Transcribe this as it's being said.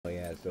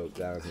go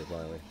down here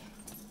finally.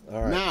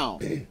 All right. Now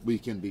we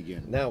can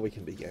begin. Now we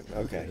can begin.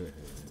 Okay.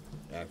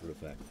 After the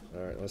fact.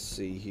 All right. Let's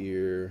see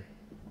here.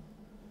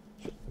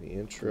 The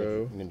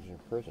intro. Ninja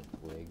person.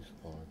 Legs,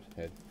 arms,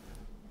 head.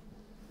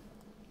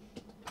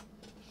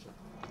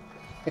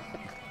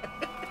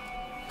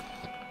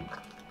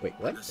 Wait,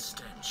 what? The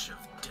stench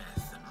of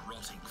death and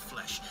rotting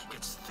flesh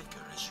gets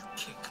thicker as you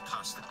kick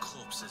past the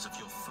corpses of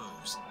your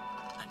foes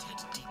and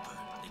head deeper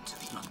into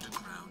the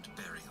underground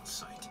burial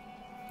site.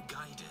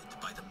 Guided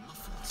by the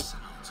muffled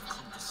sounds of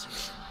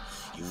conversation,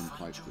 you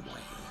find your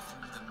way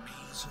through the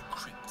maze of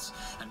crypts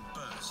and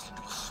burst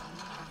into a small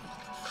room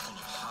full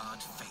of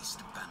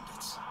hard-faced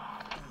bandits,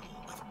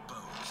 all with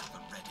bows at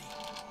the ready.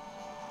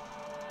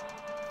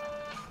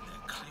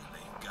 They're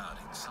clearly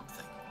guarding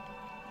something.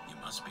 You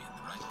must be in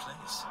the right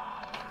place.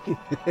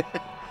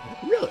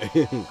 Really?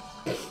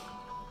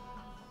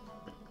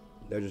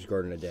 They're just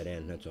guarding a dead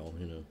end, that's all,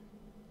 you know.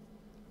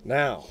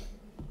 Now,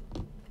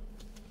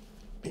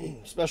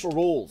 special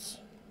rules.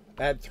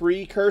 Add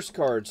 3 curse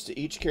cards to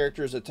each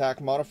character's attack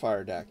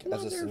modifier deck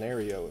as a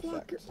scenario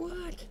effect.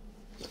 What?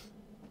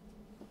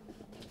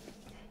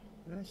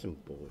 That's some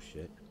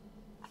bullshit.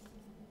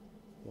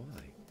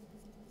 Why?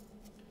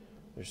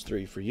 There's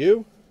 3 for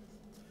you.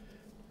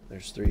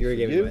 There's 3 You're for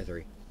giving you. me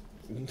 3.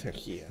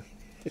 Yeah.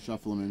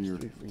 Shuffle them in your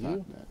for attack you.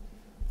 deck.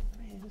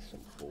 Man, that's some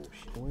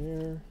bullshit.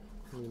 Where?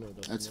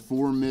 That's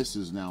 4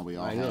 misses now we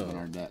all I have know. in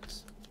our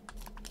decks.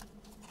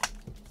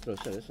 So I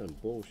said, that's some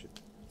bullshit.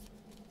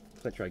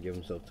 I try to give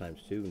himself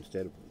 ×2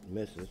 instead of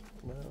misses.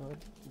 No, I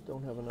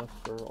don't have enough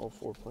for all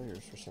 4 players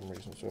for some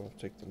reason, so I'll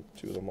take the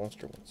 2 of the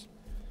monster ones.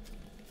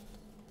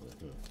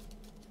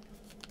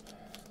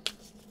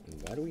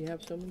 And why do we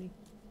have so many?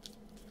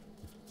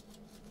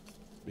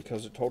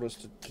 Because it told us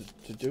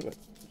to do it.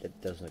 That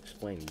doesn't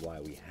explain why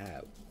we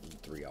have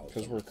 3 also.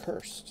 Because we're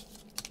cursed.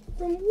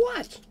 From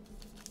what?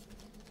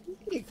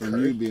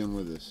 From you being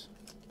with us.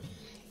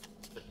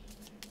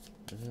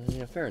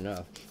 Yeah, fair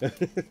enough.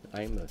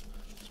 I'm a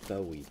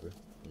Spellweaver.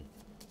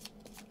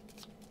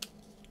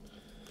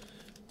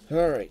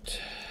 All right.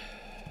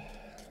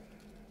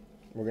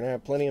 We're going to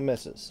have plenty of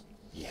misses.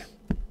 Yeah.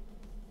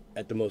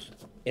 At the most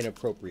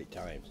inappropriate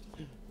times.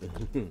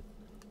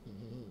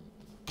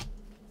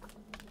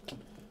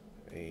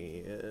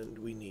 And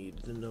we need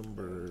the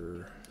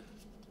number.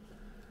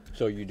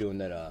 So you're doing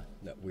that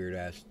that weird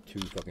ass 2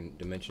 fucking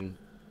dimension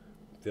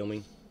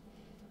filming?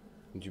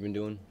 What you been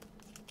doing?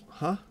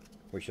 Huh?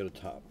 Where you show the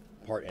top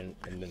part and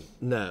then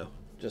No.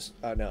 Just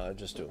no, I'm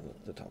just doing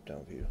the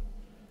top-down view.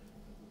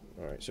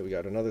 All right, so we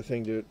got another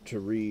thing to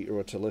read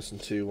or to listen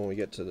to when we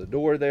get to the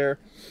door there.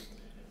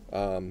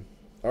 All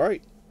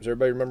right, does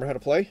everybody remember how to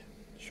play?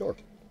 sure.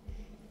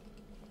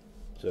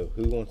 So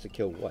who wants to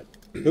kill what?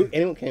 Who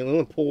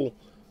anyone pull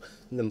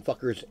them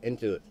fuckers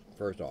into it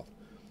first off?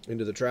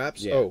 Into the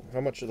traps? Yeah. Oh,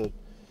 how much of the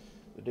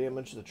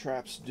damage the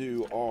traps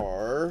do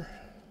are...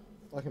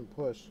 I can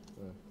push.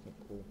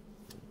 Can't pull.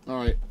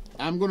 Alright,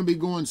 I'm going to be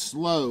going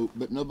slow,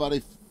 but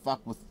nobody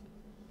fuck with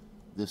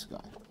this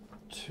guy.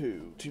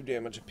 2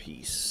 damage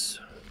apiece.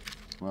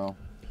 Well,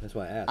 That's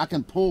why I asked. I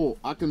can pull,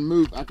 I can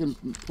move, I can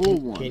pull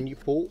one. Can you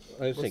pull?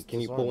 I was saying, What's can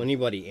you this pull arm?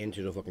 anybody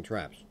into the fucking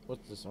traps?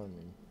 What's this arm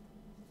mean?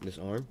 This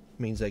arm?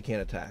 Means they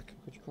can't attack.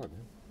 What's your card,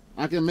 man?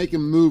 I can make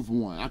him move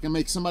one. I can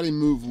make somebody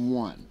move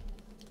one.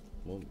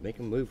 Well, make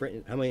them move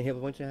right. How many hit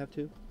points do they have?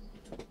 2?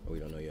 Oh, we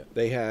don't know yet.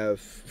 They have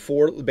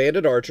 4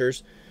 banded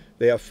archers.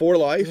 They have 4 It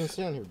doesn't life.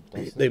 say on here,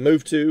 doesn't They it?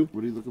 move 2,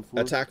 What are you looking for?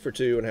 attack for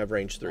 2, and have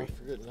range 3. I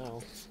forget now.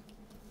 All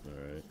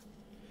right.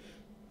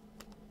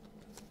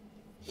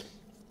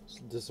 It's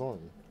disarm.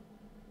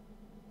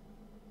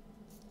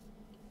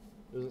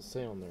 It doesn't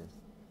say on there.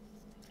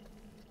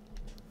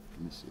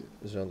 Let me see it.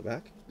 Is it on the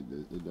back?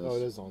 It does. Oh,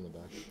 it is on the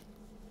back.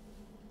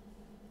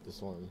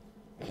 Disarm.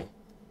 It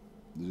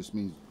just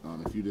means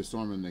if you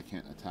disarm them, they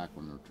can't attack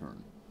on their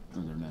turn,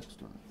 on their next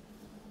turn.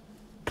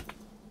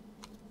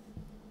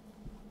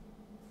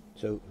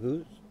 So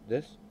who's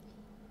this?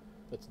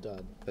 That's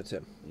Dad. That's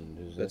him. And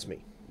who's That's this?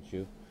 me. It's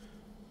you.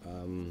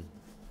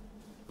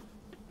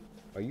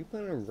 Are you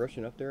planning on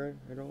rushing up there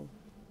at all?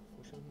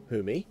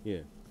 Who, me?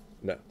 Yeah.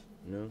 No.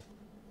 No.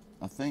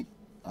 I think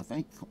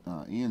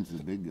Ian's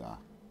the big guy,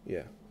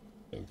 Yeah.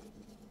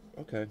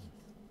 Okay.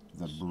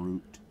 the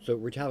brute. So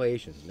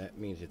retaliation. That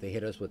means if they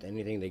hit us with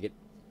anything, they get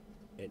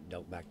it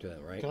dealt back to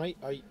them, right? Can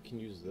I can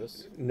use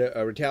this? No,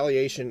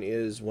 retaliation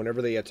is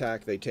whenever they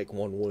attack, they take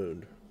 1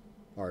 wound.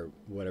 Or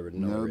whatever the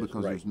No, number is.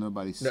 because right. there's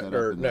nobody set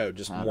No, up in no, that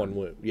just pattern. 1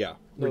 wound. Yeah.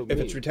 No, if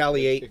me. it's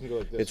retaliate, It can go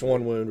like this, it's right?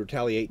 1 wound.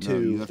 Retaliate No,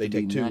 2, you have they to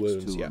be take 2 next to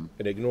wounds. Yeah. him.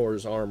 It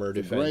ignores armor,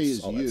 The defense, gray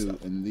is all that you,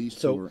 stuff. and these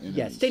So two are enemies.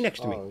 yeah, stay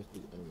next to me. Oh, it's the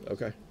enemies.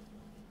 Okay.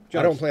 John,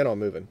 I don't plan on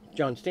moving.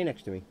 John, stay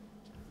next to me.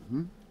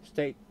 Hmm?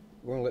 Stay.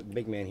 We're gonna let the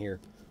big man here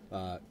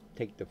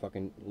take the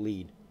fucking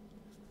lead.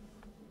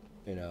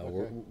 You know,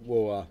 Okay.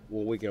 we'll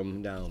weaken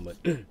him down, but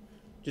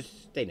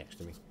just stay next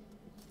to me.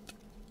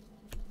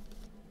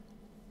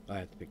 I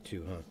have to pick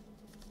 2, huh?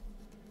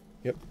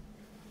 Yep.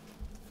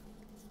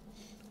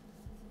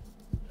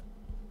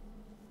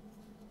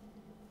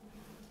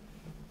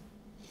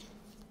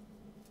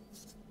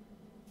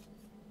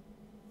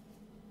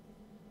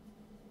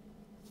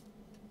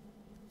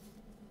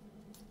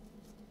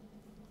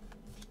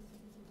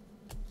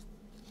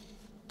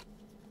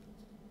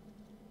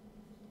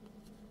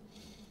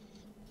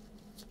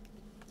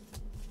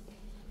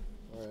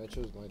 I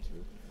chose my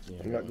two. Yeah,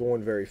 I'm not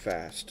going very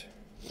fast.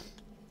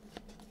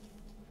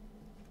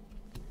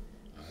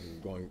 I'm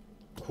going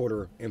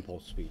quarter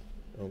impulse speed.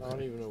 I don't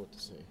Okay. even know what to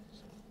say.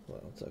 So.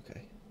 Well, it's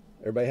okay.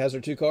 Everybody has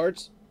their 2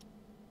 cards?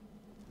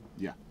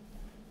 Yeah.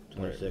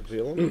 26.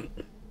 Feel 'em?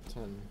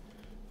 10.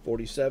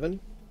 47.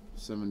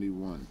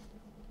 71.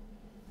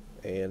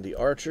 And the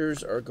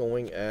archers are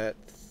going at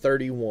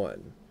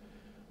 31.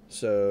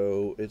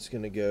 So it's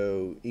going to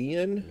go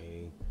Ian,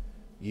 Me,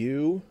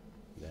 you.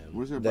 them.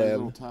 Where's everybody's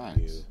Them. little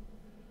tags? You.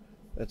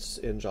 That's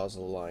in Jaws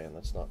of the Lion.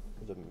 That's not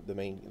the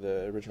main.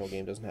 The original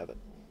game doesn't have it.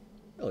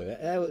 Oh,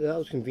 that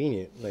was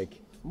convenient.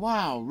 Like,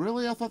 Wow,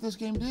 really? I thought this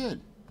game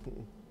did.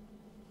 that'd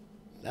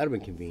have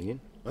been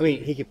convenient. I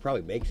mean, he could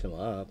probably make some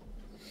up.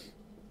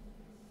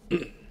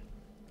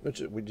 Which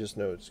we just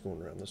know it's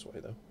going around this way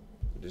though,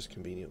 just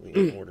conveniently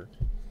in order.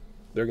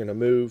 They're going to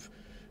move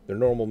their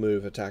normal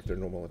move, attack their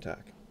normal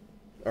attack.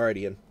 All right,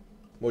 Ian,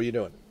 what are you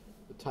doing?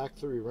 Attack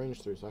 3,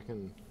 range 3, so I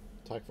can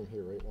attack from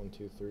here, right? 1,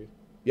 2, 3.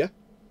 Yeah.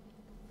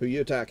 Who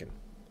you attacking?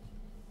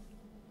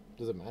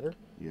 Does it matter?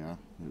 Yeah.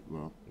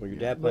 Well, Well, your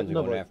yeah. dad plans on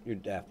No, going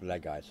but- after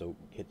that guy, so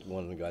hit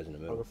one of the guys in the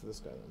I'll go middle. for this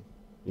guy then.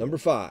 Number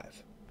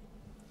 5.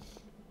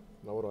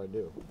 Now what do I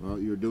do? Well,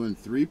 you're doing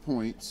 3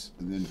 points,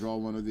 and then draw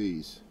one of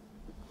these.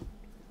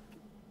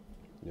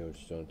 No,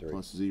 just doing 3.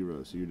 Plus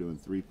 0, so you're doing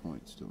 3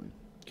 points to him.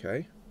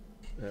 Okay.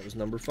 That was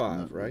number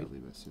 5, No, right?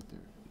 Leave it sit there.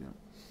 Yeah.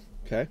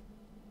 Okay.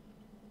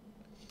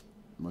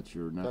 What's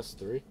your next? That's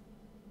 3.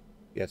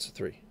 Yeah, it's a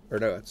 3. Or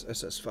no, it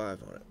says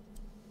 5 on it.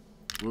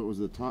 What was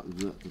the top?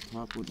 The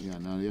top one? Yeah.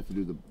 Now you have to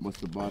do the. What's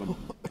the bottom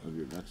of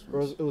your next Or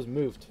one? it was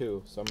moved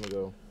too, so I'm gonna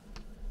go.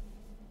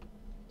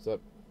 Does that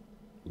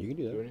You can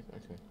do do that. anything?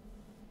 Okay.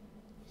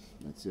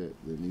 That's it.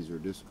 Then these are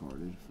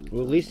discarded. For the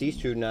Well, at top least these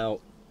one. two now,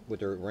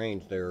 with their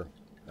range, they're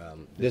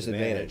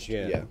Disadvantage.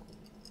 Yeah. Yeah.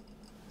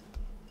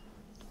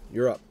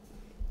 You're up.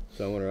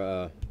 So I'm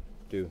gonna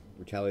do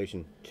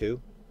retaliation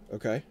 2.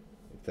 Okay.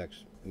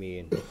 Affects me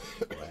and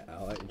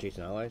my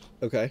adjacent allies.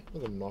 Okay. I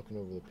think I'm knocking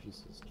over the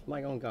pieces. It's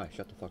my own guy.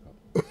 Shut the fuck up.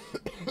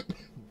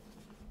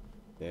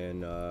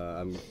 And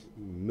I'm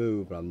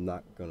move, but I'm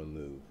not gonna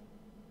move.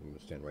 I'm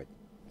gonna stand right.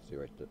 Stay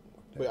right there.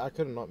 Wait, I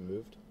could have not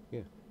moved.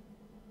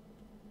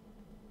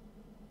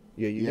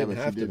 Yeah, you Yeah, didn't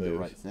but have you to did move. the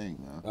right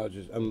thing, though. I was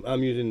just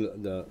I'm using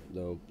the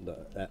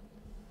that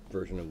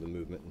version of the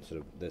movement instead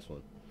of this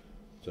one.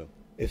 So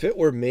If it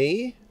were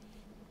me,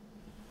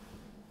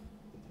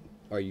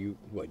 are you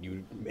what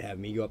you have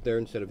me go up there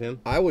instead of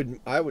him? I would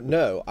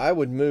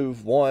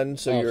move one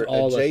so Oh, you're so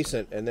all of us-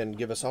 adjacent, and then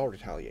give us all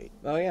retaliate.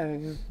 Oh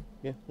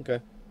yeah. Okay,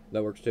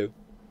 that works too.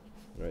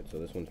 All right, so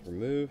this one's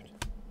removed.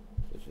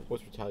 This is,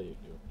 What's retaliate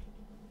do?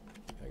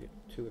 I get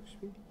 2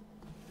 XP.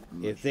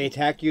 I'm If not they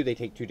attack you, they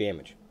take 2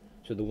 damage.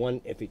 So the one,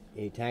 if he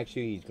attacks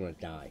you, he's gonna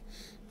die.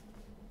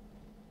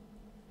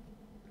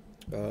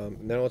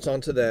 Now it's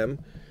on to them.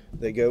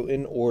 They go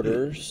in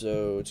order,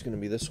 so it's going to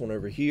be this one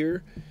over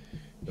here.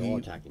 They're all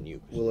He attacking you.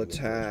 'cause will you went first.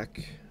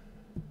 attack.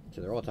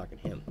 So they're all attacking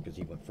him because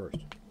he went first.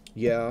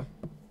 Yeah,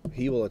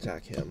 he will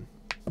attack him.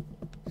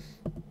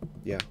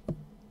 Yeah.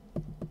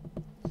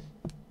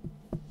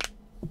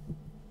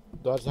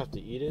 Do I just have to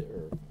eat it,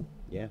 or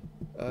Yeah.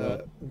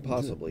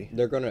 Possibly.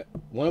 They're gonna.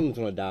 One of them's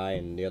gonna die,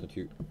 and the other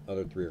 3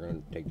 are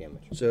gonna take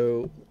damage.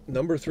 So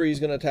number 3 is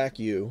going to attack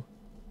you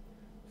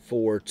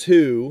for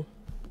 2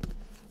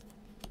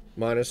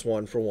 minus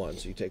 1 for 1.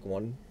 So you take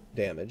 1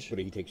 damage, But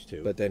he takes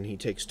 2. but then he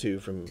takes 2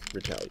 from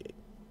retaliate.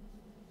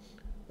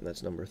 And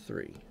that's number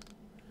 3.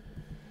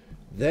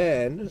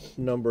 Then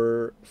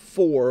number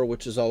 4,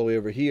 which is all the way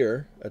over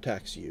here,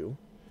 attacks you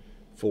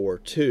for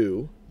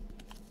 2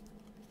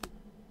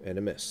 and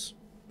a miss.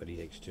 But he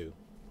takes 2.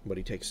 But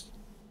he takes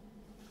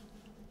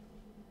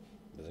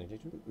Doesn't he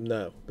take 2?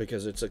 no,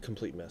 because it's a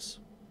complete miss.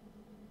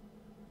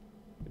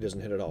 It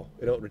doesn't hit at all.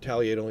 It don't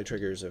retaliate. Only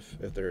triggers if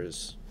there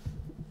is.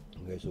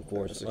 Okay, so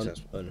 4 is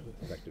Successful.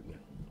 unaffected.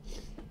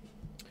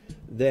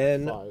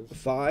 Then 5.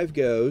 5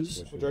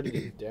 goes. which already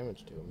did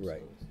damage to him? so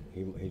Right.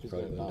 He's He's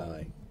probably gonna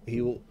gonna die.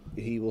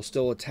 He will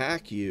still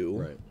attack you.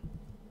 Right.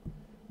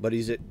 But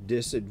he's at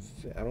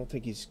disadvantage. I don't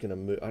think he's gonna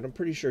move. I'm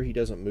pretty sure he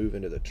doesn't move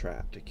into the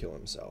trap to kill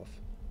himself.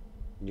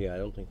 Yeah, I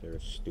don't think they're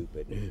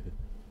stupid.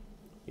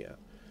 Yeah.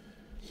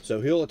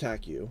 So he'll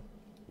attack you.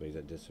 But he's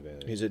at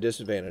disadvantage. He's at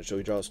disadvantage, so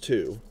he draws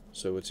 2.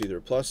 So it's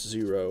either plus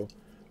 0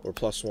 or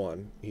plus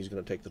 1. He's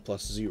going to take the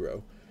plus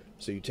 0.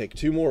 So you take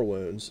 2 more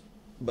wounds,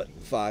 but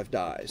 5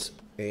 dies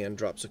and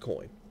drops a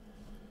coin.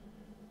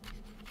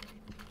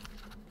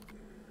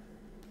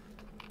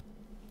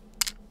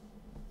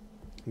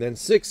 Then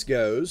 6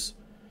 goes.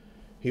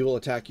 He will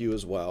attack you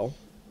as well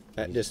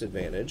at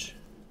disadvantage.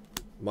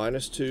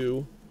 Minus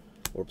 2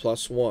 or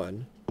plus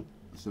 1.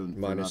 So for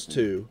Minus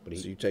nothing. 2. But he-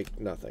 So you take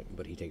nothing.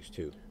 But he takes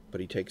 2. But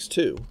he takes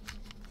 2.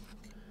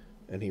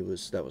 And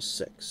that was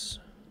 6.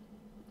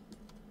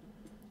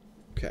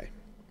 Okay.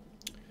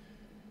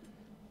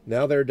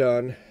 Now they're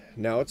done.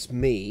 Now it's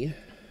me.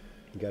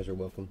 You guys are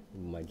welcome.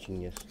 My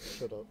genius.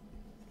 shut up.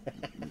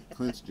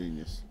 Clint's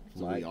genius.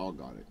 So we Right. all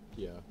got it.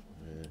 Yeah.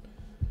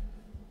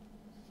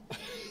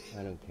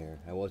 I don't care.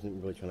 I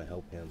wasn't really trying to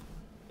help him.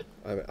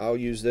 I'll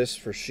use this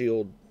for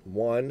shield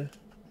 1.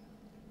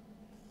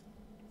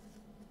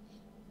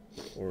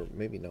 Or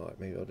maybe not.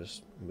 Maybe I'll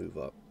just move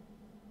up.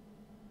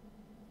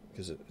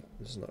 Because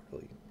this is not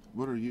really...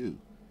 What are you?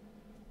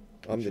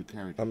 I'm What's your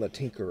character? the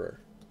Tinkerer.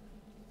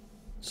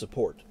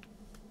 Support.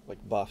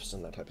 Like buffs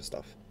and that type of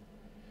stuff.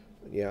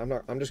 Yeah,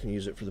 I'm just going to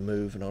use it for the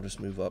move, and I'll just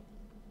move up.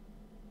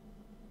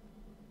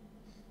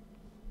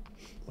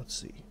 Let's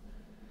see.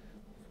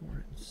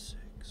 4 and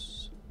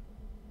 6.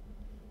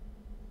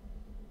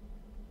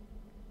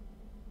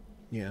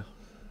 Yeah.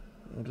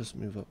 I'll just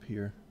move up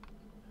here.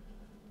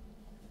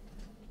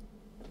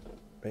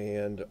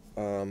 And,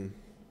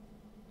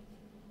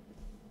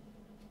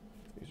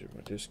 these are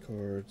my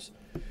discards.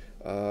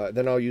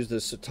 Then I'll use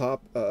this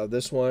top,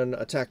 this one,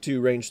 attack 2,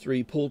 range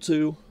 3, pull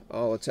 2.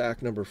 I'll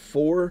attack number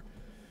 4,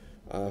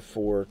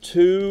 for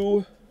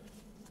 2.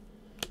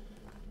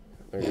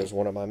 There goes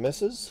one of my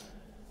misses.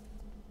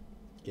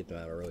 Get them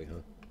out early, huh?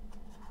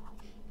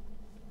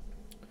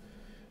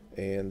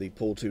 And the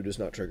pull 2 does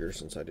not trigger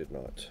since I did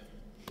not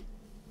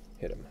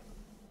hit him.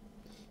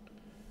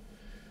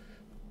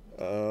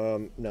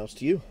 Now it's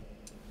to you.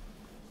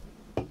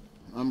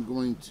 I'm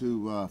going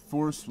to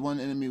force one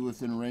enemy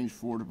within range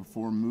 4 to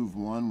perform move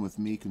 1 with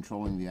me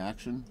controlling the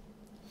action.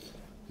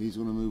 He's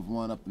going to move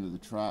 1 up into the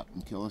trap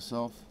and kill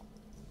himself.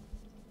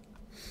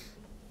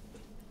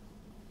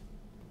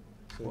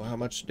 Well, how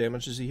much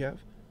damage does he have?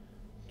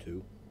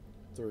 2.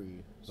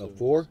 3. Oh,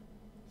 4?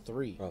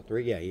 3. Oh,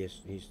 3. Yeah,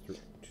 he's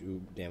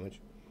 2 damage.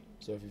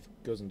 So if he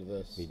goes into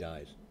this, He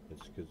dies.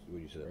 It's because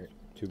what you said. Right.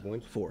 2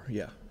 points. 4,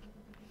 yeah.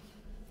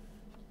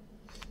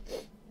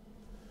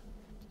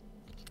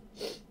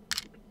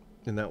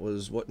 And that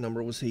was, what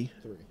number was he?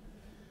 3.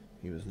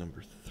 He was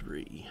number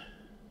 3.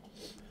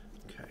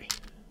 Okay.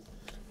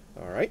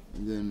 All right.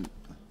 And then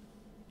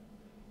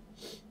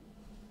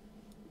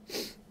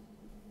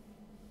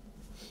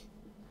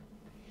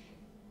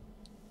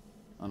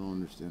I don't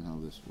understand how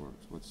this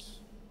works.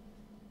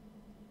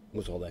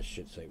 What's all that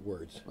shit say?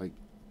 Words. Like,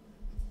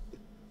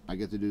 I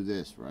get to do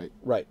this, right?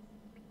 Right.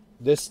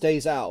 This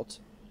stays out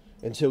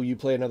until you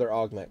play another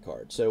augment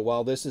card. So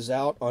while this is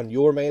out, on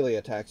your melee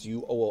attacks, you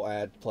will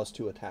add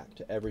 +2 attack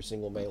to every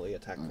single melee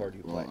attack card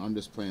you play. Well, I'm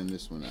just playing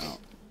this one out.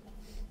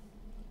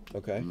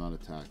 Okay. I'm not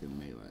attacking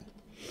melee.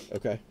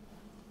 Okay.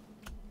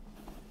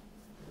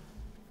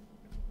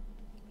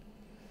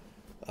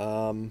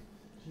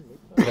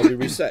 Let me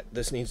reset.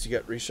 This needs to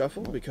get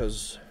reshuffled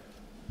because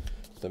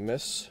the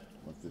miss.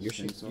 What, this Yours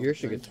chainsaw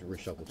should thing? get to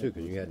reshuffle too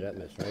because you had that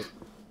mess, right?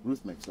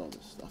 Ruth makes all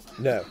this stuff.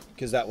 No,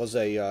 because that was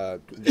a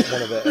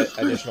one of the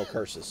additional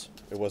curses.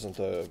 It wasn't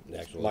The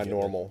actual my legit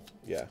normal.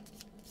 Yeah.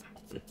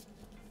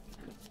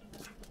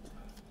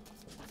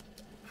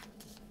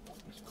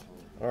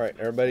 All right,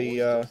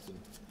 everybody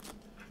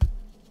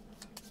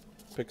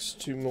picks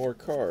 2 more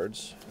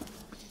cards.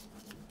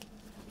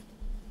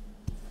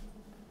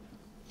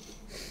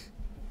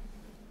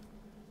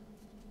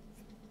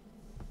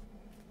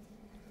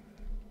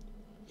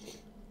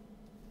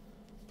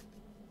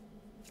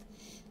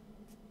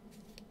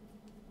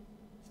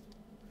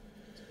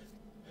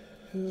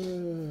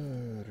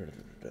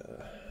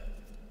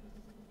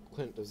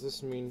 Clint, does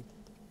this mean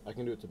I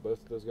can do it to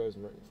both of those guys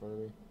right in front of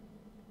me?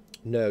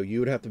 No, you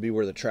would have to be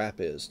where the trap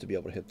is to be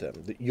able to hit them.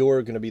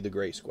 You're going to be the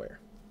gray square.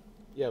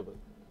 Yeah, but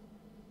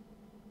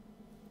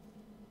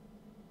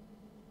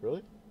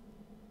really?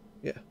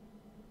 Yeah.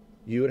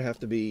 You would have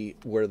to be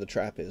where the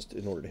trap is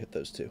in order to hit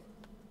those 2.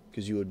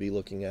 Because you would be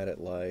looking at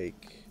it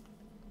like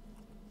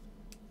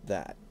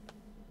that.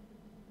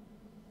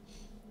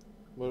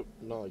 Well,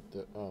 not like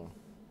that. Oh,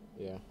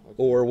 yeah. Okay.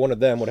 Or one of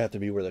them would have to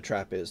be where the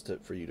trap is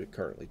for you to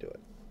currently do it.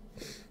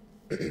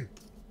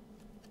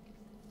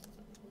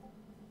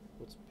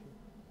 What's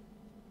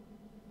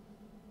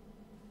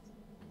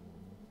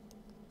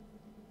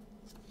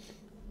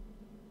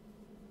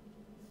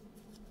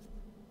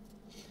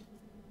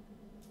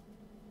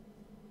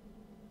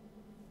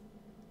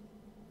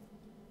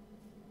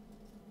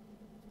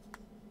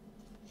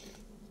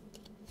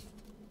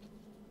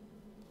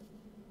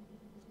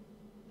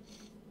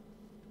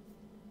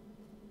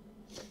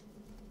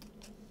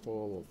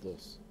all of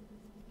this?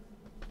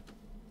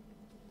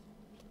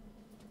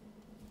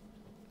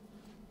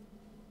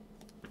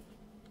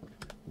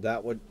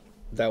 That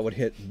would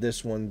hit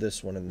this one, and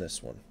this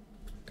one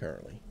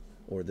currently.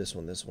 Or this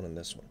one, and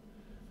this one.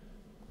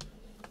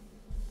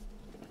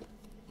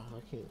 Oh,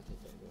 I can't even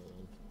hit that guy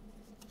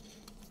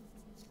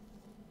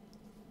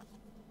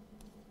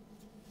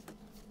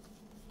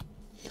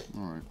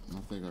then. Alright, I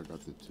think I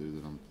got the 2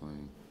 that I'm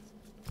playing.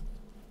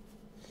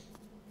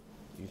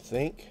 You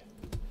think?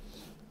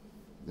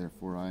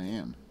 Therefore I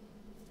am.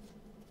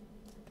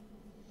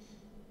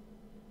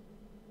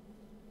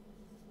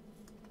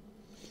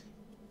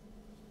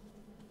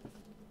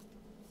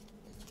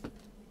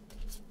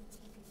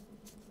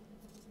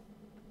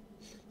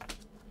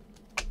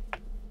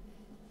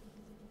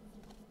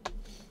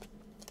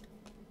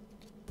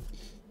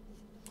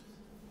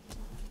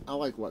 I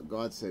like what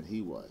God said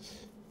he was.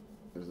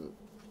 There's a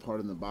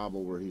part in the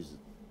Bible where he's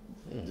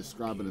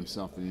describing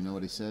himself, and you know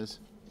what he says?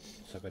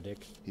 Suck a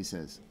dick. He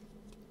says,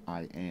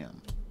 "I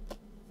am,"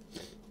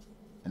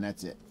 and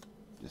that's it.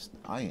 Just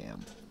I am.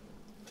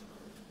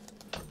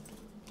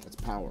 That's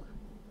power.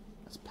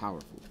 That's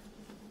powerful.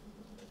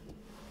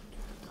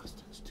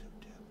 Dustin's too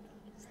dim.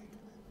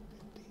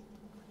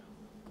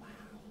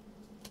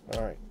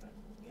 All right.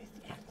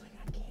 Act like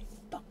I can't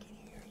fucking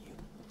hear you.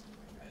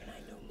 And I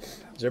know more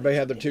about Does everybody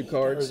have their 2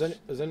 cards? Yeah.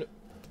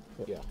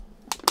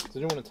 Is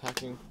anyone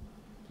attacking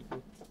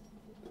people?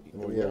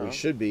 Well, yeah, we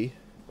should be.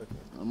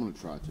 I'm gonna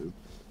try to.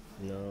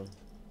 No,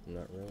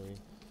 not really.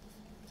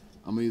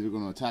 I'm either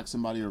gonna attack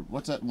somebody or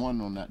what's that one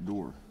on that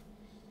door?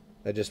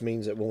 That just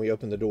means that when we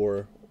open the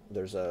door,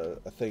 there's a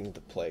thing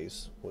that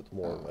plays with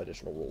more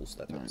additional rules.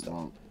 That type of stuff.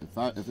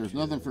 Well, if there's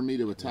nothing for me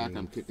to attack,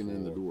 I'm kicking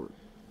in the door.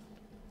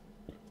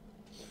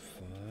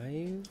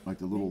 5? Like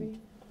the little maybe?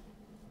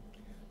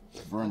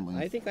 Vermling.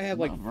 I think I have Am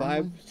like a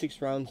 5, Vermling?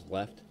 6 rounds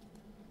left.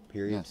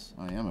 Period. Yes,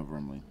 I am a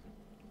Vermling.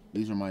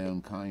 These are my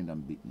own kind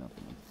I'm beating up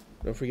on.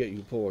 Don't forget you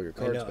can pull all your I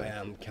cards know, back.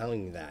 I'm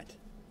counting that.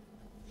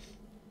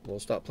 Well,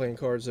 stop playing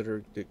cards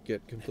that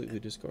get completely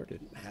discarded.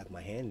 Half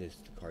my hand is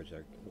the cards that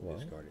are What?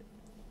 discarded.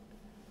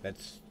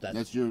 That's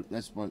That's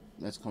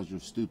because you're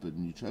stupid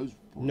and you chose.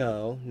 Poor.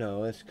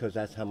 No, it's because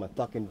that's how my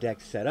fucking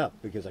deck's set up,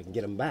 because I can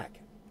get them back,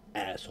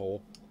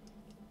 asshole.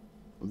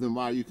 Well, then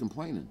why are you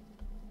complaining?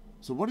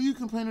 So what are you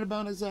complaining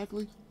about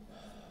exactly?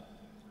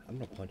 I'm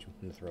gonna punch him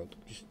in the throat.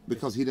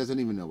 Because he doesn't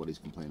even know what he's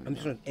complaining I'm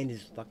just about. gonna end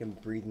his fucking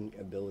breathing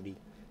ability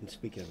and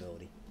speaking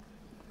ability.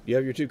 You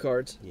have your 2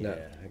 cards? Yeah, No.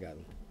 I got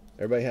him.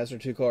 Everybody has their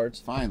 2 cards?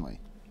 Finally.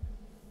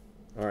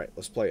 All right,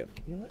 let's play them.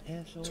 You know what,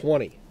 asshole?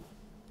 20.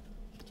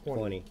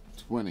 20.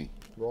 20.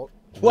 Roll.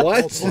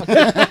 What?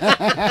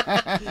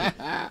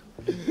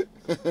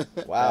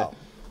 Wow.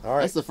 All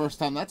right. That's the first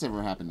time that's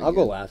ever happened to I'll you.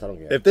 go last. I don't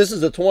care. If this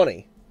is a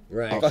 20,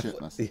 Right. Oh, shit.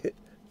 Must-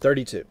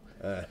 32.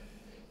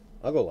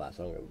 I'll go last.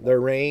 I don't give a fuck. Their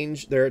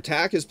range, their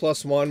attack is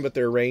 +1, but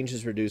their range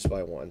is reduced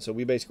by 1. So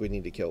we basically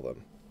need to kill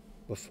them.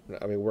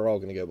 I mean, we're all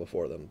going to go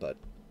before them, but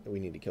we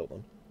need to kill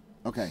them.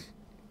 Okay.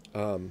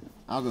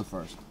 I'll go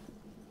first.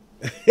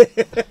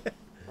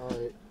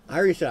 Alright. I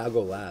already said I'll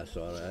go last,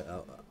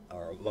 so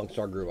or amongst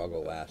our group, I'll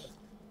go last.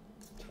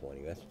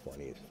 20. That's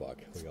funny as fuck.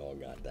 We all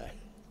got that.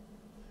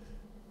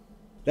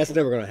 That's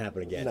never gonna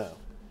happen again. No.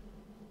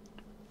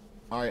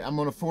 Alright, I'm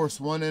going to force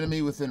one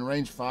enemy within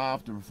range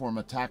 5 to perform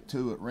attack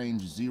 2 at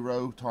range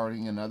 0,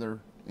 targeting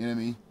another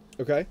enemy.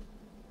 Okay.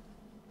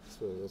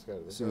 So this guy to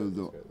this So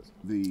guy.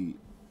 the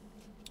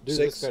Do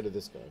Six. this guy to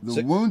this guy. the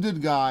Six.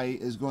 wounded guy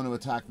is going to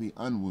attack the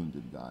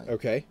unwounded guy.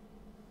 Okay.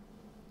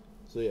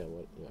 So yeah,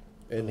 what? Yeah.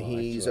 And Oh, I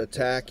he's see what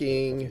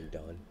attacking, fucking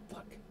done.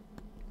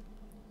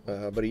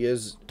 Fuck. but he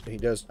does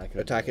I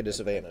could've attack done at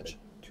disadvantage.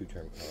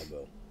 2-turn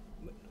combo.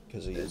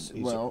 Because he's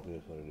Well,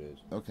 That's what it is.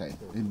 okay.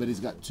 But he's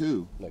got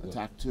 2. Like, look,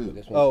 Attack look, 2.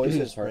 this Oh, one- it this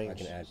says part I range.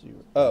 can add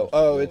you.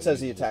 Oh, it says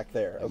the attack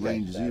there. Okay.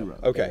 Range 0.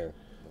 Okay. There.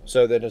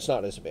 So then it's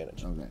not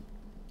disadvantage. Okay.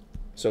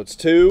 So it's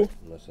 2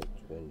 Unless it's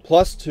wind.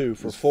 plus 2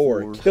 for That's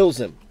 4. 4. It kills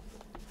him.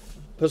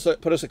 Put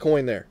us a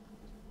coin there.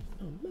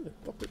 Oh,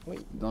 motherfucker.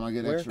 Wait. Don't I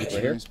get Where? extra Right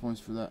experience points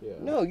for that? Yeah.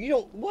 No, you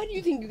don't. Why do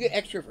you think you get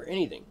extra for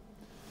anything?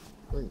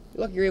 You're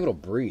lucky you're able to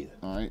breathe.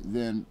 Alright,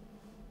 then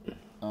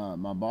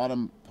my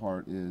bottom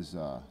part is,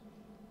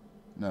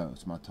 no,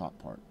 it's my top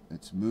part.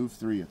 It's move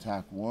 3,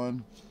 attack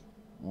 1,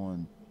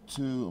 1,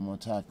 2. I'm going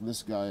to attack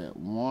this guy at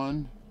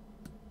 1,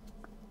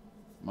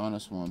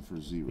 -1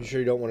 for 0. You sure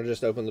you don't want to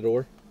just open the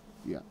door?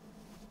 Yeah,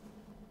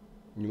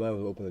 You might have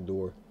opened the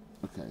door.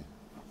 okay.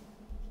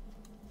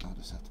 I'll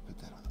just have to put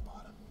that on the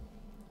bottom.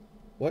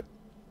 What?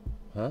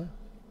 Huh?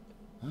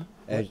 Huh?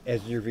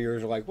 As your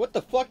viewers are like, what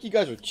the fuck? You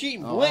guys are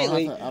cheating Oh,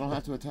 blatantly. I don't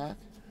have to attack?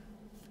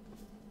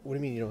 What do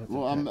you mean you don't have to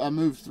Well, attack? I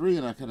moved 3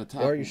 and I could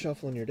attack. Why are you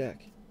shuffling your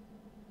deck?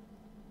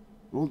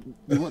 Well,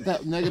 you want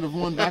that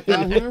 -1 back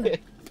out here?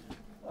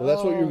 Well,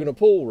 that's what you're going to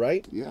pull,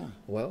 right? Yeah,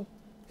 Well,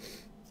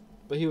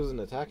 But he wasn't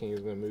attacking. He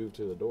was going to move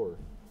to the door.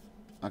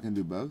 I can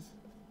do both.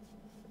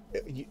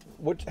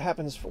 what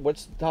happens?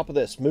 What's the top of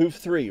this? Move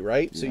 3,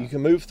 right? So Yeah. you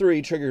can move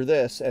 3, trigger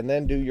this, and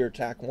then do your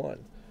attack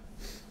 1.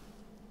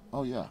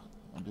 Oh, yeah,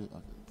 I'll do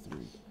 3.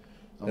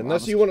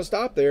 Unless you want to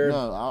stop there.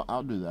 No,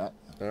 I'll do that.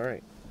 All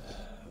right.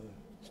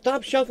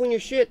 Stop shuffling your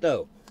shit,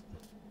 though.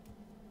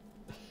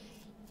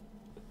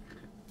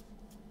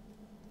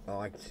 Oh,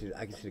 I can see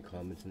the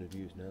comments and the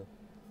views now.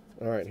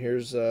 All right.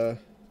 Here's You open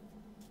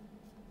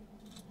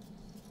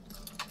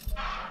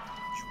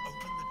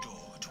the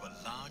door to a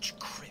large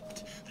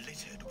crypt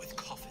littered with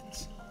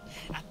coffins.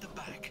 At the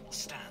back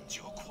stands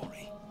your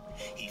quarry.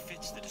 He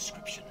fits the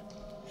description,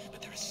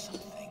 but there is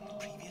something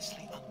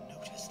previously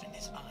unnoticed in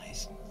his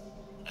eyes.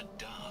 A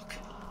dark,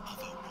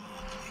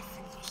 otherworldly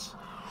force.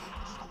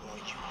 Who are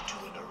you to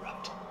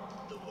interrupt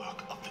the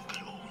work of the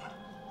gloom?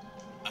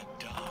 A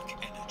dark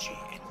energy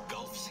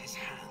engulfs his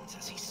hands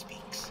as he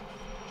speaks.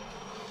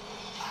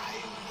 I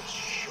will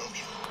show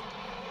you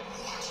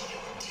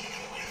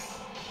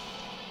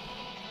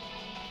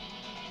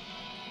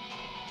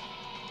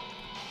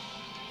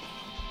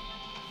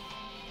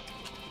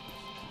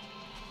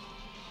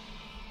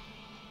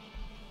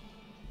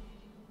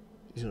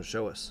He's gonna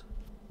show us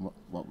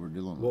What we're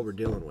dealing with. what we're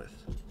dealing with.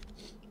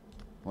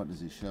 What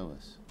does he show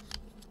us?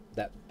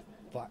 That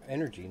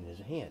energy in his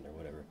hand or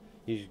whatever.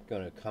 He's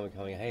gonna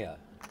Kamehameha.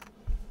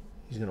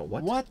 He's gonna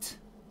what? What?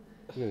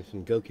 Doing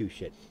some Goku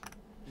shit.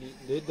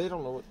 They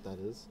don't know what that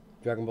is.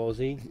 Dragon Ball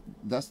Z.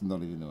 Dustin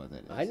don't even know what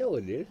that is. I know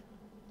what it is.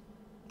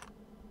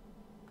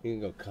 You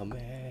can go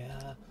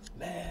Kamehameha,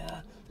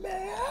 Meha.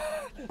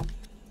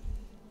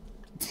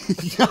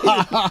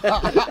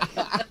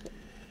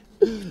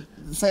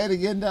 Say it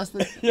again,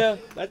 Dustin. Yeah,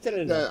 that's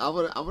it. No,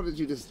 I wanted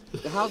you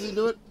to. How's he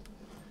do it?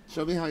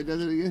 Show me how he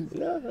does it again.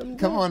 No, I'm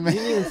Come on, man. He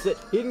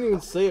didn't even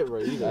say it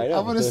right either. I know.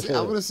 I want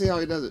to see how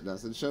he does it,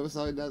 Dustin. Show us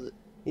how he does it.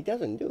 He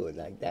doesn't do it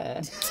like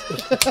that.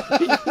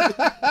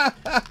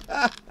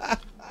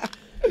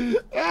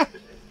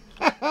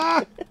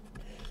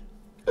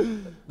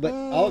 But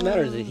all that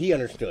matters is he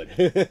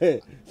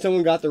understood.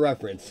 Someone got the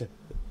reference.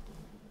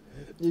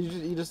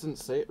 You just didn't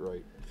say it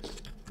right.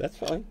 That's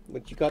fine,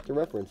 but you got the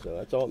reference, though.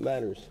 That's all that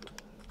matters.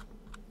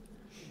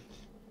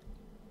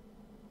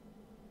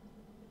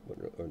 What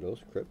are those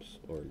crypts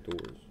or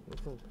doors?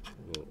 Well,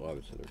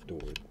 obviously they're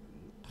doors.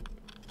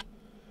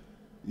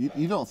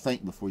 You don't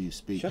think before you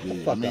speak. Shut do the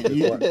you? fuck I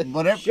mean, up.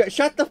 whatever.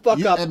 Shut the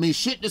fuck up. I mean,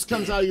 shit just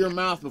comes out of your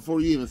mouth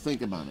before you even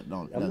think about it,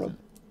 don't it? I'm Doesn't gonna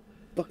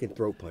fucking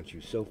throat punch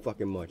you so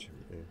fucking much.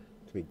 Yeah,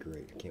 it's gonna be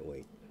great. I can't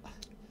wait.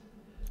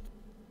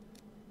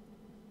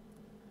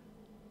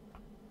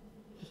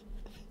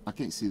 I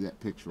can't see that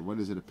picture. What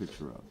is it a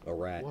picture of? A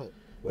rat. What?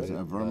 Is it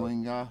a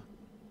vermling guy?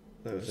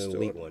 No, It's it's an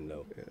still elite one,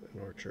 though.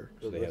 an archer.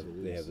 So they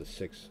have the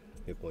 6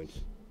 hit points.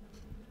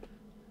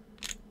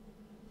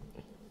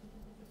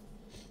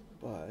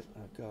 But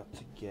I've got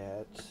to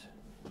get.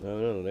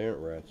 No, they aren't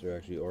rats. They're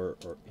actually are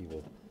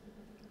evil.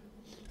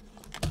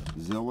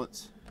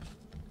 Zealots?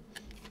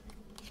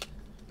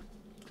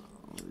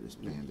 Oh, they're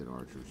just bandit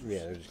archers. Yeah,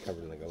 they're just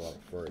covered in like a lot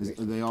of fur.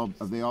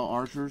 Are they all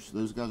archers?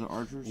 Those guys are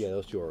archers? Yeah,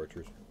 those 2 are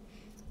archers.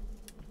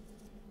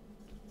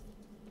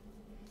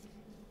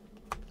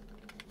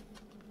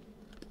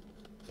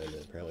 And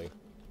then apparently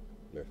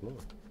there's more.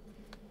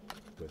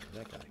 Where's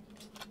that guy?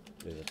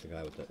 Is that the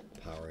guy with the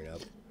powering up?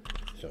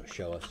 So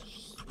show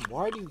us.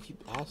 Why do you keep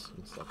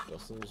asking stuff,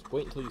 Justin? Just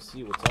wait until you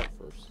see what's up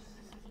first.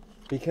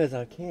 Because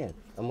I can.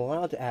 I'm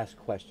allowed to ask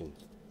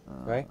questions.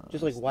 Right?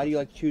 Just like, why do you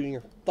like choosing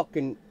your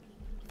fucking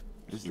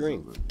This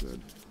string? doesn't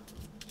look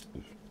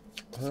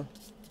good.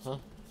 Huh?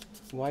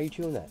 Why are you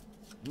chewing that?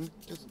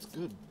 Because it's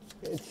good.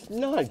 It's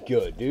not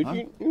good, dude. Huh?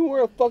 You know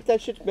where the fuck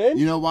that shit's been?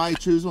 You know why he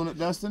chews on it,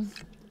 Dustin?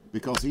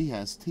 Because he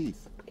has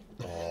teeth.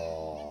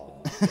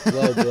 Oh,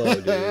 low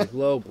blow, dude.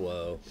 Low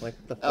blow. Like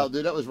what the fuck? Oh,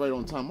 dude, that was right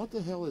on time. What the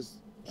hell is...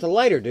 It's a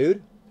lighter,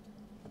 dude.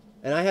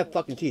 And I have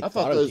fucking teeth. I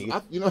thought Bottom those...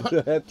 teeth. you know,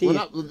 I have teeth.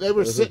 when they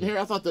were sitting here,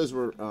 I thought those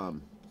were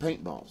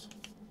paintballs.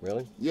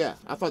 Really? Yeah,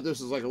 I thought this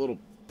was like a little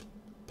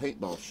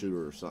paintball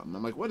shooter or something.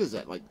 I'm like, what is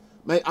that? Like,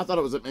 I thought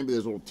it was maybe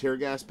those little tear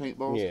gas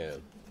paintballs. Yeah.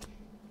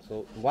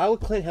 So why would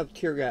Clint have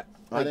tear gas?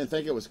 I didn't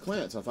think it was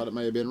Clint's. I thought it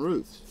may have been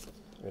Ruth's.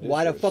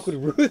 Why the fuck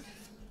would Ruth?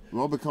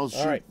 Well, because she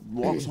All right.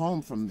 walks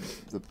home from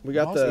the We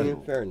got the-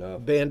 hospital. Fair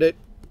enough. Bandit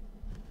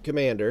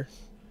commander.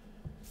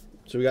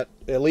 So we got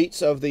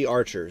elites of the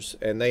archers,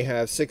 and they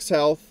have 6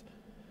 health.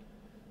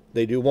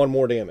 They do 1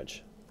 more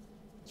damage.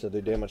 So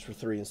they damage for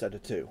 3 instead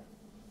of 2.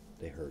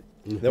 They hurt.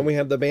 Then we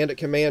have the bandit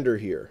commander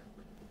here.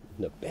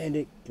 The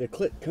bandit, the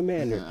Clint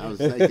commander. Yeah, I was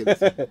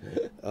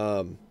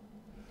thinking...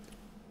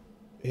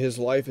 His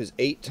life is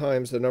 8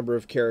 times the number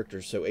of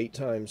characters, so 8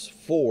 times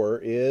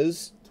 4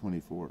 is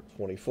 24.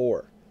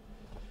 24.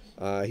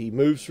 He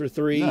moves for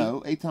 3.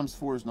 No, 8 times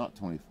 4 is not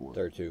 24.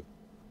 32.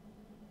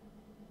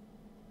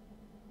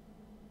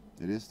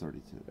 It is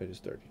 32. It is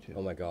 32.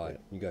 Oh my god,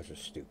 you guys are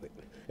stupid.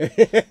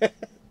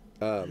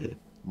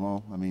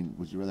 Well, I mean,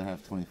 would you rather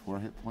have 24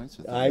 hit points?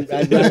 Or I'd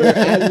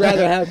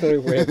rather have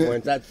 34 hit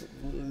points. That's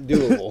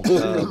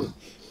doable.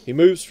 He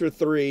moves for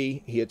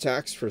 3. He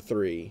attacks for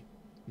 3,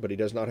 but he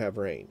does not have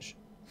range.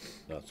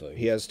 Not so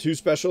He has 2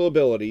 special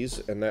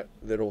abilities, and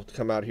that'll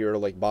come out here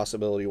like Boss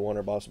Ability 1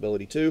 or Boss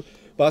Ability 2.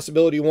 Boss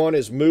Ability 1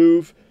 is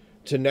move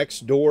to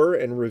next door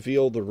and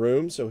reveal the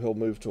room, so he'll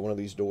move to one of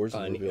these doors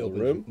and reveal the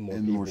room.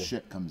 and more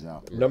shit comes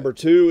out. Number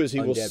 2 is he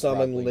will Undead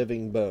summon broccoli.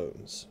 living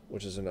bones,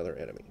 which is another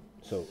enemy.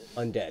 So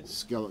undead.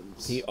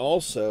 Skeletons. He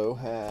also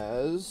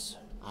has...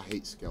 I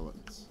hate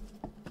skeletons.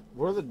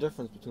 What are the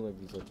difference between like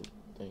these other things?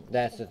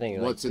 That's the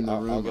thing. What's in the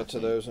room? I'll get to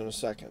those in a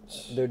second.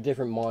 There are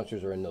different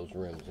monsters are in those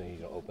rooms, and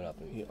he's gonna open up.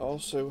 And He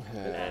also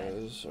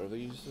has... Are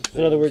these the so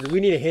in other things? words,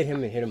 we need to hit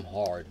him and hit him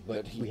hard,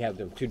 but That he- we have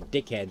them 2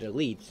 dickhead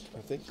elites.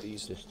 I think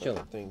these Just are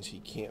chilling. things he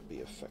can't be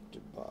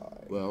affected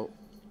by. Well,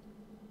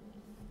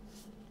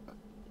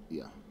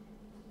 yeah.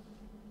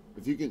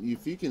 If you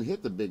can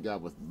hit the big guy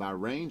by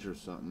range or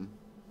something.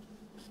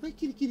 Hi,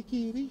 kitty, kitty,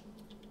 kitty.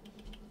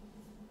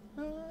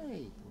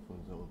 Hi.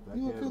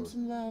 You want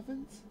some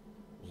lovins?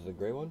 Is it the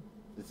gray one?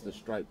 It's the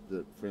striped,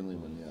 the friendly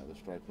one. Yeah, the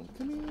striped one.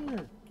 Come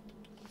here.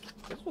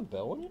 That's a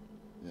bell on it.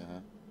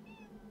 Yeah.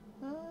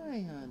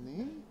 Hi,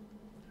 honey.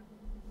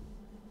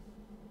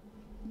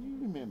 You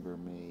remember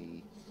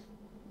me?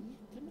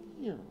 Come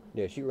here.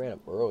 Yeah, she ran up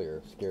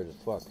earlier, scared as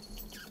fuck.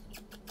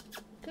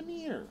 Come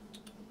here.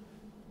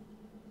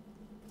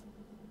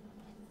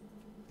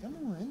 Come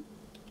on.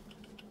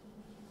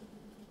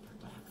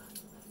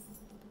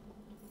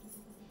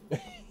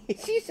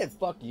 She said,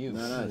 "Fuck you."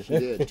 No, she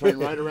did. Turned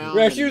right around.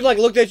 Yeah, she was like,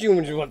 looked at you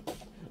and she went.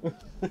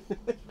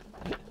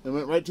 And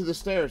went right to the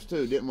stairs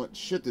too. Didn't want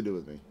shit to do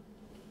with me.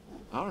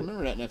 I'll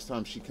remember that next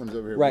time she comes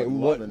over here. Right,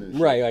 loving and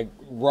shit. right, like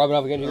rubbing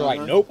up against you. You're like,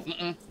 Uh-huh. nope.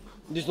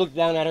 Just look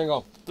down at her and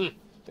go,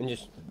 and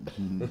just.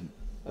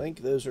 I think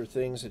those are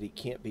things that he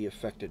can't be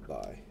affected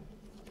by.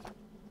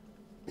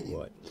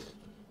 What?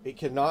 It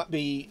cannot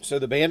be. So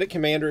the bandit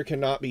commander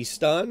cannot be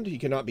stunned, he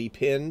cannot be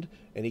pinned,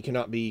 and he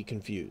cannot be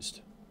confused.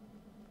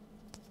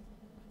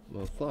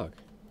 Well, fuck.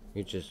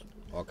 It's just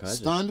all kinds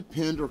Stunned,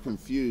 pinned, or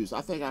confused.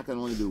 I think I can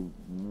only do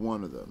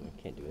one of them.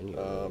 I can't do any of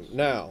those.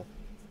 Now,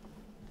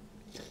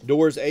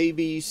 doors A,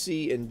 B,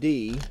 C, and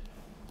D.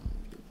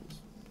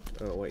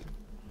 Oh, wait.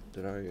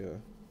 Did I.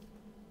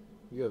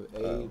 You have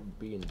A,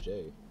 B, and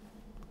J.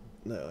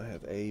 No, I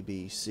have A,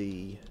 B,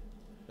 C.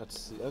 That's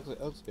C. That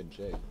looks like a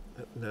J.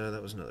 No,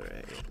 that was another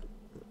A.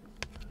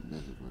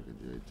 Doesn't look like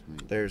a J to me.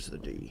 There's the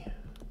D.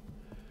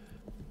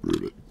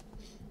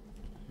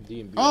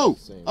 D and B Oh! are the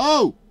same.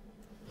 Oh!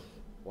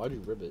 Why'd you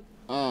rib it?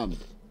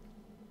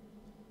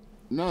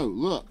 No,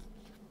 look.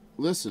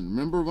 Listen,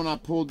 remember when I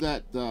pulled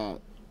that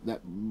that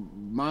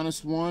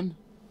 -1?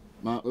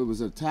 It was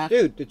attack.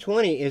 Dude, the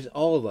 20 is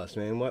all of us,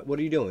 man. What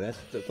are you doing? That's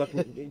the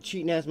fucking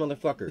cheating ass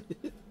motherfucker.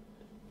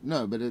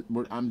 No, but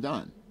I'm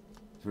done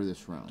for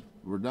this round.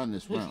 We're done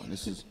this round.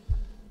 This is.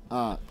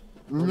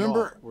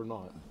 Remember? We're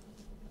not.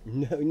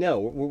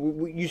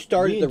 No. You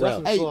started Me the and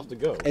round, Dustin still have to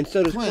go. and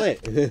so does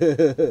Clint.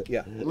 Clint.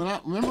 Yeah.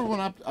 Remember when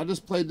I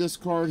just played this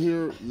card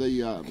here,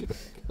 the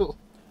Well,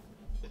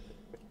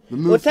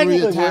 move 3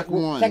 technically attack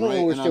we're- 1, technically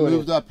right? we're And I still in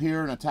moved it. up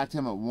here and attacked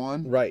him at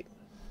 1. Right.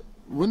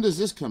 When does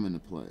this come into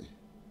play?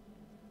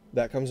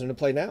 That comes into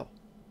play now.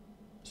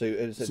 So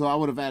it's a, So I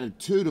would have added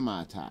 2 to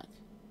my attack.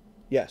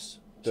 yes.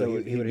 So he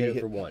would hit it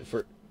hit for 1.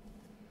 For,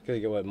 Because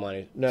you get what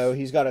minus. no,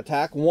 he's got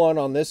attack 1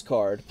 on this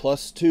card,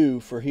 plus 2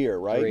 for here,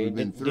 right? Three. Would've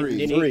been Didn't- 3.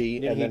 didn't he- 3,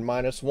 didn't and he- then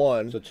minus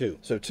 1. So 2.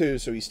 So 2,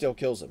 so he still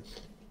kills him.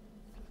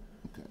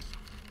 Okay.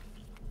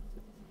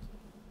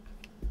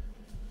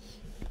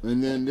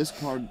 And then this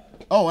card.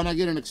 Oh, and I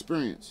get an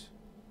experience.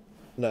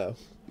 No.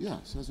 Yeah,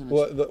 it says an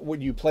Well,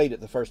 when you played it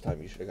the first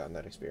time, you should have gotten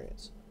that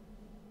experience.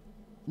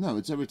 No,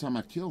 it's every time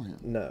I kill him.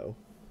 No.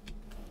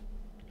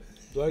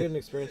 Do I get an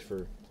experience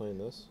for playing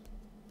this?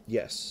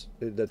 Yes.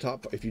 The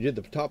top. If you did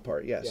the top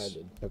part, yes. Yeah, I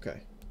did.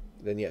 Okay.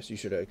 Then yes, you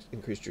should have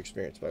increased your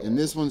experience by 1. And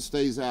this one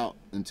stays out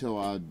until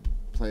I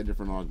play a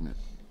different augment.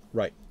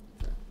 Right.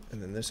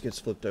 And then this gets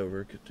flipped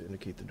over to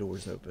indicate the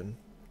door's open.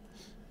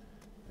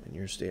 And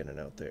you're standing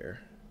out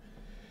there.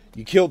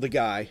 You killed the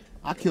guy.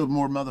 I killed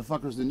more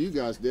motherfuckers than you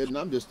guys did, and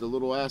I'm just a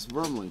little ass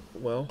vermling.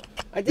 Well,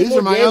 I did These more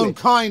are my damage. own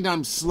kind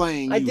I'm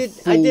slaying. I you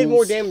did more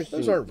fools. damage.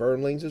 those than aren't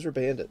vermlings. Those are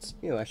bandits.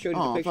 you know, I showed you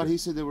Oh, the I picture. thought he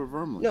said they were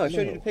vermling. No, I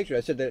showed you No. the picture.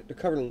 I said that the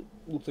cover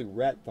looks like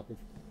rat fucking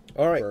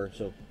All right. fur.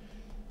 So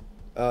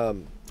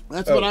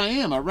That's Oh, what I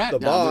am. A rat The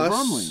guy. They're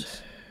boss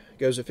vermlings.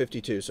 goes to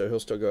 52, so he'll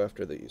still go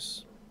after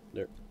these.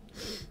 there,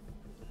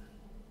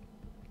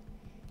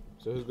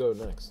 So who's going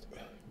next?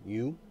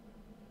 you.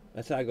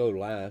 That's how I go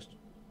last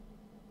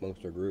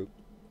amongst our group.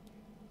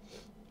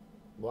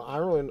 Well, I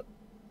don't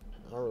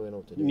really know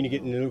what to do. You need to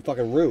get in the new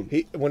fucking room.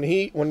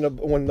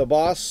 When the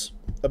boss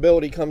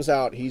ability comes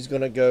out, he's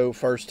gonna go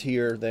first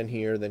here, then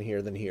here, then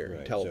here, then here. Right,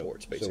 He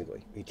teleports so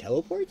basically. he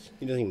teleports?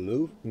 He doesn't even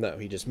move? No,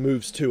 he just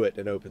moves to it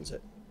and opens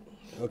it.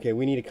 Okay,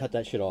 we need to cut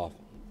that shit off.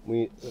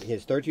 He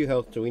has 32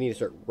 health, so we need to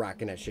start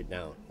racking that shit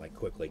down, like,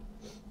 quickly.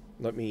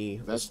 Let's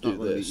That's do not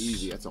going to be this.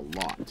 easy. That's a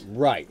lot.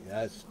 Right,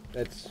 that's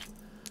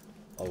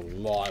a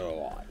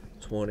lot.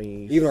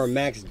 20. Mm. Even our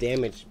max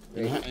damage.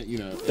 And, you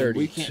know, and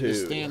we can't 32.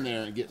 just stand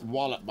there and get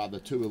walloped by the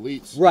 2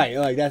 elites. Right,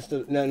 like, that's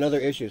another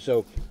issue.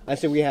 So, I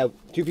said we have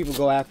 2 people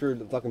go after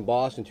the fucking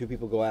boss and 2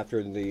 people go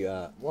after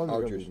the One's gonna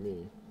archers. be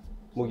me.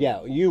 Well,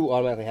 yeah, you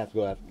automatically have to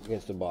go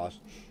against the boss.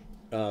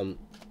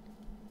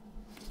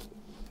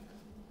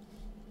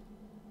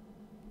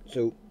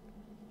 So,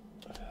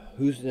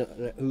 who's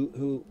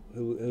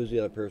the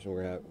other person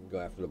we're gonna go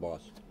after the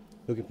boss?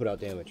 Who can put out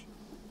damage?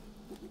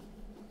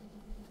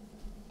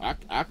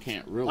 I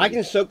can't really. I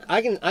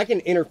can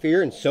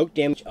interfere and soak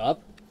damage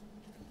up.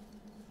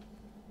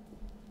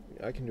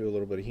 I can do a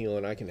little bit of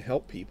healing. I can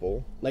help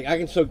people. Like I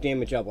can soak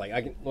damage up. Like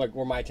I can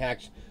where my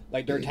attacks,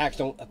 like their attacks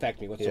don't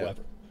affect me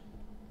whatsoever.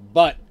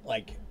 But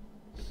like,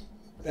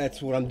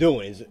 that's what I'm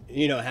doing is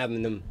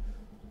having them.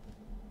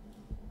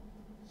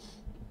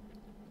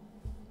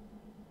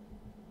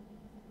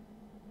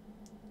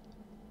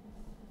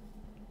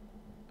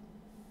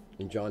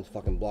 And John's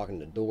fucking blocking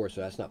the door,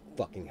 so that's not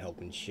fucking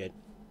helping shit.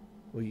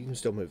 Well, you can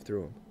still move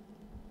through them.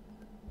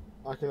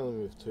 I can only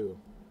move 2.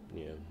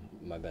 Yeah,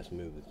 my best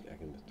move is I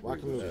can move 3. Well, I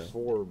can move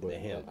 4, but The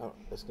him.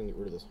 that's gonna get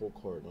rid of this whole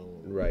card. I don't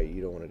want to. Right,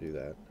 you don't want to do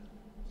that.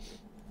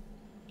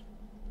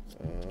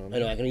 I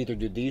know I can either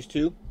do these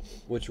 2,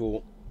 which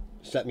will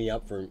set me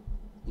up for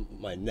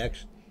my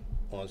next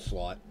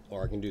onslaught,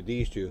 or I can do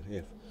these two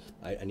if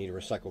I need to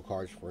recycle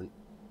cards for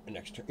an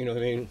extra. You know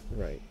what I mean?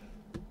 Right.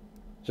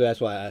 So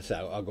that's why I said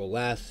I'll go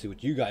last, see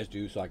what you guys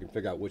do, so I can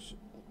figure out which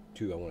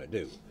two I want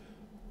to do.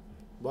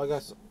 Well, I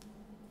guess.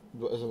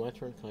 Is it my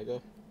turn? Can I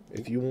go?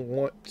 If you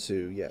want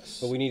to, yes.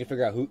 But we need to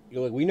figure out who.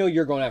 Like, we know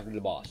you're going after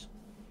the boss,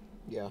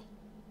 Yeah.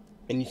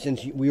 and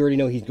since we already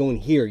know he's going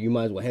here, you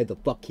might as well head the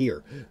fuck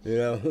here. You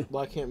know.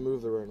 Well, I can't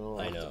move there right now.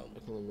 I know. I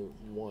can only move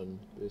one,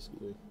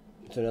 basically.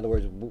 So in other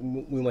words,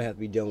 we might have to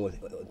be dealing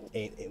with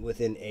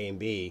within A and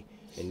B,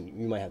 and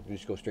you might have to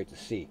just go straight to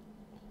C.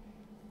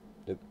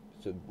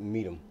 To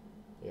meet him.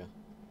 Yeah.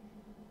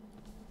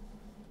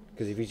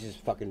 Because if he's just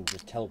fucking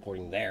just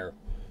teleporting there.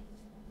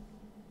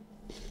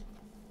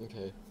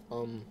 Okay.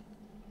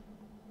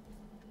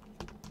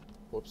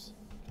 Whoops.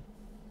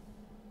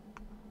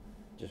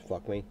 Just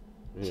fuck me.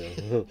 You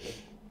know,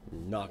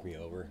 knock me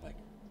over.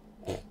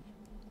 Like.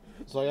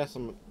 So I guess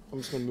I'm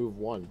just gonna move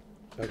one.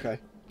 Okay.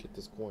 Get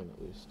this coin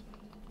at least.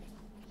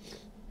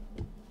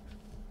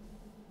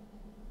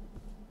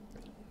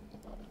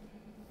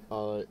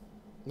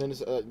 Then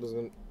it's,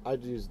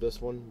 I'd use this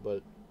one,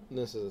 but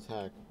this is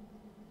attack.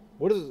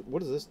 What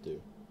does this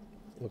do?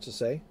 What's it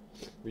say?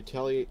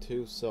 Retaliate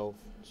 2 self,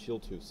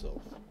 shield 2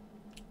 self.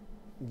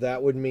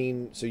 That would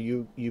mean, so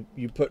you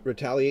put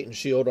retaliate and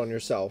shield on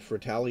yourself.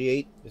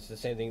 Retaliate, It's the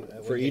same thing.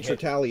 for each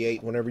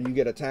retaliate, whenever you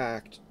get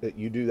attacked, that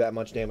you do that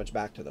much damage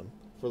back to them.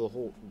 For the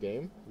whole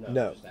game?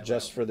 No,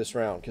 just for this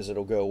round, because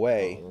it'll go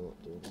away. Oh, I'm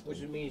not doing this Which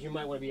thing. means you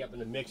might want to be up in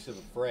the mix of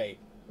the fray.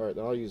 Alright,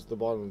 then I'll use the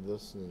bottom of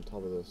this and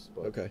top of this.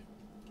 But Okay.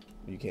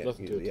 You can't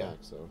nothing use to it, yeah. attack,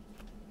 so.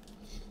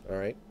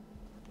 Alright.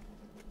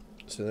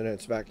 So then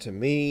it's back to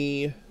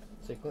me.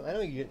 Say, Clint, I know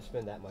you didn't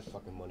spend that much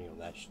fucking money on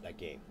that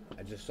game.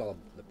 I just saw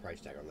the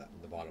price tag on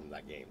the bottom of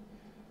that game.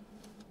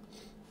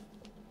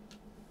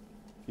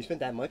 You spent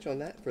that much on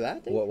that for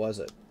that thing? What was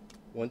it?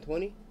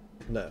 120?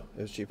 No,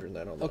 it was cheaper than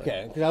that on the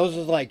Okay, because I was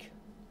just like,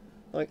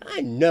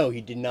 I know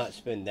he did not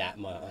spend that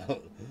much.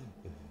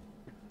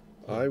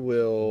 I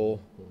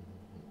will.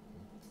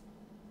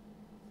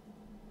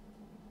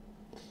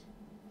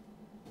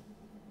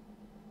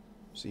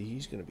 See,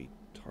 he's going to be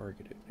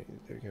targeted.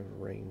 They're going to have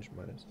a range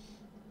minus.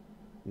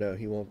 No,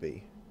 he won't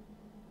be.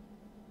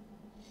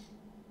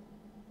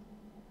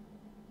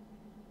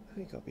 I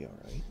think I'll be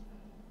alright.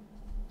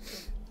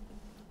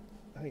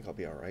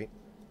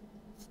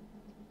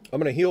 I'm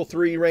going to heal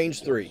 3,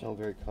 range 3. I'm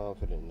very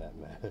confident in that,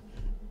 man.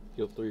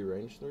 Heal 3,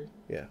 range 3?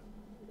 Yeah.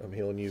 I'm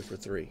healing you for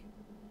 3.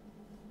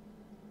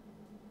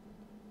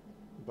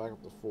 Back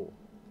up to full.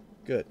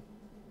 Good.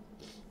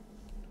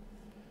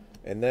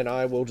 And then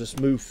I will just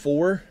move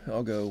 4.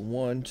 I'll go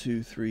 1,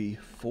 2, 3,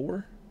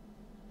 4.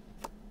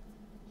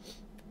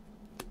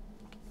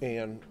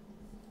 And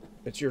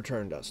it's your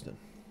turn, Dustin.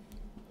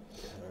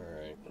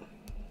 Alright.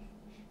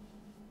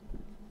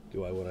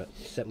 Do I want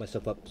to set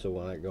myself up so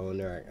when I go in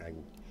there I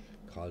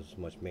cause as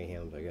much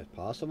mayhem as I guess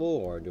possible,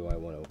 or do I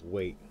want to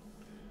wait?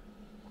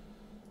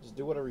 Just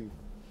do whatever you...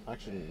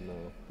 Actually,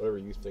 no. Whatever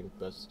you think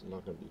best,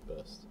 not going to be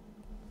best.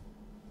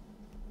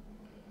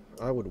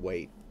 I would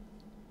wait.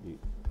 You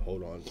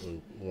hold on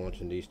to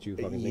launching these two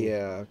fucking things?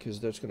 Yeah,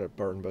 because that's going to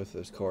burn both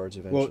those cards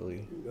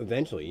eventually. Well,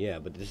 eventually, yeah,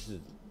 but this is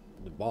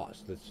the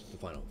boss. That's the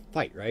final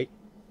fight, right?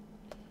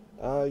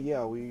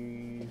 Yeah,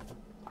 we...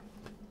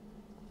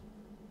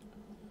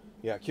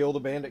 Yeah, kill the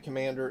bandit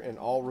commander and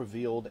all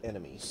revealed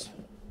enemies.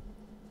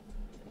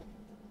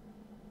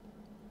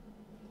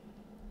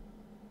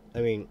 I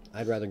mean,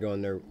 I'd rather go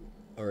in there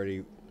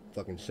already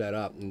fucking set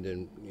up and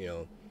then, you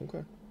know...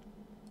 Okay.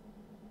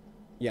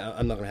 Yeah,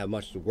 I'm not going to have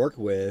much to work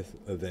with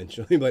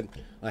eventually, but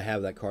I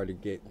have that card to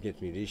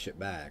gets me this shit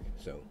back,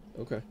 so...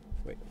 Okay.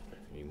 Wait,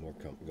 any more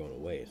going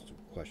away is the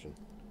question.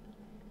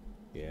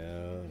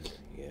 Yeah.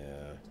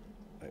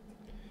 Fuck.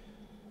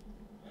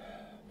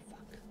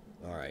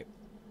 Alright.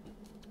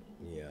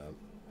 Yeah.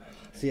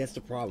 See, that's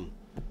the problem.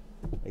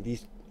 Like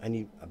these, I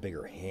need a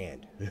bigger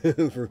hand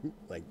for,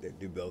 like, to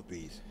do both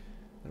these.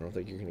 I don't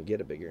think you're going to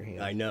get a bigger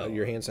hand. I know.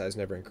 Your hand size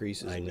never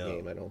increases in the know.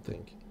 game, I don't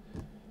think.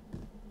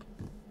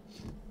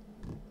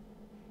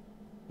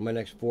 My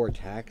next 4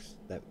 attacks,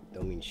 that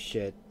don't mean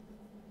shit.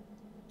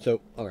 So,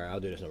 alright, I'll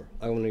do this number.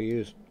 I'm going to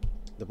use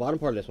the bottom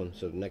part of this one,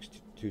 so the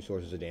next 2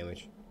 sources of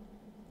damage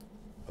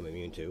I'm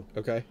immune to.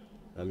 Okay.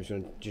 I'm just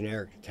going to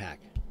generic attack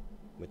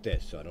with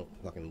this, so I don't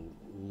fucking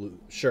lose.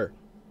 Sure.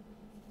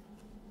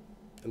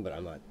 But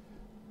I'm not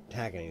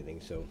attacking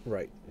anything, so...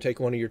 Right. Take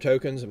one of your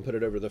tokens and put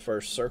it over the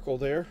first circle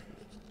there.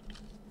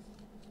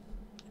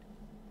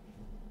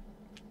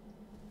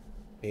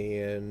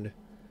 And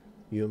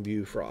you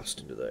imbue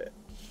frost into the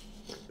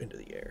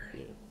air.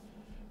 Yeah.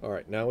 All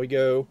right, now we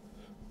go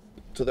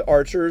to the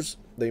archers.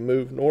 They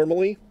move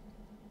normally.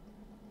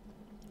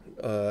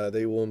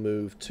 They will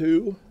move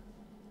 2.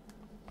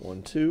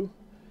 1, 2.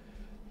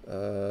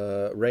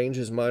 Range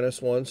is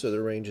 -1, so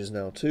their range is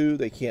now 2.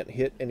 They can't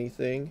hit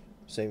anything.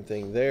 Same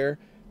thing there.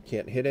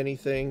 Can't hit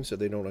anything, so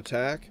they don't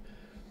attack.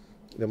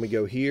 Then we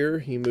go here.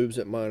 He moves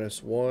at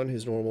 -1.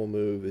 His normal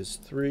move is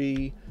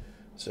 3.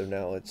 So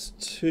now it's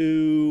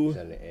 2. Is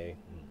that an A?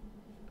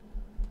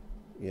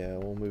 Yeah,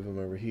 we'll move him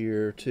over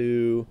here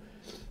too.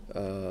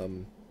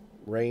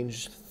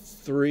 Range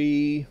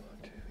 3.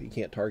 He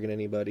can't target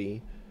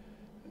anybody.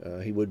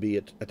 He would be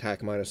at attack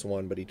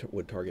 -1, but he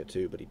would target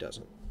 2, but he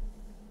doesn't.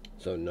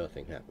 So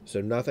nothing happens.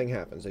 So nothing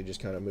happens. They just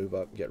kind of move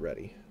up, get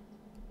ready.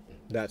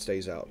 That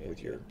stays out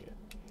with your... Yeah.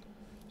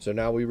 So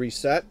now we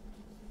reset.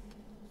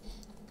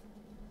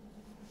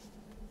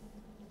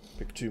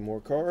 Pick 2 more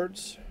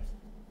cards.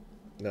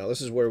 Now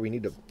this is where we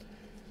need to...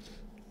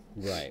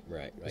 Right.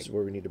 This is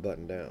where we need to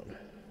button down.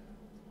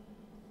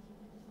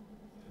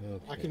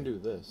 Okay. I can do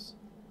this.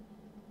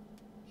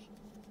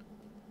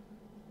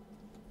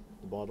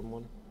 The bottom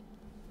one.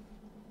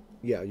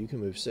 Yeah, you can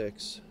move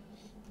 6.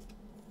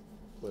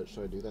 But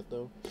should I do that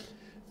though?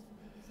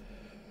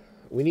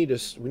 We need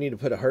to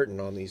put a hurting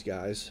on these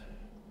guys.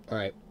 All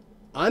right.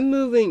 I'm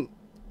moving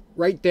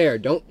right there.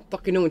 Don't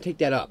fucking no one take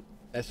that up.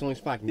 That's the only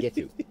spot I can get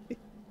to.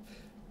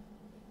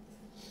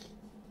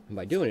 And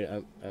by doing it,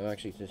 I'm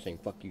actually just saying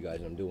fuck you guys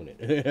and I'm doing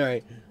it. All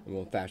right. I'm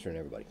going faster than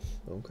everybody.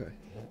 Okay.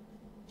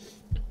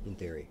 In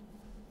theory.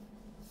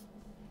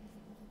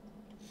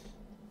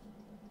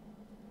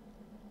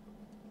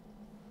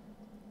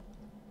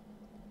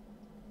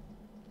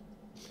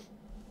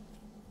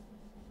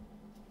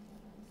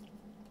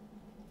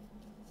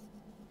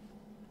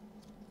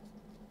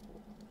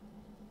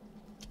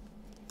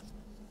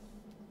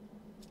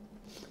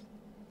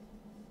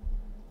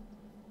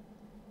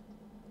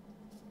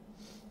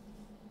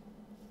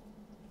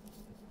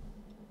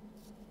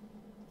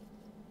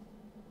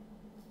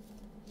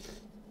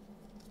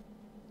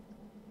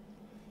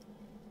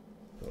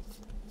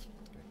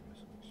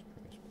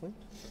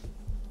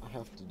 I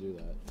have to do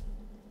that.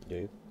 Do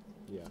you?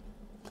 Yeah.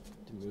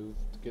 To move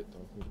to get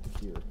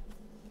to here.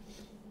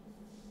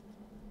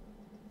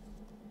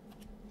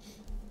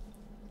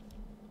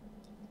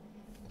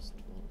 That's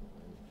the bottom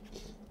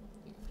line.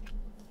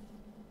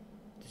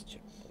 Just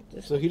check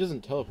this. So he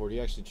doesn't teleport. He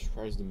actually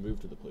tries to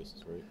move to the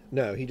places, right?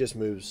 No, he just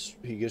moves.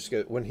 He just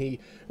go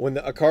when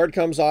a card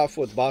comes off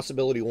with boss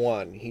ability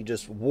 1, he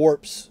just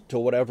warps to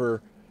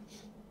whatever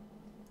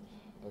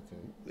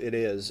Okay. it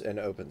is and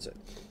opens it.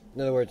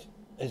 In other words,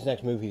 his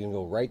next move, he can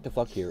go right the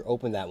fuck here,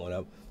 open that one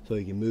up, so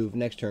he can move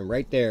next turn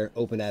right there,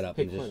 open that up,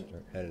 Hey, and just Clint.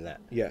 start heading that.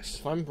 Yes.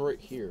 If I'm right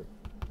here,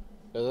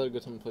 is that a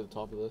good time to play the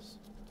top of this?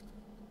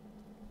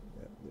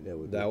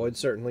 That would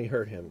certainly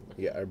hurt him.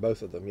 Yeah, or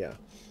both of them, yeah.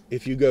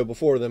 If you go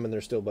before them and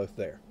they're still both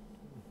there.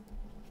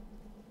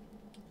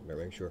 Better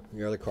make sure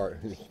your other card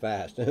is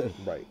fast.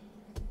 Right.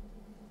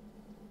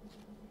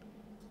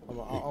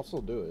 I'll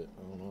still do it.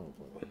 I don't know.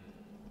 But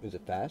Is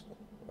it fast?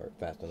 Or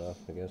fast enough,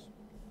 I guess?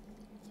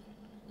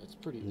 it's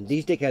pretty.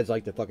 These dickheads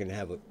like to fucking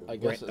have I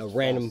guess a it's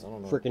random fast, I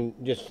don't know. freaking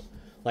just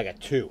like a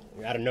 2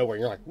 out of nowhere.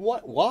 You're like,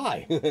 what?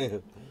 Why?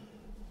 I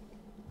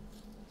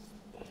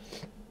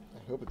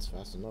hope it's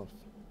fast enough.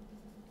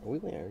 Are we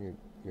waiting on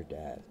your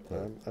dad?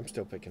 I'm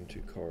still picking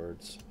 2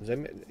 cards.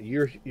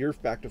 You're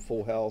back to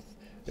full health.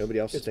 Nobody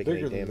else is It's taking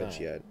any bigger than damage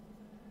that. yet.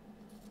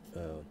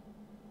 Oh,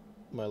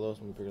 My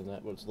lowest one's bigger than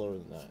that, but it's lower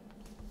than that.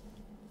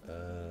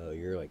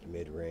 you're like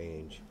mid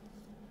range.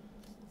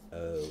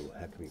 Oh,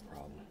 that could be a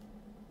problem.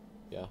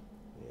 Yeah.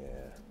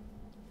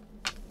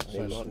 Yeah.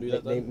 Should I not do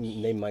that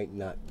then? They might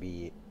not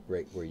be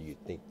right where you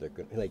think they're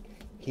gonna. Like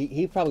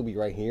he'd probably be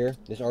right here.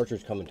 This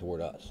archer's coming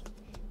toward us,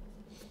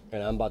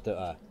 and I'm about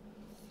to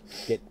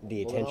get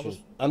the Well, then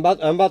attention.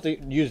 I'm about to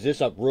use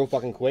this up real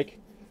fucking quick,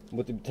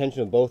 with the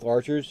attention of both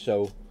archers.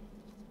 So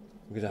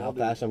because of how I'll do-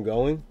 fast I'm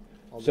going.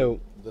 I'll So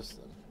do this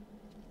then.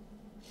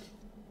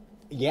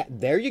 yeah,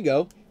 there you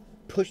go.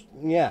 Push.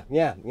 Yeah.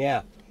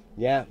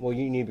 Well,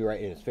 you need to be right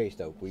in his face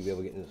though. Will you be able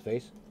to get in his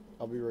face?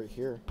 I'll be right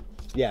here.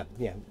 Yeah.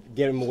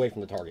 Get him away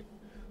from the target.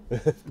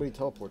 But he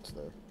teleports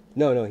there.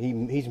 No,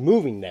 he's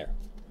moving there.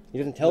 He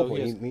doesn't teleport.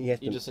 No, he has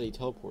to. you just said he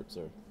teleports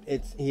there.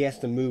 He has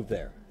to move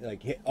there.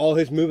 Like all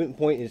his movement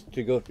point is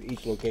to go to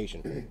each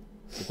location.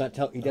 It's not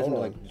he doesn't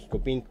Hold like on. just go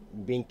bink,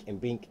 and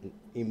bink. And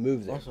he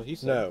moves there. Also, he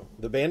said. No,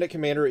 the bandit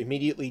commander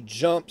immediately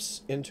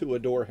jumps into a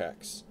door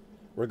hex,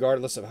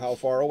 regardless of how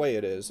far away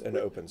it is, and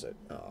opens it.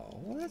 Oh,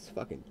 well, that's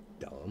fucking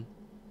dumb.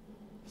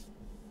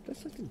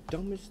 That's like the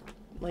dumbest.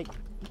 Like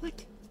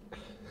what?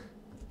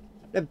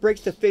 That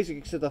breaks the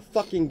physics of the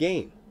fucking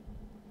game.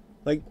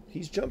 Like,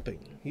 He's jumping.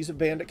 He's a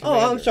bandit oh,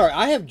 commander. I'm sorry.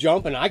 I have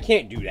jump and I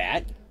can't do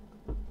that.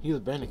 He's a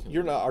bandit.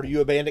 You're not. Are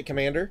you a bandit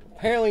commander?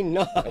 Apparently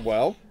not.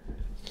 Well,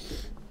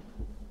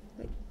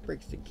 Like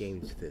breaks the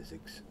game's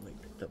physics. Like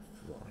what the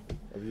fuck?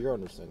 Of your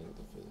understanding of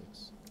the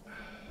physics.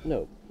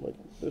 No, like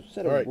there's a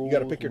set All of right, you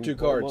gotta rules pick your and 2 we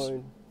follow cards.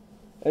 mine.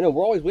 I know,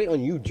 we're always waiting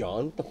on you,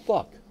 John. What the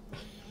fuck?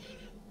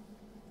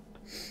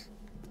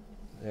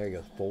 There he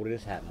goes. Folded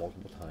his hat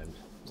multiple times.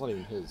 It's not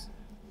even his.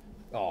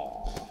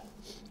 Oh,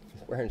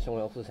 he's wearing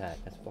someone else's hat.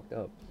 That's fucked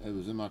up. It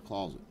was in my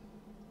closet.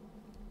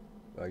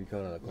 Are you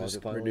coming out of the this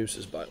closet finally?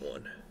 reduces by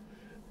 1.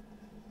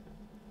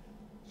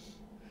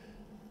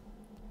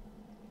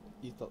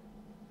 You thought.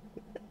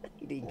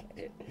 He didn't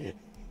get it.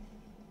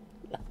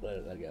 Let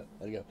it go.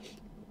 Let it go.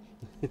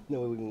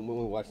 No, when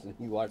we watched it,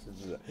 he watched it.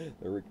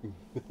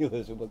 He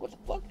was like, what the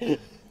fuck?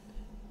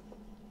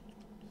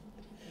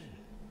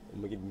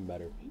 make it even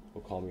better.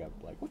 He'll call me up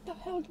like, what the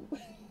hell?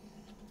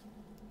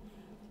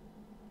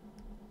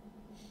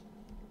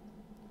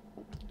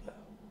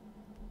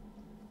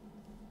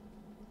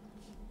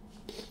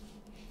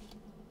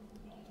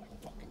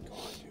 Fucking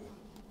god, dude.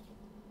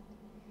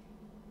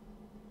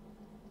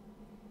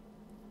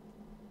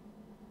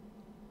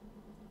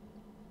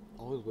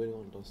 Always waiting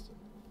on Dustin.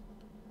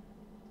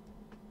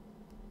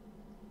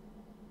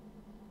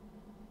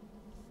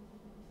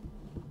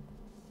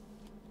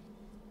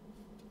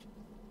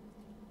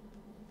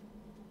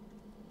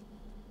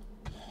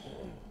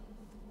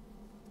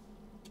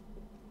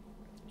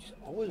 Just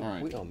always All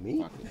right. wait on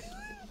me. Fuck it.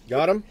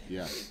 Got him?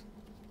 Yeah.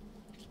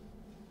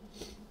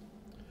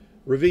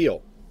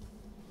 Reveal.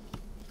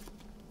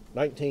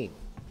 19.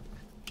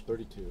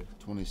 32.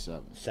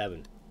 27.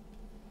 7.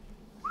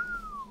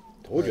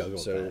 Told you I Alright,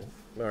 was so, going fast.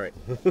 all right.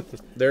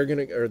 They're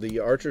gonna, or the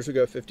archers will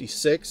go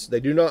 56. They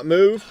do not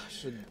move.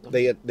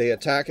 They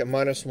attack at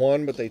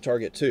 -1, but they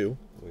target 2.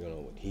 We don't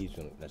know what he's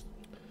gonna. That's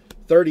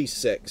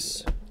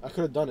 36. I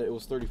could have done it. It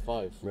was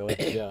 35. really.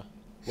 Yeah.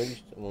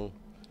 Well,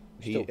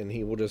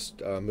 He will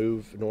just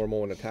move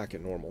normal and attack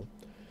at normal.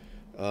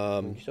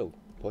 you still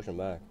push him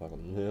back. Fuck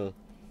him. Yeah.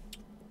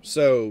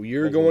 So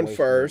you're Like, going wasting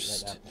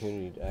first. that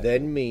opportunity to act.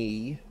 Then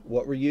me.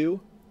 What were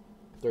you?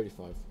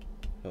 35.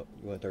 Oh,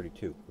 you went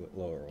 32. You went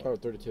lower. One. Oh,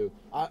 32.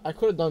 I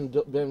could have done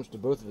damage to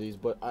both of these,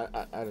 but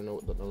I don't know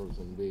what the number was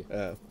going to be.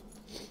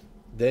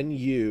 Then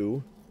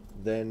you.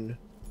 Then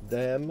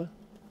them.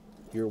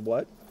 You're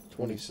what?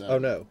 27. Oh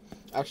no.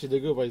 Actually, they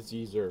go by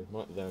Zer,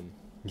 not them.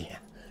 Yeah.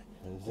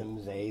 Zim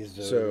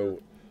Zazer. So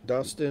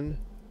Dustin,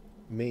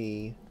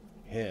 me,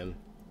 him,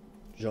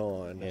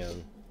 John,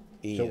 him.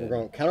 Ian. So we're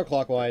going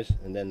counterclockwise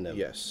and then them.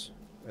 Yes.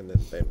 And then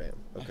bam bam.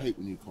 I Okay. hate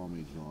when you call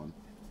me John.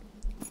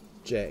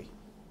 Jay.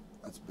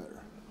 That's better.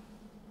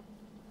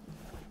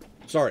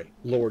 Sorry,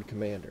 Lord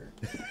Commander.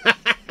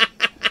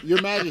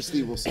 Your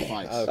Majesty will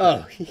suffice.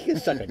 Oh, you can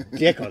suck a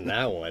dick on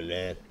that one,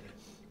 man.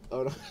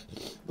 Oh, no.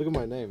 Look at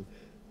my name.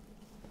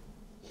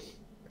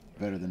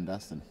 Better than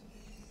Dustin.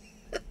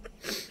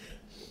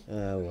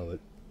 I love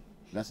it.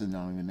 Dustin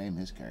don't even name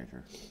his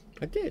character.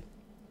 I did.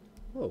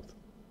 Loath.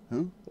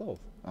 Who? Loath.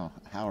 Oh,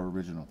 how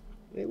original.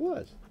 It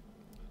was.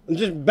 It's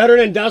just better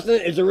than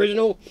Dustin. It's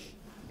original.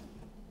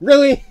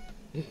 Really?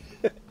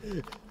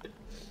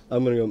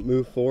 I'm gonna go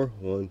move 4.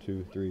 1,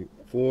 2, 3,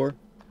 4.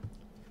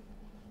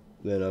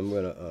 Then I'm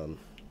gonna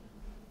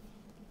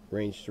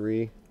range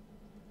 3.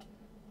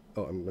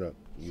 Oh, I'm gonna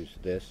use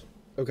this.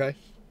 Okay.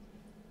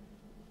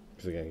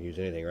 Because I can use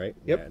anything, right?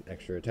 Yep. Yeah,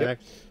 extra attack.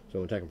 So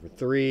I'm attacking for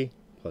 3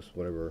 plus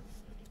whatever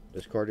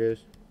this card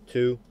is.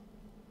 2.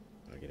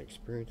 I get an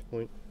experience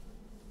point.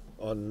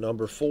 On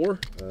number 4.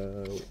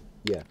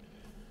 Yeah.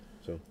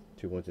 So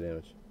 2 points of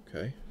damage.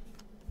 Okay.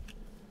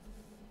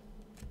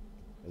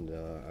 And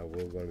I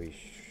will going to be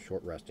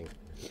short resting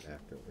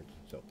afterwards.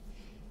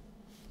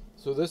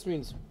 So this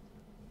means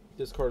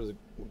this card is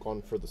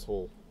gone for this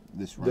whole.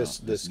 This round,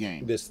 This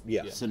game.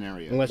 yeah.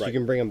 Scenario. Unless Right. you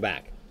can bring them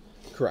back.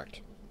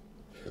 Correct.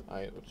 Which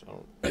I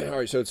don't. All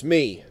right, so it's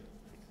me.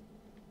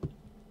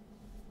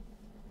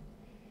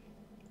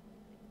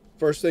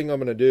 First thing I'm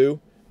going to do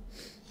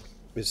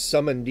is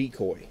summon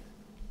decoy.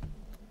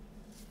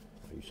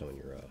 You summon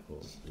your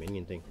little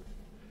minion thing.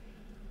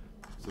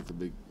 Such a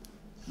big.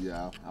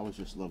 Yeah, I was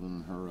just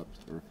leveling her up.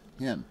 Or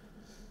him.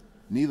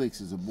 Neelix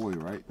is a boy,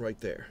 right? Right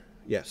there.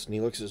 Yes,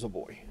 Neelix is a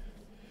boy.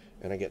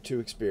 And I get 2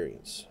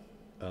 experience.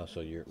 Oh, so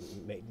you're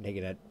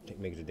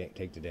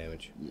take the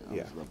damage. Yeah, I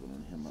Yeah. was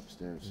leveling him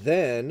upstairs.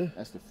 Then,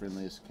 That's the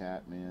friendliest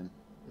cat, man.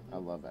 I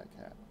love that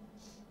cat.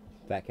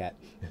 Fat cat.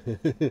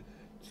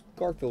 It's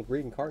Garfield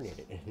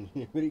reincarnated.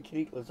 But he can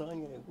eat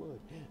lasagna and wood.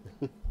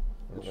 I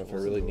don't know if I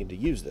really need to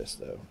use this,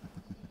 though.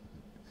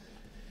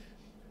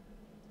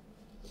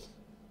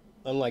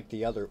 Unlike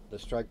the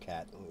strike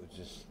cat, it was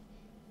just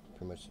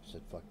pretty much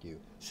said "fuck you."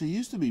 She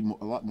used to be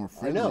a lot more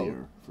I know.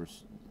 friendlier.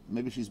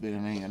 Maybe she's been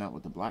hanging out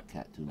with the black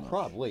cat too much.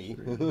 Probably.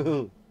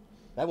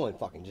 That one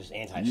fucking just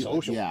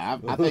antisocial. Yeah,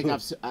 I think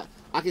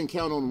I can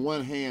count on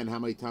one hand how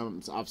many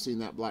times I've seen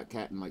that black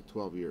cat in like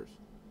 12 years.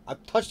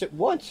 I've touched it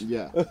once.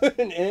 Yeah.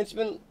 And it's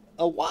been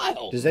a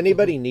while. Does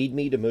anybody need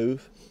me to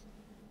move?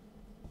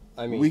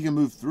 I mean, We can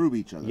move through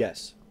each other.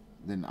 Yes.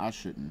 Then I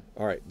shouldn't.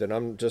 All right, then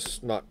I'm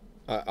just not...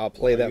 I'll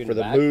play Are you that in for the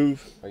the back?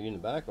 move. Are you in the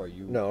back or are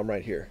you? No, I'm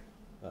right here.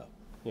 Oh,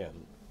 yeah.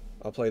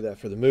 I'll play that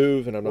for the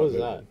move, and I'm not What is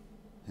moving.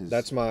 that? His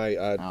That's my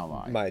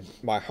ally.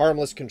 my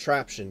harmless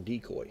contraption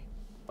decoy.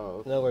 Oh,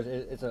 okay. In other words,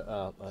 it's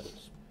a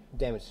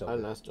damage I silver.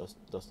 didn't ask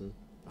Dustin.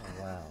 Oh,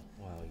 wow.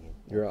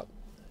 You're up.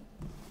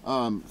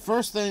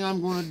 First thing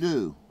I'm going to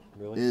do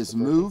Really? is The first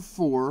move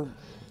 4.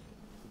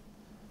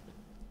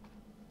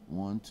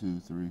 1, 2,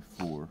 3,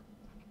 4.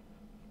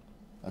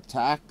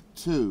 Attack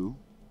 2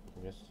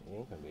 I guess it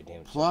ain't gonna be a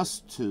damage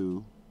plus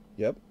 2,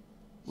 Yep.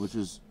 which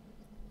is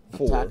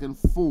 4. attacking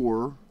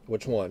 4.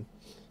 Which one?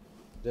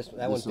 silver.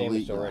 That one's this elite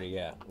damaged guy. already.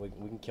 Yeah, we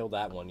can kill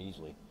that one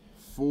easily.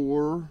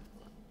 4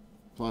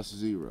 plus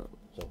 0.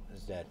 So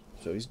it's dead.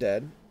 So he's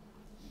dead.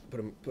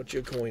 Put you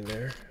a coin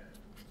there.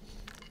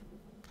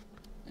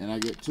 And I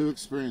get 2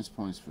 experience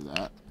points for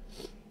that.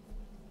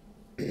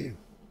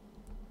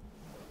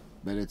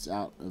 But it's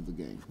out of the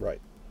game.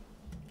 Right.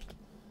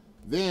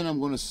 Then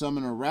I'm going to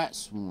summon a rat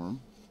swarm.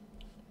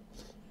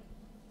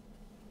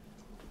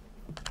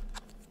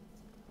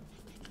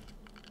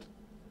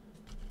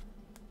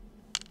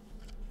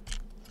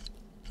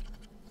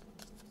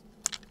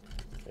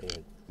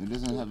 It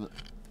doesn't have a...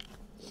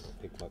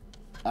 Pick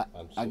my,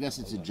 I guess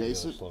it's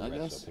adjacent, I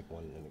guess? So pick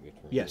one and then get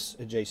turned. Yes,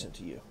 adjacent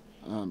to you.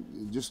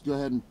 Just go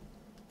ahead and...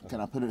 Can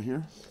I put it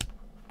here?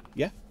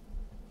 Yeah.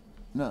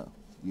 No.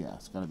 Yeah,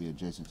 it's got to be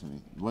adjacent to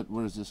me.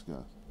 Where does this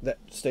go? That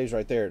stays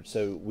right there,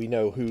 so we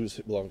know whose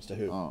belongs to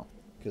who. Oh.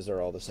 Because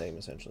they're all the same,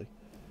 essentially.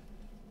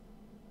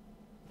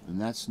 And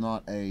that's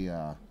not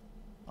a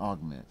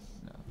augment.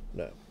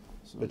 No. No.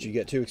 So But you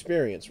get 2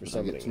 experience for I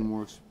summoning get 2 it.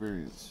 more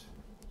experience.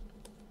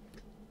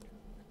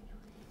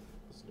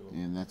 Let's do it.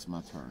 And that's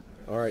my turn.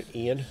 All right,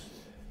 Ian.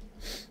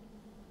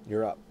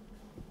 You're up.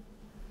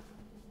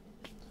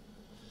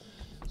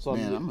 So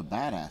Man, I'm a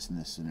badass in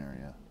this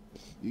scenario.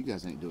 You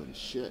guys ain't doing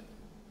shit.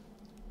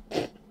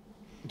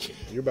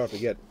 You're about to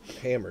get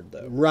hammered,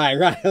 though. Right,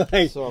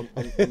 like, So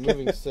I'm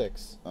moving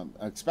 6. I'm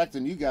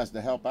expecting you guys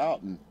to help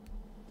out and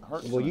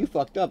hurt. well, some. you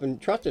fucked up and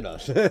trusted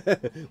us.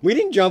 We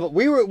didn't jump.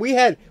 We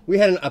had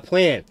a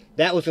plan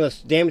that was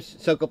gonna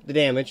soak up the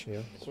damage.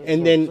 Yeah.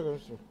 And then- Sure.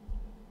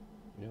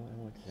 You know,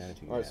 I like this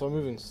attitude. All right, so I'm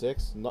moving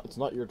 6. It's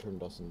not your turn,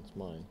 Dustin. It's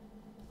mine.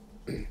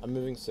 I'm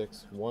moving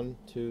 6. 1,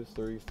 2,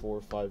 3,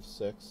 4, 5,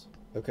 6.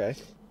 Okay.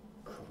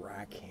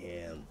 Crack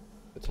him.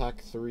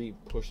 Attack 3,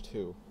 push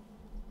 2.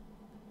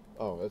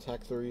 Oh,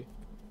 attack 3,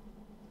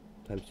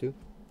 Times 2.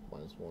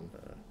 minus 1.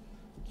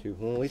 2.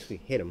 Well, at least we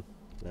hit him.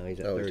 Now he's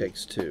at Oh, 30. it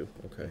takes 2.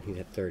 Okay. He's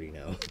at 30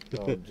 now.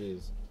 Oh,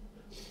 jeez.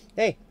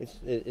 Hey,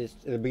 it's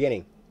the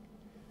beginning.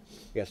 You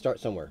gotta start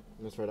somewhere.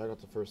 That's right. I got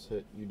the first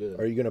hit. You didn't.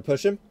 Are you going to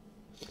push him?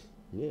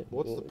 Yeah.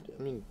 What's well, the?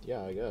 I mean,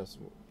 yeah, I guess.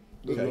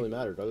 Doesn't Okay. really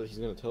matter. He's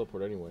gonna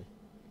teleport anyway.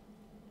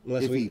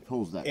 unless if we, he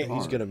pulls that He's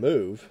card. going to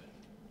move.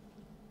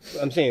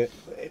 I'm saying,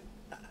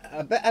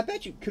 I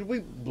bet you. Could we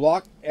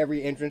block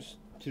every entrance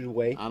to the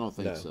way? I don't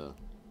think No. so.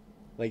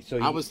 Like so.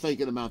 I was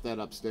thinking about that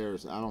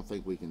upstairs. I don't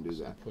think we can do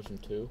that. Push him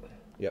 2.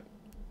 Yep.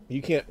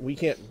 We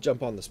can't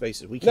jump on the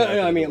spaces. We No, can't. no. open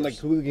I the mean,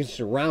 doors. like we can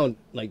surround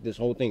like this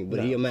whole thing, but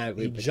No, he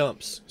automatically. he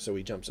jumps, so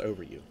he jumps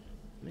over you.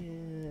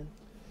 Man.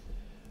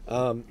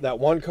 That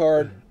one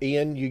card,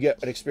 Ian, you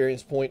get an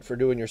experience point for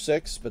doing your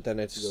 6, but then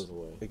It goes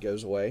away. it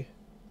goes away.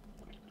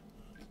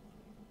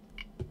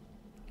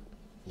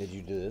 Did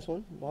you do this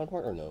one, bottom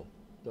part, or no?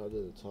 No, I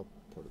did the top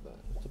part of that.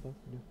 What's the bottom?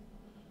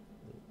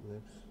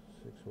 Next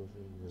 6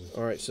 was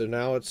All right, so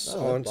now it's Oh,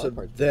 on that to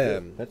part's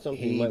them. good. That's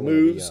something you He might wanna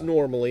be, moves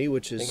normally,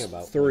 which is thinking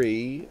about.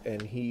 3,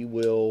 and he So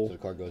will. the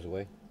card goes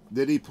away.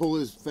 Did he pull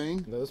his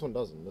thing? No, this one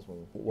doesn't. This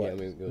one. What? Yeah, I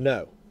mean, it goes-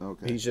 No,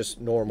 Okay. he's just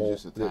normal,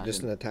 He's just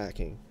just an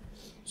attacking.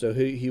 So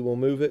he will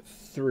move it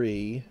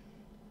 3.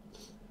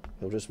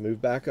 He'll just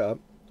move back up.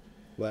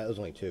 Well, that was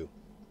only 2.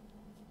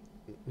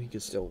 He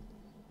could still.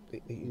 He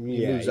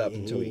Yeah, moves up he-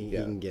 until he, he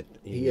yeah. can get-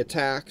 He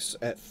attacks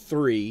at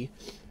 3.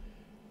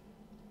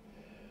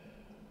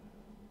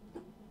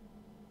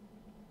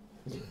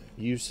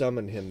 You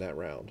summoned him that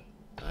round,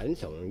 I didn't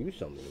summon him. You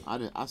summoned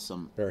him. I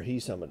some or he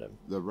summoned him.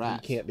 the He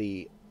rat. can't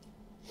be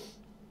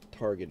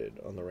targeted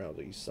on the round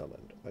that he's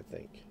summoned, I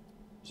think.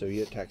 So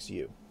he attacks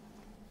you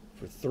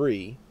for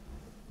 3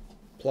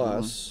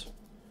 plus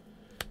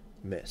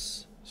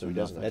miss. So he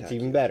doesn't That's attack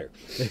even you. better.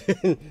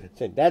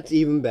 Said, that's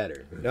even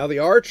better. Now the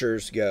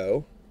archers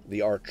go.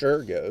 The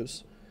archer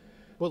goes.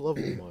 What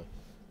level am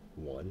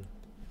I? 1.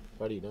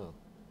 How do you know?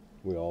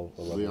 We all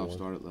are level We all 1.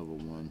 start at level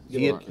 1.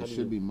 Yeah, It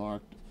should be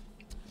marked.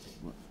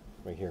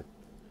 Right here.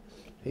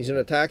 He's going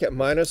to attack at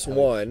minus How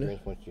many 1.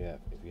 experience points do you have?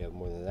 If you have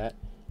more than that,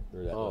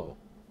 you're that Oh. level.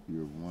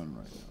 You're 1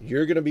 right now.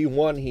 You're going to be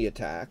 1 he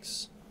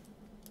attacks.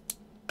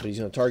 But he's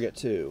going to target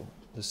 2.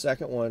 The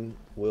second one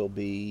will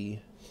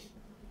be...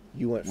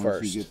 You went Once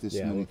first. you get this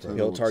Yeah, many went first.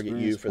 total He'll target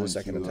you experience for the points,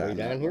 second you attack. are Way at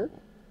down that here?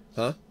 level.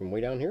 Huh? From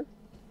way down here?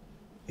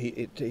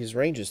 His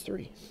range is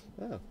 3.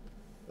 Oh.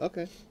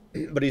 Okay.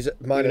 But he's at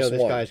Even minus though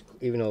this 1. guy's,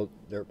 even though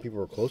there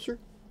people are closer?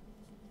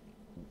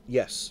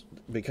 Yes,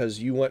 because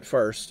you went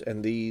first,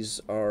 and these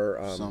are...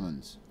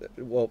 Summons.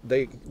 Well,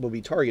 they will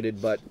be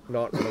targeted, but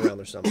not on the round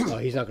they're summoned. Oh,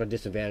 he's not going to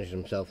disadvantage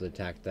himself to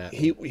attack that.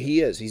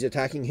 He is. He's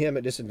attacking him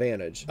at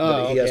disadvantage.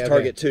 Oh, But he has okay,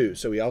 target 2,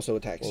 so he also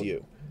attacks Well,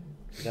 you.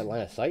 Is that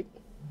line of sight?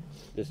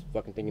 This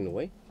fucking thing in the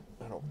way?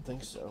 I don't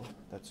think so.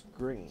 That's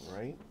green,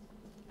 right?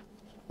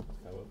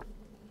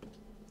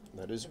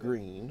 That is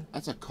green.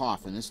 That's a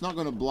coffin. It's not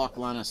going to block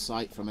line of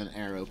sight from an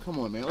arrow. Come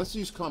on, man. Let's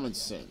use common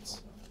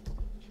sense.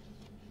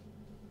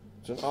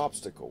 It's an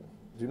obstacle.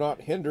 Do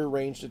not hinder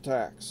ranged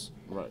attacks.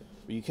 Right.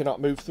 You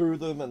cannot move through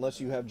them unless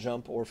you have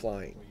jump or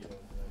flying.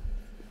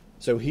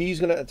 So he's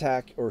going to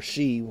attack, or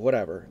she,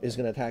 whatever, is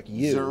going to attack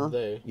you. Sir?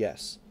 They.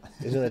 Yes.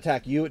 Is going to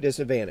attack you at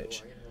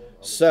disadvantage.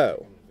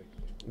 So,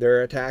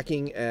 they're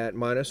attacking at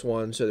minus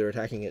 1, so they're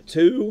attacking at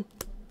 2,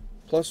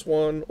 plus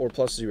 1, or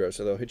plus 0,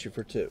 so they'll hit you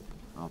for 2.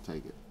 I'll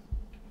take it.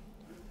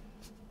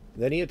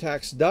 Then he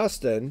attacks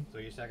Dustin. So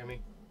you second me?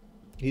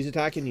 He's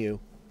attacking you.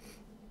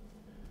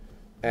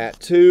 At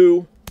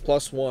 2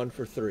 + 1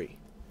 for 3.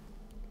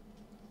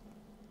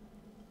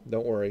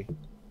 Don't worry,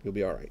 you'll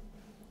be all right.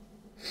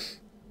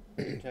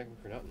 Attacking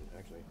for nothing,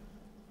 actually.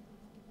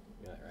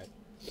 Yeah, right.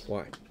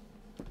 Why?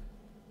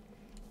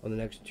 On the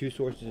next 2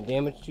 sources of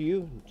damage to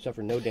you,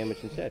 suffer no damage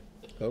instead.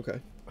 Okay.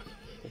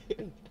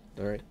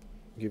 All right.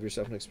 Give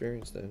yourself an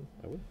experience then.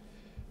 I will.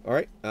 All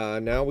right.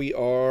 Now we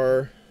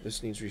are.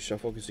 This needs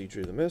reshuffle because he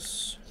drew the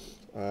miss.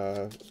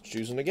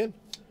 Choosing again.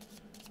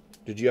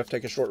 Did you have to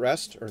take a short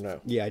rest or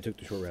no? Yeah, I took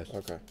the short rest.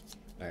 Okay.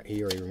 Alright,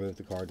 he already removed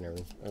the card and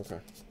everything. Okay.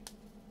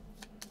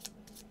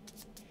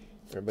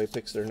 Everybody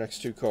picks their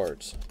next 2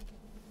 cards.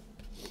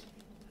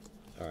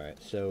 Alright,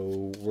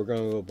 so we're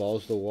gonna go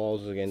balls to the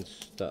walls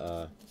against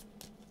the,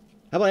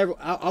 how about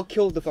I'll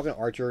kill the fucking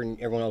archer and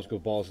everyone else go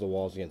balls to the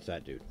walls against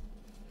that dude.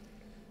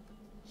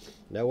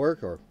 That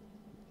work, or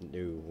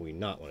do we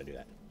not want to do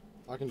that?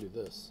 I can do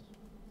this.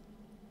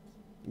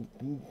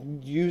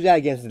 Use that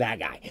against that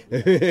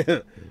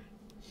guy.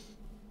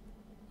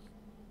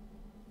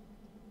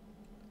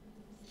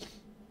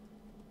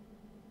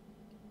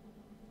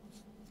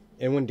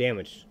 Anyone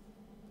damaged?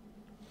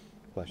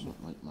 Question.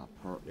 Like my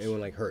perks.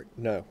 Anyone like hurt?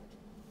 No.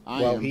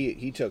 I Well, am.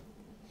 he took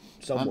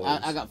some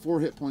wounds. I got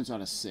 4 hit points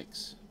out of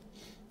 6.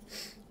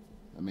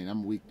 I mean,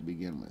 I'm weak to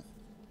begin with.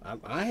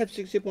 I have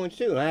 6 hit points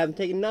too, and I haven't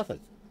taken nothing.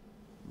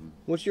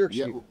 What's your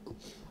excuse? Yeah,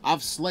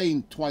 I've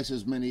slain twice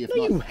as many, if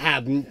No, you not.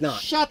 have not.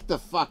 Shut the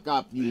fuck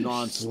up, you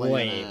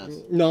non-slaying ass.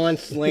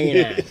 Non-slaying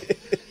ass.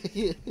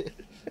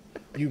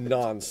 You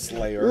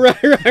non-slayer.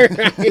 Right,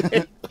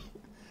 right.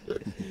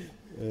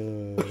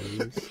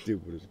 You're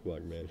stupid as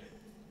fuck, man.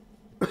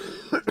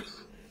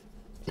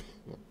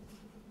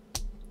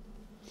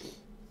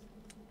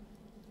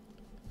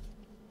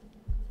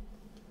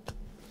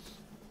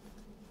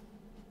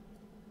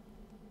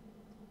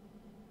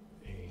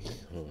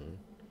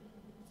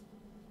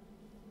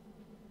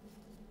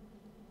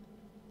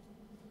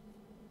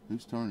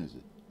 Whose turn is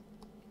it?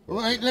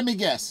 Wait, let me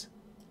guess.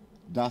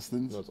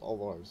 Dustin's. No, it's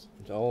all ours.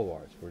 It's all of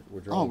ours. We're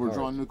drawing. Oh, we're cards.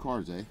 drawing new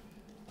cards, eh?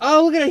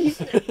 Oh, look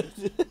at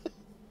it.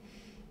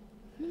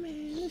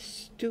 Man, this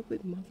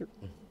stupid mother.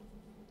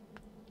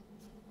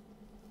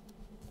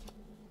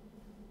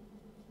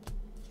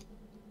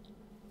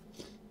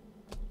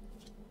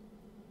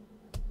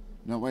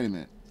 No, wait a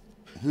minute.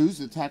 Who's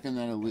attacking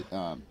that elite?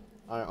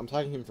 I'm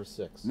tagging him for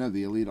 6. No,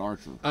 the elite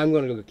archer. I'm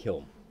gonna go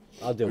kill him.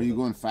 I'll deal Are with you him.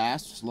 going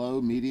fast,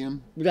 slow,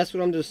 medium? That's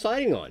what I'm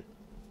deciding on.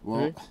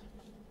 Well,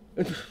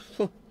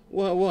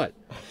 What?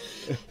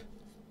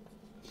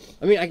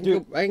 I mean, I can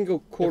Dude, go. I can go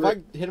If quarter.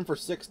 I hit him for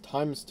 6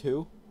 times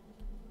 2,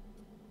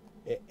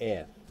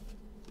 Yeah,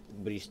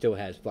 but he still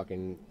has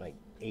fucking like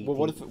 18. well,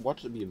 what if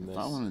watch it be a miss? if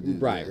I want to do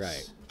Right,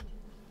 this,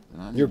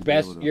 then I need your to be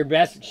best? able to- Your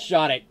best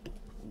shot at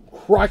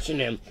crushing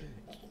him.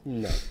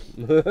 No.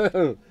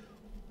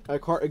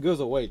 It goes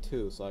away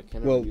too, so I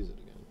can't Well- use it again.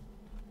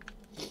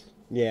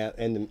 Yeah,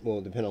 and well,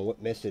 depending on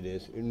what miss it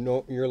is,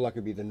 your luck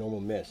would be the normal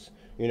miss.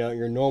 You know,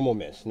 your normal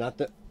miss, not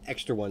the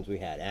extra ones we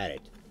had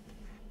added.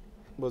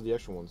 What do the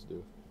extra ones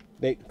do?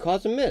 They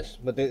cause a miss,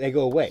 but they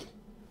go away.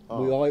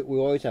 Oh. We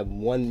always have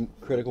one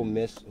critical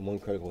miss and one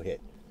critical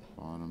hit,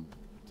 Bottom,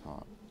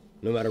 top.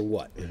 no matter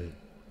what.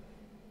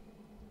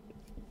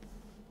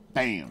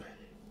 Bam!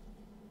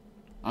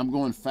 I'm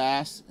going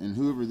fast, and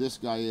whoever this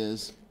guy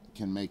is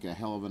can make a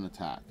hell of an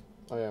attack.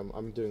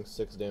 I'm doing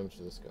 6 damage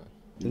to this guy.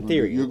 In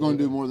theory, You're going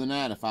to do more than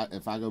that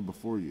if I go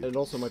before you. And it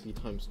also might be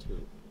times 2,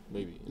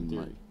 maybe, in You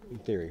theory. in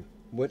theory,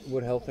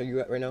 what health are you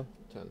at right now?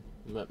 10.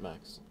 I'm at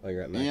max. Oh,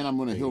 you're at max. And I'm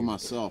going to Okay, heal you're-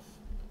 myself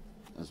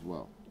as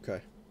well,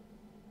 Okay.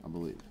 I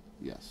believe.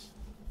 Yes.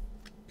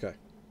 Okay.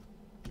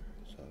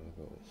 So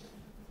I'll go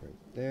right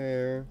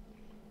there.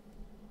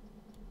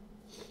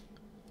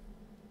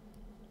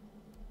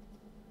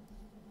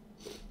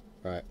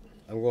 All right,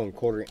 I'm going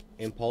quarter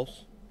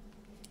impulse.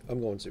 I'm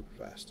going super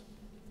fast.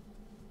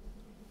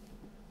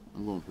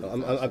 I'm going pretty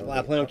I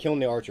fast. plan on killing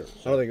the archer.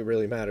 I don't think it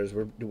really matters.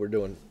 We're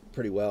doing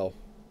pretty well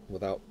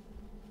without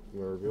You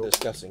want to reveal?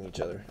 discussing each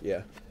other.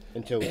 Yeah.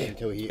 Until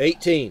he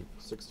 18.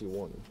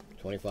 61.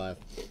 25.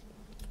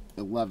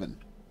 11.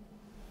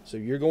 So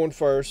you're going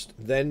first,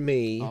 then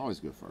me. I always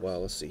go first.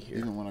 Well, let's see here.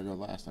 Even when I go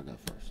last, I go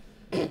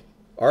first.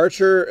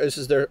 Archer, this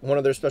is one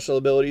of their special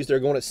abilities. They're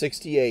going at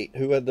 68.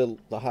 Who had the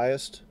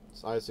highest?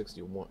 So I had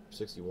 61.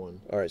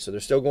 All right, so they're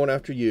still going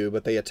after you,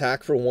 but they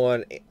attack for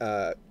 1,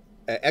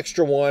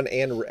 extra 1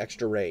 and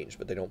extra range,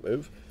 but they don't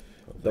move.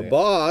 The Okay.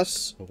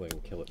 boss Hopefully I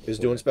can kill it. is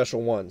doing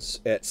special ones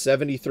at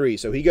 73.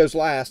 So he goes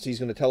last. He's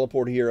going to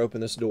teleport here,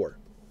 open this door.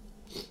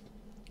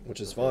 Which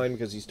is fine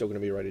because he's still going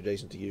to be right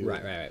adjacent to you.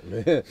 Right.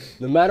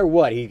 No matter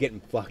what, he's getting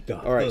fucked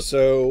up. All right,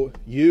 so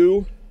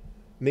you,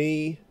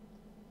 me.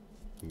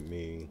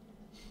 Me.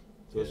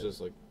 So it's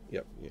just like,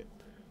 Yep. Yeah.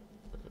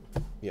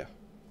 Yeah.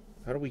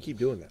 How do we keep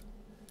doing that?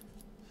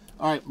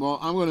 All right, well,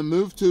 I'm going to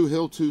move to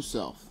hill 2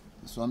 self.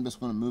 So I'm just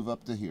going to move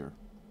up to here.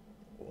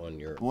 On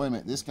your. Wait a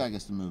minute, this guy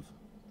gets to move.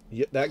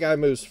 Yeah, that guy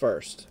moves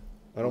first.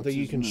 I don't What's think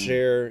you his can move?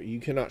 share. You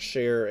cannot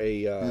share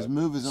a. His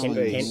move is space.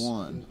 only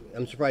 1.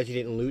 I'm surprised he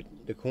didn't loot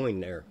the coin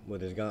there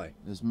with his guy.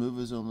 His move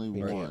is only He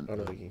can't. one. I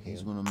don't think he can.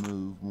 He's going to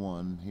move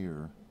one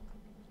here.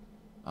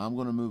 I'm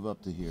going to move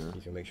up to here.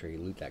 He's gonna make sure he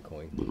loot that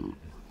coin.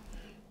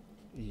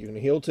 You're gonna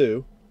heal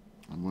 2.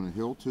 I'm going to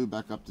heal 2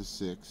 back up to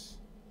 6.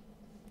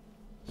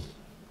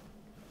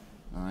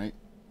 All right.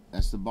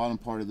 That's the bottom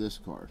part of this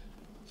card.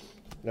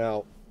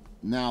 Now,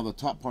 Now the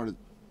top part of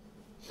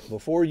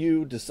before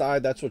you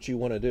decide that's what you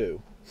want to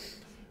do,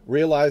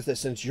 realize that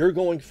since you're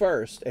going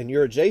first and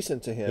you're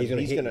adjacent to him, He's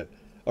gonna he's hit gonna. you.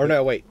 Or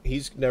no, wait.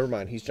 He's never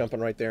mind. He's jumping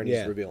right there and Yeah.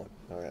 he's revealing.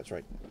 Oh, that's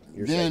right.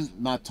 You're then safe.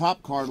 my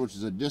top card, which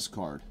is a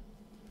discard,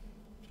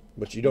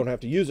 But you don't have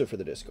to use it for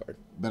the discard.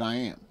 but I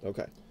am.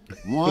 Okay.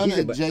 One He's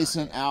a-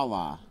 adjacent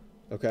ally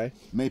Okay.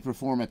 may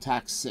perform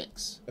attack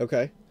 6.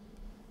 Okay.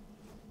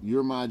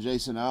 You're my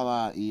adjacent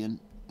ally, Ian.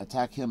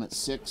 Attack him at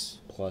 6,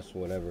 Plus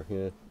whatever.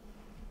 Yeah.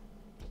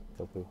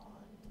 Okay.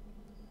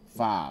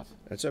 5.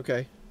 That's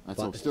okay.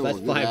 That's Fi- still that's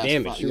a good 5 ass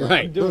damage, five. you're Yeah.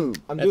 right. Boom.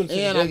 I'm doing some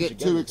And I damage get again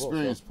 2 as well, so-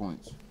 experience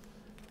points.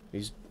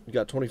 He's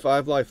got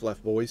 25 life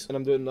left, boys. And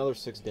I'm doing another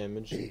 6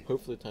 damage,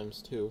 hopefully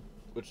times 2,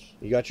 which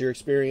You got your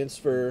experience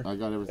for, I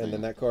got everything. and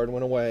then that card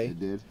went away, It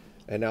did.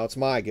 and now it's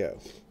my go.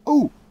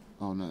 Oh!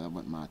 Oh, no, that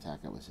wasn't my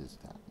attack. That was his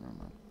attack. Never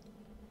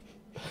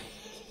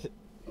mind.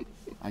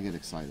 I get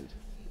excited.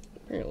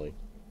 Apparently.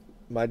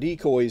 My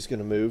decoy is going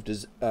to move.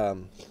 Does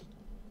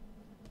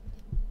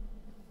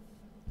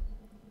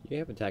You can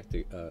have it attack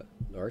the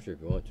archer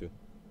if you want to.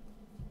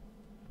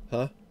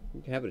 Huh?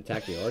 You can have it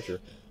attack the archer.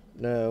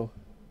 No.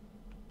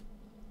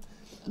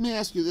 Let me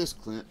ask you this,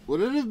 Clint.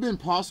 Would it have been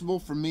possible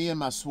for me and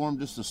my swarm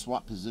just to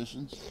swap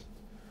positions?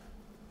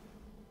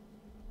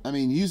 I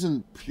mean,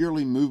 using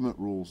purely movement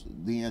rules,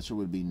 the answer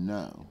would be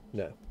no.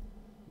 No.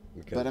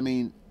 Because But I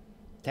mean,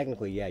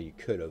 technically, yeah, you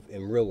could have.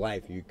 In real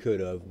life, you could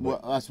have.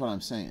 well, that's what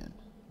I'm saying.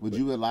 Would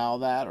you allow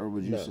that, or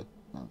would you? No.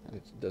 Okay.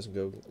 It doesn't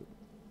go.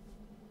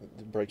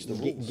 It breaks the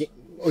rules.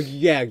 Oh,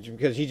 yeah,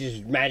 because he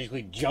just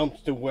magically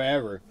jumps to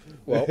wherever.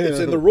 Well, it's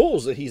in the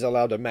rules that he's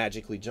allowed to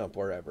magically jump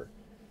wherever.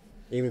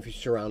 Even if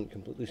you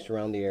completely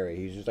surround the area,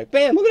 he's just like,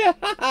 bam, look at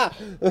that, ha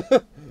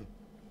ha!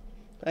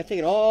 I've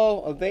taken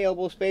all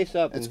available space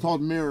up. It's and-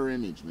 called mirror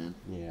image, man.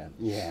 Yeah,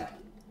 yeah.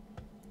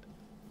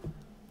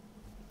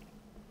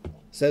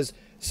 Says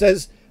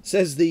the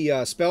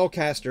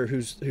spellcaster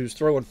who's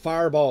throwing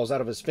fireballs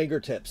out of his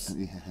fingertips.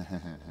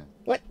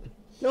 What?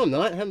 No, I'm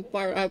not. I'm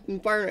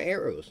firing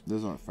arrows.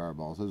 Those aren't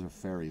fireballs. Those are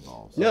fairy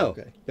balls. No,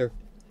 okay.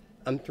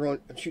 I'm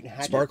shooting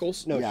hatchets.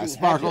 Sparkles? No, Yeah, shooting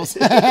sparkles.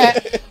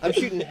 hatchets. I'm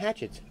shooting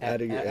hatchets at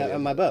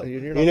my bow.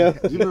 You're You not-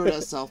 know? Do you remember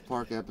that South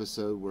Park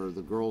episode where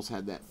the girls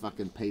had that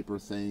fucking paper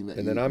thing that?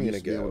 And then you I'm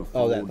used gonna to be able go. to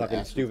Oh, that fold fucking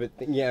after- stupid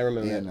thing. Yeah, I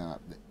remember And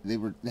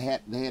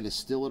that. they had to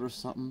steal it or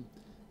something,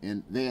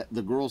 and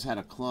the girls had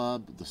a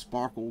club, the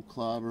Sparkle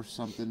Club or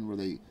something,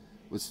 where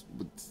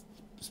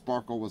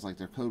Sparkle was like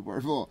their code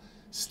word. Well,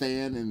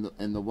 Stan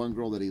and the one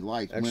girl that he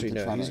liked Actually, went to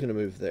no. try He's to gonna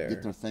move there.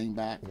 get their thing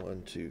back,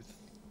 1, 2,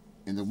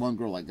 and the one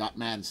girl like got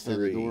mad and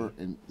slammed the 3. door,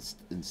 and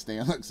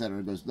Stan looks at her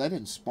and goes, "That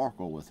didn't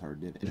sparkle with her,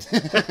 did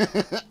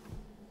it?"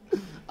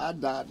 I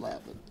died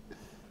laughing.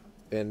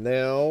 And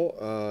now,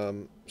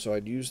 so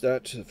I'd use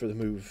that for the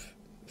move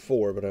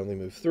 4, but I only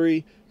move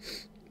 3.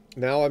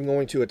 Now I'm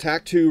going to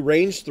attack 2,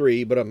 range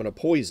 3, but I'm going to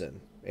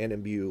poison and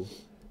imbue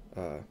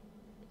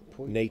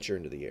nature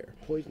into the air.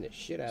 Poison the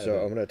shit out So of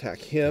I'm him. going to attack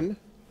him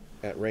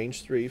at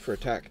range 3 for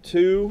attack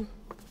 2,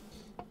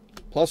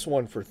 plus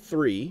 1 for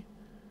 3.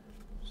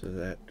 So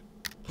that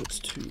puts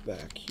 2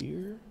 back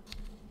here.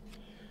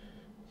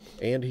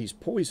 And he's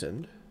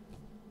poisoned.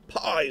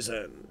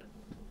 Poison!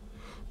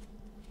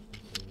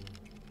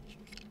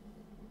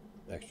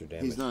 Extra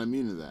damage. He's not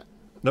immune to that.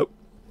 Nope.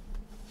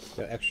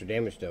 No, extra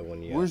damage though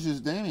when you. Where's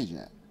his damage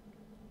at?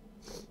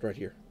 Right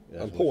here.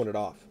 That's I'm what- pulling it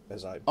off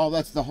as I... Oh,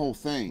 that's the whole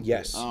thing.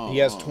 Yes. Oh, He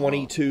has oh, oh.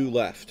 22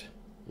 left.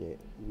 Yeah,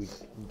 we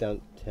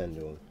down 10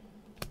 to him.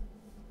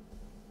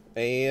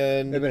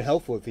 And It'd been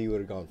helpful if he would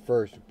have gone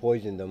first,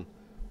 poisoned them,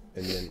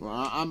 and then.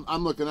 Well,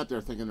 I'm looking up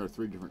there thinking there are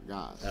 3 different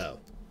guys. Oh,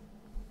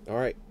 all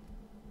right,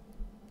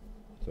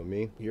 so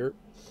me, you're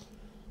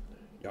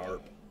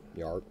yarp.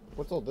 Yarp.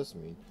 what's all this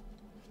mean?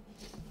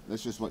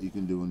 That's just what you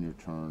can do in your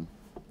turn.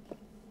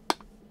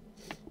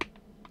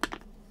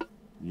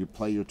 You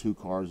play your 2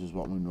 cards is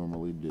what we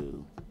normally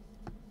do.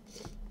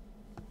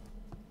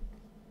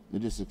 It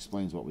just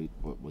explains what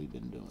we've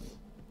been doing.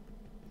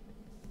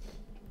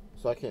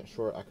 So I can't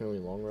short, I can only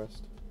long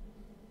rest?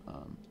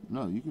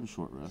 No, you can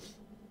short rest.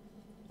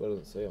 But it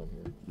doesn't say on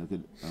here. Look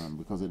at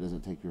because it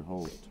doesn't take your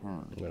whole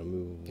turn. I'm gonna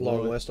move.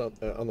 Long rest on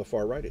the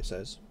far right. It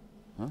says.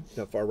 Huh?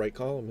 The far right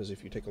column is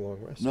if you take a long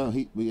rest. No,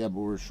 but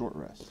we're short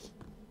rest.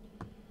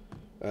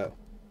 Oh.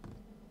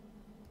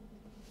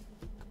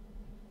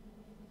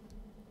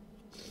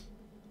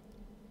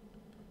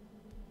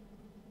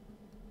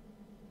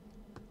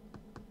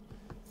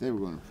 If they were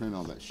going to print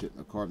all that shit in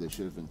the card, they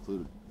should have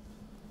included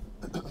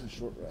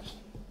short rest.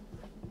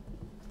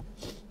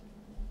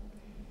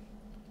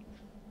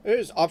 It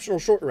is optional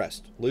short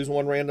rest. Lose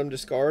 1 random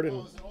discard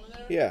and is it on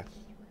there? yeah.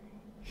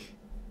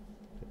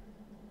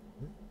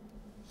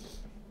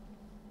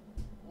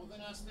 Well,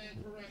 then I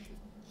stand corrected.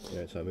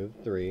 Yeah, so I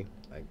moved 3.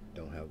 I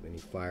don't have any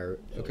fire.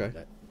 So Okay.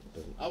 That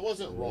doesn't. I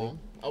wasn't wrong.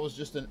 I was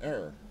just in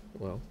error.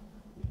 Well,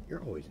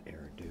 You're always in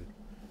error, dude.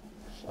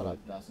 Shut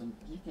up, Dustin.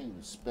 You can't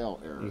even spell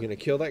error. you gonna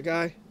kill that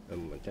guy?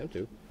 I'm gonna attempt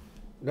to.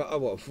 No.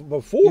 Well, You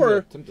before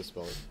attempt to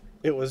spell it.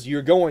 it was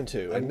you're going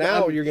to, and I'm-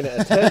 now I'm- you're gonna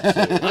attempt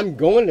to. I'm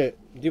going to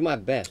do my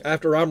best.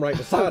 After I'm right I'm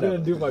beside gonna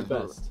him. do my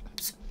best.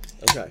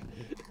 Okay.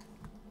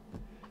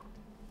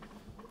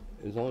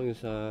 As long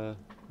as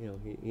you know,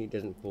 he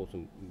doesn't pull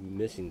some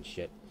missing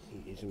shit.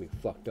 He's gonna be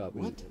fucked up.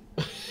 What?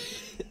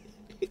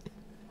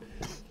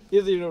 He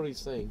doesn't even know what he's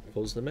saying.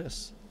 Pulls the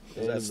miss.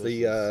 And That's he the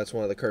misses. that's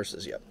one of the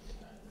curses. Yep.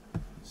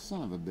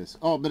 Son of a biscuit.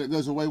 Oh, but it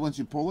goes away once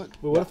you pull it?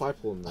 But what if I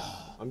pull him? Then?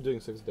 I'm doing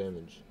 6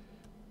 damage.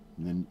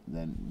 Then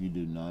you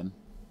do none.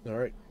 All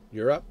right.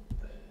 You're up.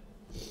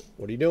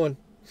 What are you doing?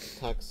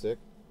 Attack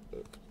 6.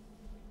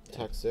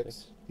 Attack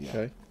 6 Yeah.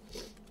 Okay.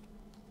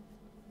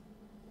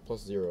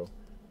 plus 0.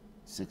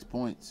 6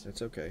 points.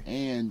 That's okay.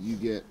 And you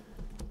get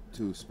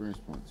 2 experience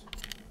points.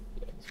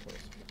 Yeah, that's close.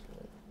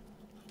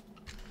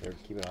 Better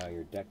keep an eye on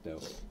your deck, though.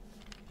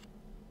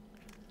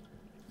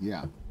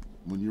 Yeah.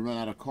 When you run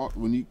out of card,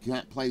 when you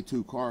can't play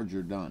 2 cards,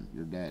 you're done.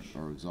 You're dead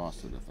or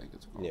exhausted, I think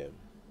it's called. Yeah.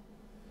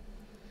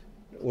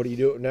 What are you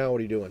doing now? What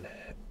are you doing?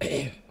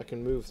 I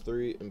can move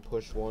 3 and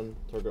push 1.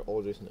 Target all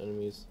adjacent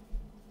enemies.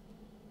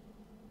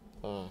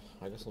 I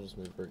guess I'll just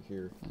move right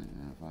here. Yeah,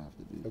 if I have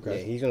to do. Okay.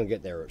 Yeah, he's gonna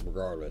get there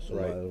regardless. So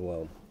Right. might as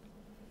well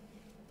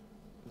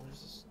Where's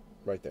this?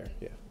 Right there.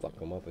 Yeah. fuck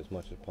him up as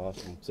much as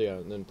possible. So yeah,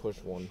 and then push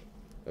 1.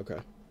 Okay.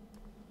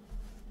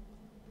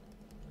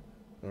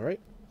 All right.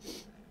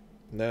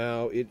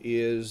 Now it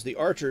is the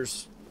archer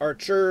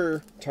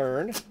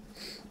turn.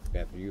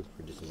 After you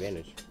for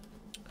disadvantage,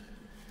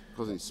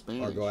 Because it's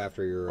Spanish. or go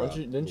after your.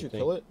 Didn't you your thing.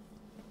 kill it?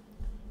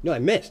 No, I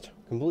missed.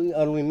 Completely,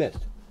 utterly missed.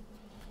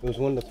 It was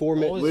one of the 4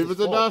 minutes. Always Leave his it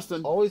to fault.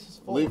 Dustin. Always his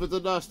fault. Leave it to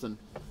Dustin.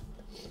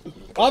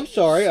 I'm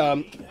sorry.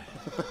 I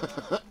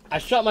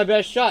shot my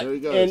best shot, There he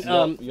goes.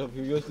 and You're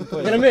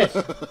gonna miss.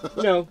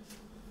 You know,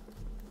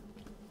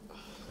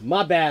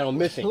 my bad on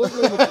missing. Watch,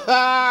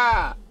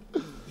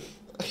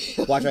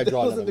 I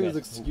draw Listen another to his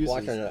miss. excuses.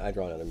 Watch, I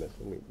draw another miss.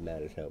 I'm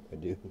mad as hell. I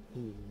do.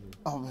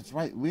 Oh, that's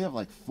right. We have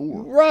like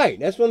 4. Right.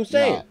 That's what I'm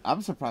saying. Yeah,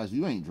 I'm surprised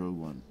you ain't drew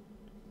one.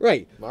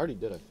 Right. I already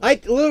did. I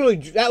literally.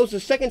 That was the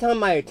second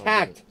time I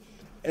attacked,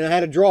 and I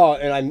had to draw,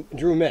 and I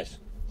drew a miss.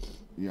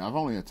 Yeah, I've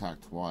only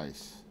attacked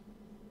twice.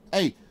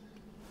 Hey,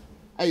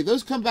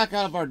 those come back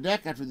out of our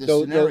deck after this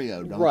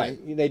scenario, don't right,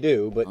 they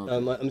do. But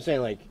Okay. I'm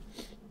saying like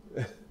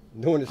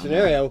during the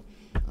scenario,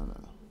 I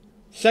know.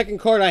 second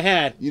card I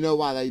had, You know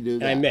why they do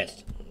and that? I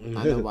missed.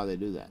 I know why they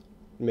do that.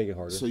 Make it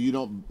harder. So you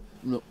don't.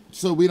 No,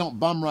 so we don't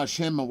bum rush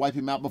him and wipe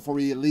him out before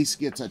he at least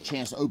gets a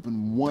chance to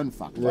open one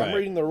fucking. If I'm Right.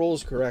 reading the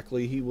rules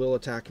correctly, he will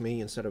attack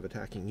me instead of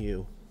attacking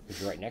you.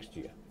 He's right next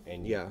to you,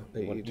 and Yeah,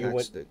 he you attacks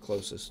went, the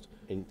closest.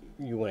 and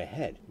you went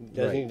ahead.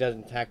 Right. He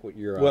doesn't attack what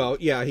you're. Well,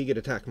 yeah, he could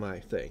attack my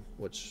thing,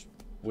 which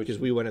because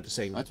we went at the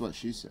same. That's what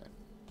she said.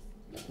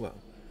 Well,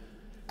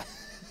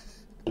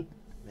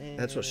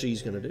 that's what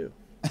she's gonna do.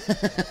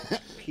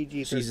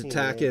 PG. She's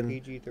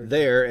attacking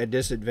there at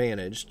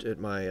disadvantaged at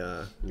my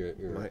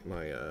You're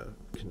my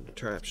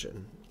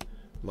contraption.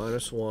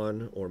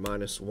 -1 or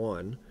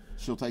 -1.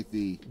 She'll take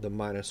the. The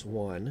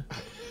 -1.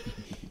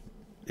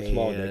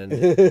 Small And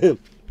dick.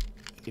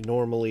 it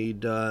normally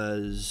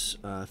does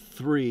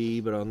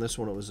 3, but on this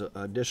one it was an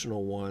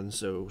additional 1,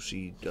 so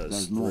she does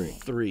Does more.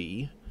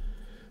 3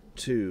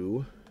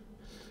 to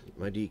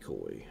my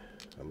decoy.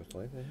 How much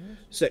life it has?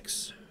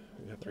 6.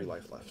 We have 3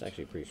 life left. It's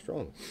actually pretty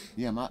strong.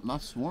 Yeah, my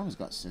swarm's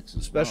got 6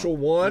 as Special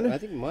well. 1. I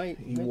think my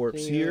He my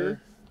works thing,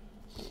 here.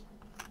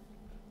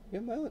 Yeah,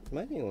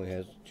 my thing only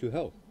has 2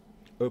 health,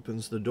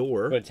 Opens the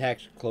door. but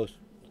attacks close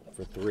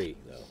for 3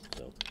 though.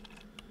 So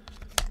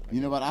You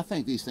know what? I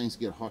think these things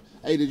get hard.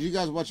 Hey, did you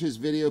guys watch his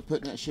video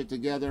putting that shit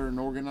together and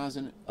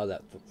organizing it? oh,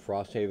 that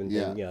Frosthaven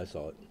Yeah. thing. Yeah, I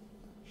saw it.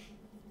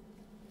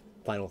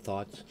 Final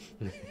thoughts.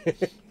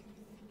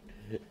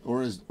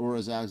 Or as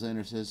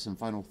Alexander says, some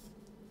final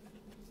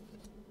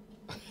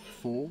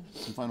some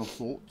final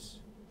thoughts.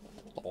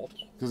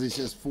 Thoughts. Because he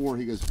says 4,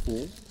 he goes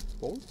full.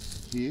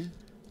 Thoughts. Here,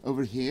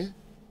 over here,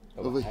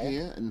 over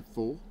here, and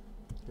full.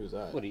 Who's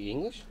that? What are you,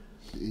 English?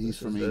 He's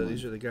from England.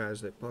 These are the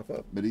guys that pop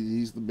up. But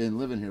he's been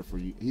living here for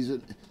you. He's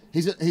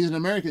an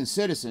American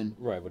citizen,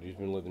 Right, but he's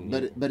been living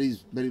here. but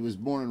he was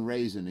born and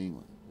raised in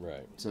England,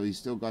 Right. so he's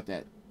still got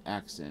that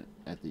accent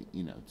at the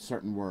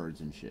certain words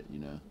and shit.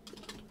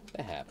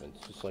 That happens.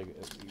 Just like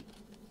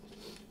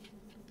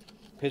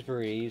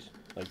Pittsburghese,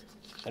 like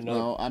another.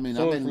 No, I mean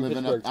someone from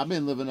Pittsburgh. I've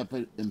been living up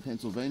in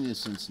Pennsylvania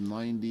since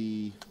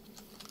 '94.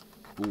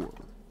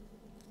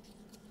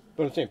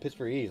 But I'm saying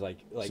Pittsburghese, like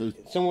So-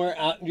 somewhere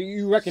out.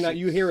 You recognize,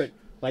 you hear it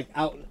like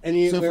out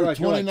anywhere. So for else,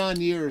 you're 29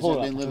 like, years hold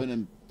I've up. been living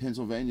in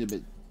Pennsylvania,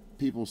 but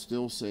people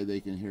still say they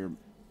can hear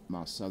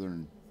my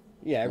southern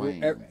Yeah, every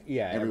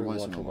Wang.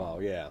 once in a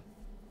while. Yeah.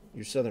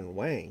 Your Southern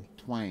Wang.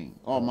 twang.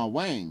 Oh, my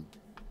wang.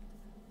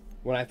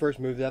 When I first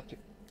moved up to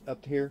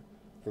here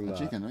from I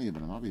think I know you,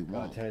 but I might be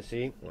wrong.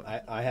 Tennessee,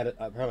 I had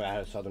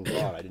a Southern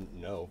broad. I didn't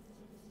know.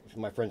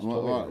 My friends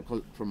told me about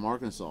it. From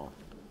Arkansas.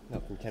 No,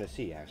 from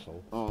Tennessee,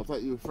 asshole. Oh, I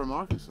thought you were from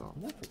Arkansas.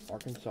 I'm not from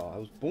Arkansas. I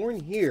was born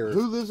here.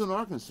 Who lives in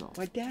Arkansas?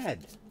 My dad.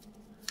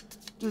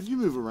 Dude, you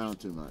move around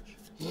too much.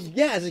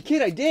 Yeah, as a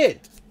kid I did.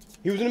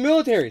 He was in the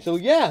military, so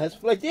yeah,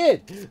 that's what I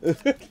did.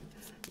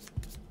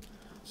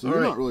 So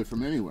you're not really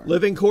from anywhere.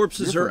 Living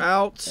corpses You're are from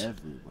out,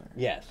 everywhere.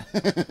 Yes.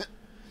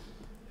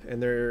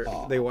 and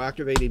they will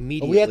activate Oh,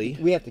 immediately.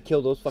 we have to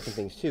kill those fucking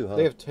things too, huh?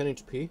 They have 10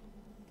 HP.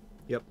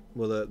 Yep.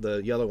 Well,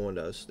 the yellow one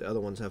does. The other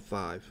ones have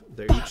 5.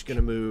 They're each going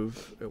to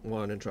move at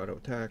 1 and try to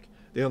attack.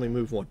 They only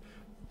move 1.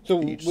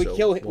 So each, we so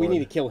kill him. We 1, need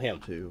to kill him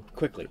 2.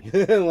 quickly.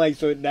 Like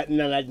so that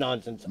none of that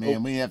nonsense.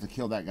 Man, we have to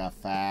kill that guy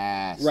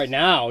fast. Right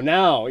now.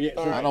 Yeah,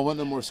 so, I don't want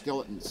no more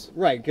skeletons.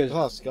 right, because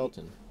Oh,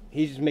 skeleton.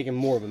 he's just making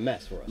more of a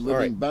mess for us. Living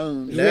right.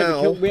 bones.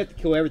 Now- We have to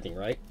kill everything,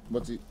 right?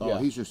 What's he? Oh, Yeah.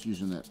 he's just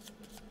using that.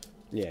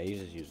 Yeah,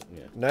 he's just using.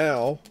 Yeah.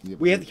 Now, Yeah,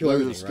 We have to kill those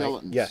are everything, right?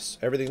 skeletons. yes,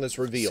 everything that's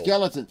revealed.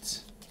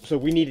 Skeletons. So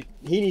he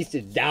needs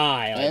to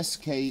die. Like,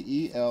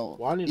 SKELETENTS.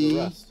 Well, I need to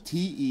rest.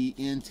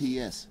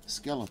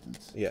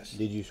 Skeletons. Yes.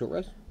 did you short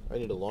rest? I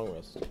need a long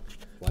rest.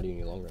 Why do you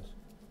need a long rest?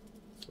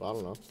 I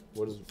don't know.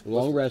 What is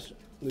Long rest.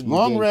 you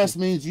Long gain- rest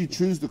means you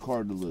choose the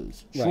card to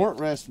lose. Right. Short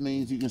rest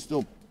means you can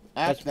still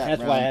act That's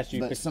that why I round, asked you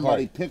to but pick the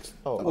somebody card. picks.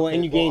 Oh, Well,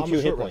 and you gain I'm 2 a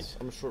hit short points. rest.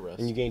 I'm a short rest.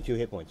 And you gain 2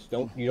 hit points. You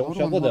don't Hold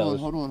shuffle on, those.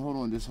 hold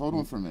on. Just hold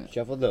on for a minute.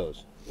 Shuffle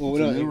those. Well, It's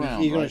no, a new if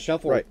round, he's going to right?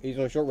 shuffle. Right. He's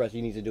going to short rest.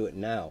 He needs to do it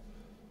now.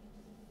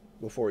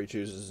 Before he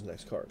chooses his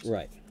next cards.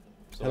 Right.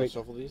 So How I many-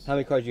 shuffle these? How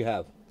many cards do you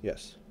have?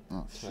 Yes.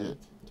 Oh 10 shit!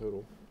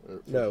 total.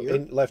 From No,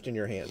 here? left in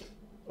your hand.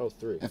 Oh,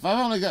 3. If I've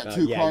only got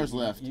 2 Yeah, cards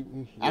left,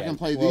 I can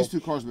play these 2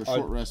 cards with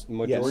short rest.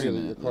 Majority Wait a of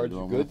minute, your though, cards do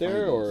I wanna good play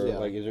there, these? or Yeah.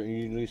 like is there,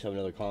 you at least have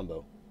another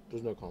combo?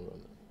 There's no combo in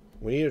there.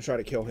 We need to try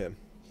to kill him.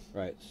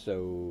 Right.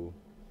 So,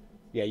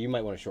 yeah, you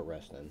might want to short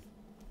rest then.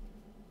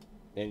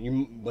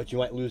 But you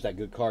might lose that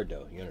good card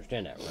though. You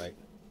understand that, right?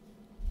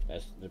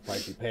 That's the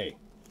price you pay.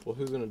 Well,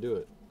 who's gonna do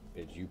it?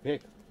 Is you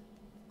pick.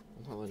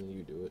 I'm not letting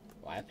you do it.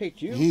 Well, I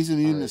picked you. He's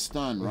immune to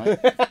stun, right?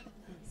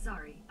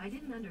 Sorry, I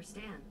didn't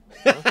understand.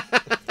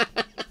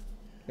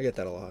 I get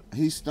that a lot.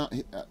 He's stun.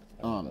 That's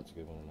a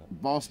good one.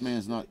 Boss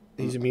man's not.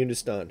 He's immune to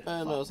stun.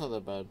 No, it's not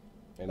that bad.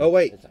 And Oh,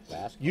 wait. it's a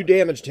fast You card.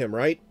 damaged him,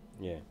 right?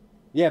 Yeah.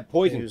 Yeah, He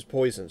poison. was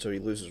poisoned, so he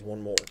loses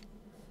 1 more.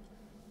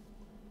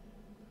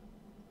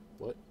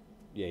 What?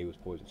 Yeah, he was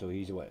poisoned. So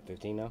he's what,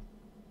 15 now?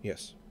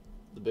 Yes.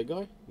 The big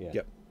guy? Yeah.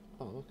 Yep.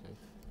 Oh, okay.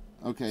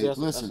 Okay, See, that's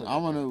listen. not I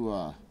want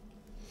to.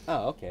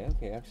 Oh, okay.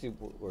 Actually,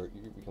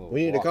 you become a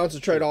We need to walker.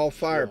 concentrate all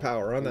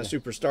firepower on that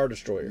Super Star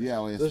Destroyer. Yeah,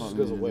 well, that's This what just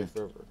we goes need to away do.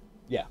 forever.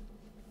 Yeah.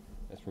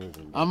 That's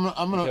removing. I'm So-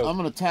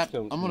 gonna tap.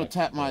 so I'm gonna next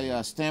tap my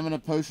turn. stamina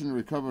potion to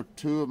recover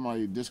 2 of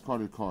my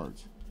discarded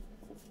cards.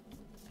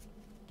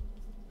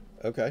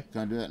 Okay.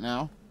 Can I do that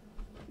now?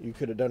 You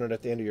could have done it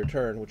at the end of your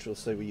turn, which will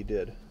say what you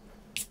did.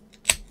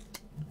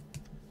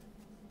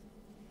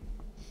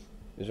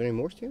 Is there any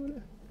more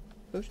stamina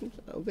potions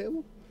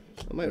available?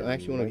 I might There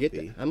actually want to might get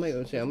be. that. I might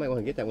want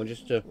to get that one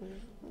just to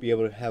be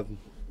able to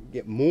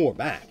get more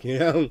back. You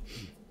know, if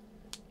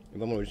I'm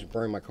going to just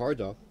burn my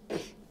cards off.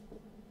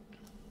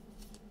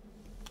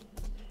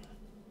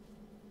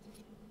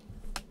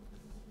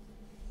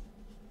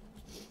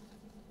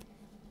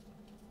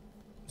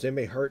 Is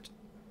anybody hurt?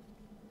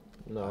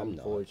 No, I'm I'm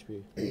full not.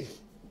 HP.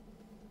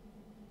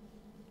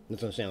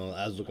 That's what I'm saying.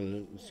 I was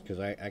looking because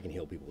I can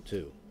heal people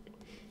too.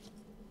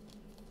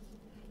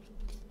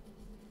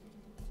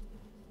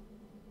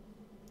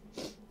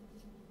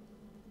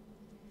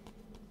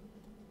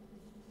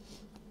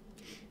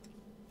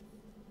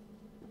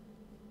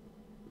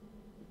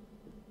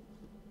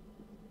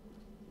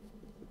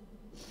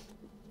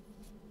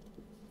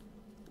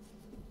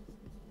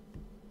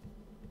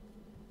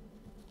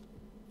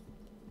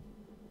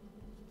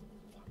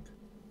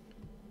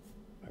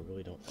 I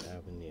really don't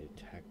have any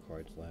attack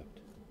cards left.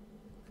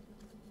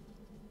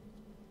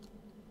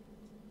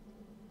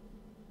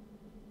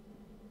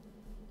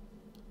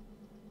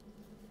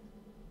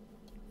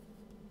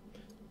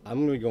 I'm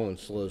gonna be going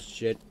slow as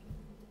shit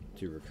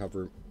to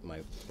recover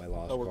my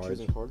lost Oh, we're cards.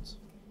 choosing cards?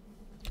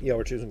 Yeah,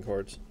 we're choosing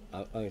cards.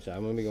 Like I said,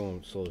 I'm gonna be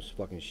going slow as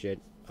fucking shit.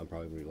 I'm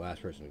probably gonna be the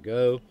last person to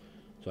go,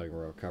 so I can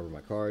recover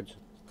my cards.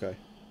 Okay.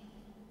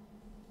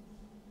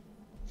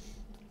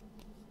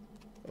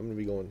 I'm gonna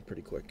be going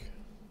pretty quick.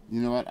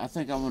 You know what? I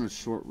think I want a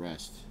short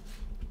rest.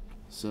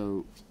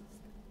 So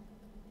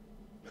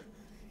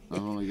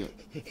I've only got.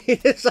 He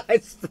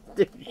decides to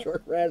do a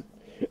short rest.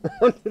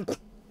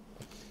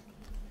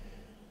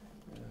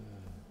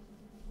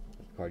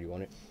 Card, you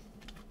want it?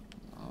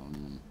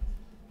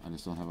 I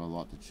just don't have a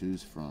lot to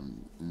choose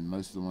from, and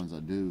most of the ones I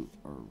do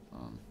are.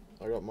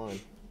 I got mine.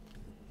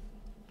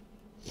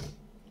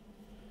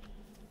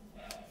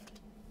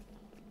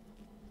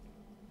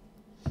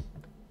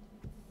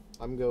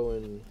 I'm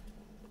going.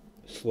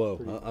 Slow.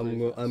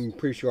 Pretty I'm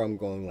pretty sure I'm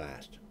going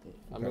last.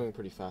 I'm Okay. going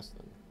pretty fast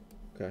then.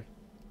 Okay.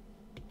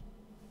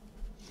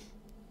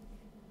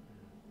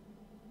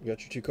 You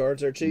got your 2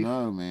 cards there, Chief?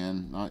 No,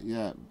 man, not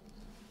yet.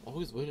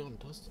 Always waiting on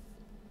Dustin.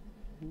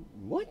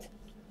 What?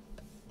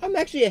 I'm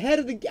actually ahead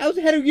of I was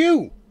ahead of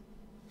you.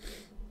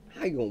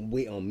 How you gonna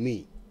wait on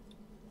me?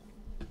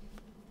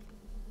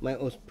 Mine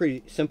was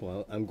pretty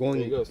simple. I'm going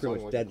There you go, pretty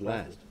sounding much like dead a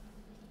prophet. last.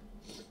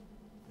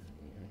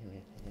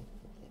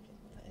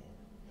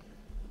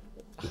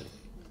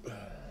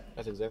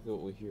 That's exactly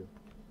what we hear.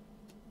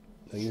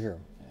 Oh, you hear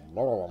him.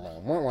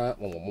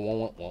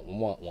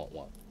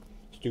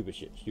 Stupid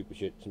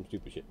shit, some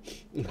stupid shit.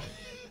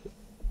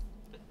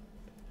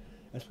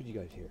 That's what you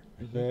guys hear.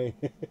 Right?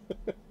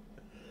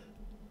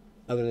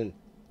 Other than,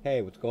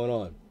 hey, what's going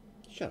on?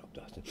 Shut up,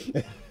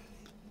 Dustin.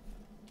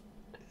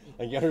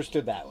 And you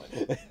understood that one.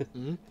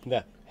 Mm-hmm.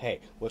 The, hey,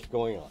 what's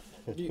going on?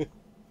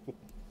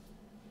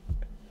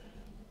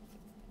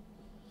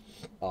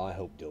 Oh, I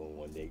hope Dylan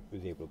one day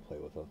was able to play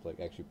with us, like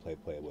actually play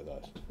with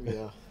us.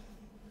 Yeah.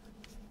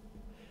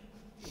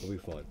 It'll be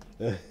fun.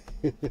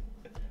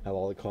 Have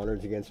all the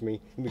Connors against me.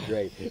 It'll be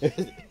great.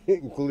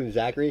 Including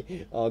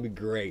Zachary. Oh, it'll be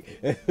great.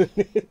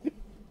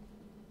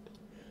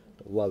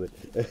 Love it.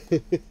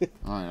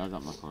 Alright, I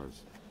got my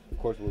cards. Of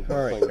course, we're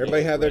All right, playing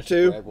everybody have their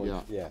aggressive, two?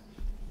 everyone- Yeah.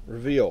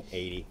 Reveal.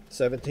 80.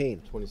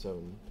 17.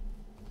 27.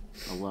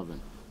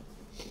 11.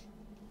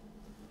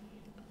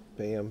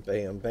 Bam,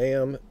 bam,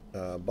 bam.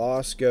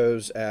 Boss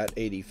goes at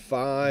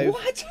 85.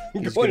 What?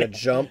 He's going to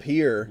jump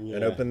here and Yeah.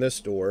 open this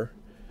door.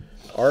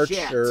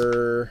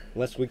 Archer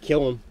Unless we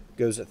kill him.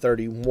 goes at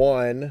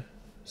 31.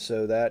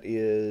 So that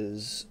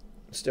is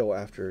still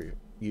after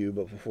you,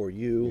 but before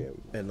you.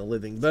 And the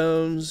Living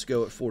Bones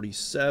go at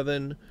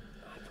 47.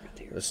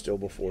 That's still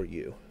before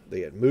you.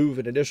 They had move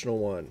an additional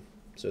one.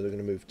 So they're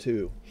going to move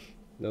 2.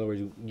 In other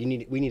words, we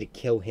need to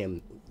kill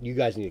him. You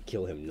guys need to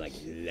kill him, like,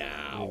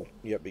 now.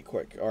 Yep, be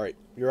quick. All right,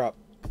 you're up.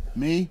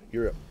 Me?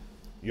 You're up.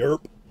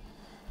 Yerp.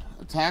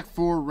 Attack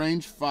 4,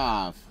 range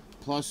 5.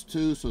 Plus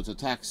 2, so it's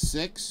attack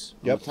 6.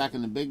 I'm Yep.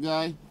 attacking the big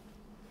guy.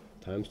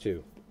 Times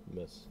 2.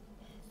 Miss.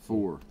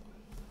 4.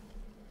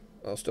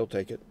 I'll still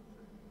take it.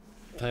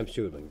 Times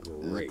 2 would have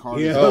been great. card-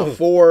 Yeah. Oh,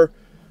 4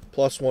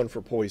 plus 1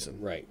 for poison.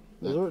 Right.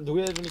 Do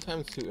we have any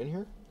times 2 in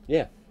here?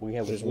 Yeah, we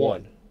have There's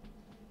one. 1.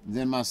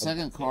 Then my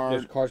second There's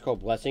card, cards called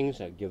Blessings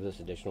that gives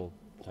us additional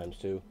times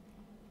 2.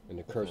 And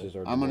the curses are...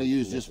 I'm going to the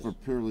use just for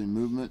misses. purely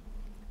movement.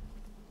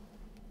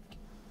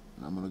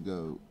 And I'm going to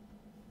go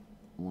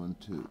 1,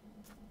 2.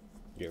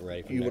 Get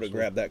ready for You the would next have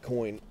grabbed that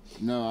coin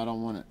No, I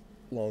don't want it.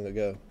 long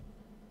ago.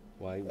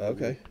 one. Why?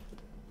 Okay.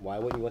 Why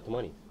wouldn't you want the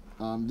money?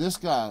 This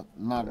guy,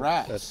 my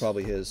rats. That's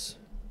probably his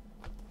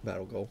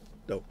battle goal.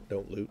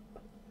 Don't loot.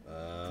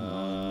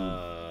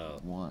 Oh.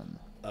 1.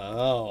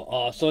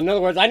 Oh. So in other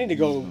words, I need to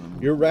go...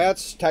 Your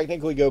rats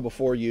technically go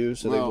before you,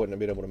 so they Well- wouldn't have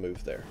been able to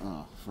move there.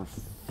 Oh,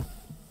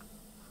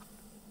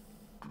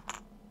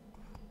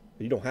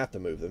 You don't have to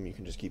move them. You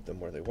can just keep them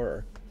where they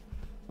were.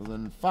 well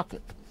then fuck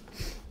it.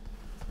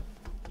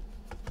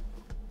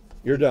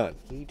 You're done.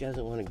 He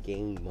doesn't want to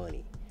gain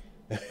money.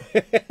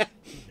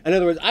 In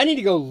other words, I need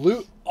to go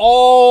loot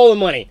all the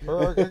money.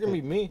 Or it can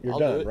be me. You're I'll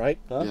done, do it. right?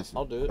 Huh? Yes.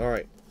 I'll do it. All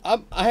right.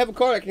 I have a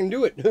card. I can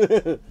do it.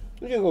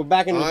 I'm gonna go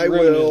back in the I room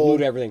and just will-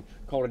 loot everything.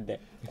 Call it a day.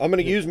 I'm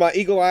going to use my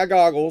eagle eye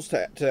goggles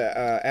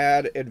to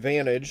add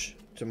advantage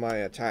to my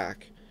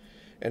attack.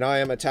 And I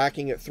am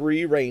attacking at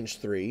 3, range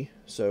 3.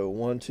 So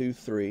 1, 2,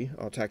 3.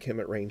 I'll attack him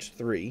at range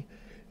 3.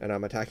 And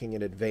I'm attacking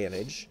at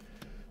advantage.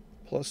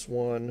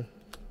 +1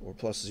 or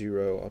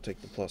 +0. I'll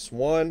take the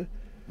 +1.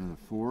 And a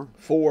 4.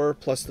 4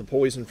 plus the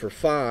poison for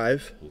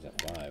 5. He's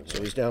at 5.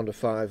 So he's down to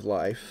 5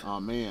 life. Oh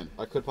man.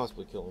 I could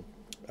possibly kill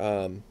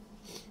him.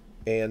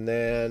 And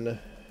then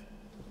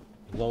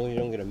As long as you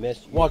don't get a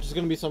miss. Watch, it's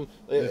gonna be some.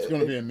 It's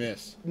gonna be a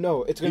miss.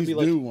 No, it's gonna He's be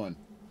like due one.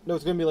 no,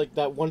 it's gonna be like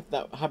that one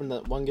that happened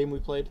that one game we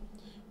played.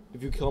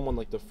 If you kill him on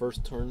like the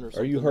first turn or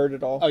something. are you hurt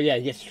at all? Oh yeah,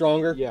 he gets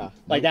stronger. Yeah.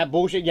 Like that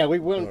bullshit. Yeah, we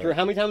went through.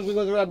 How many times we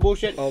went through that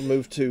bullshit? I'll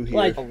move 2 here.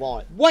 Like A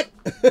lot. what?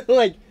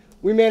 Like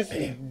we managed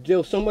to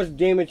deal so much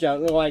damage out.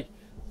 And they're like,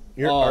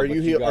 are but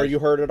you you are guys- you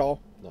hurt at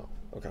all? No.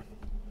 Okay.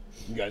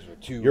 you guys were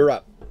too You're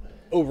up.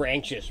 over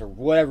anxious or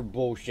whatever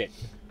bullshit.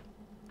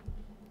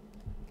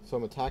 So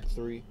I'm attack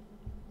 3.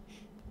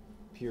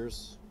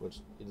 Pierce, which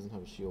he doesn't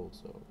have a shield,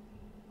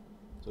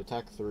 so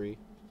attack 3.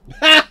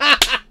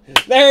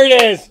 There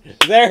it is.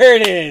 There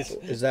it is.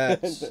 Is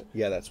that?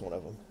 Yeah, that's one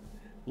of them.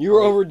 You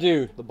were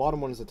overdue. The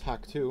bottom one is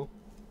attack 2.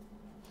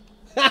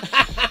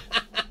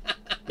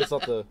 It's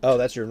not the. Oh,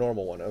 that's your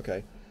normal one.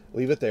 Okay,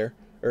 leave it there,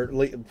 or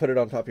put it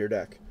on top of your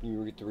deck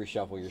You get to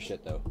reshuffle your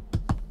shit though.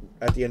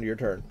 at the end of your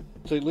turn.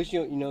 So at least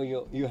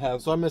you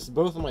have So I missed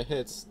both of my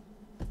hits.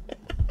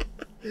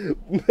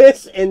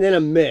 miss and then a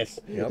miss.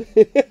 Yep.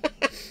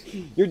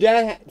 Your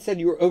dad said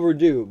you were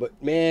overdue,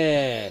 but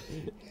man.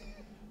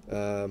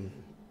 And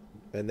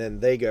then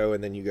they go,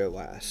 and then you go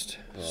last.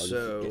 Oh, this is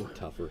So getting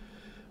tougher.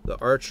 the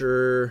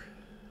archer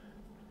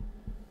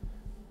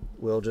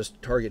will just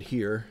target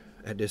here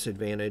at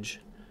disadvantage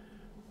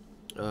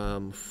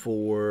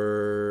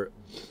for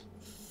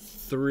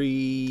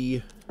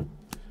 3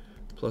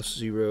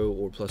 +0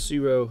 or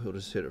 +0. He'll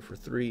just hit it for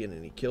 3, and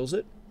then he kills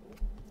it.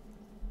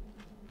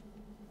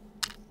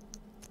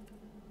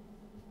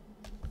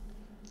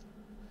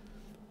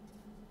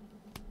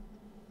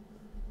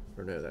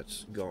 Or no,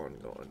 that's gone.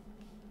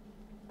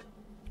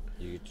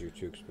 You get your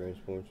 2 experience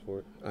points for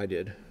it? I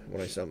did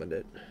when I summoned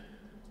it.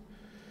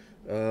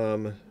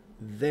 Then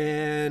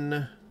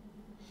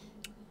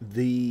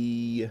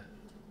the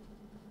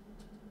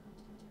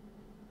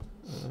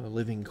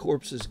living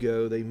corpses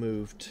go. They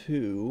move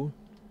 2,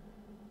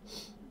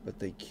 but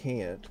they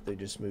can't. They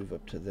just move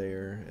up to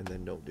there and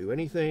then don't do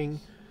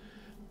anything.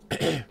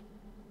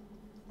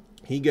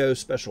 He goes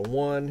special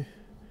 1.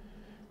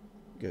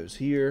 Goes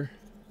here.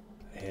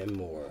 And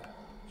more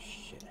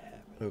shit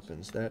happens.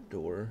 Opens that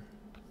door.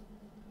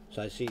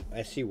 So I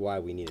see why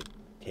we need to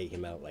take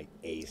him out like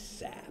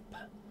ASAP.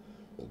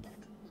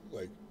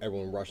 Like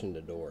everyone rushing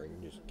the door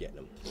and just getting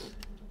him.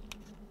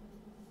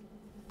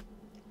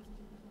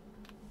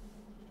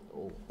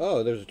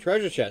 Oh, there's a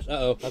treasure chest.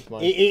 Uh-oh. That's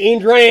mine.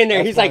 Ian's running in there.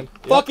 That's He's mine.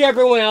 like, fuck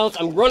everyone else.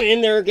 I'm running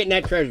in there getting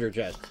that treasure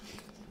chest.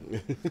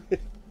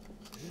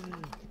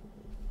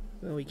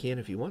 Well, he can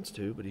if he wants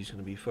to, but he's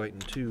going to be fighting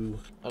 2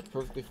 That's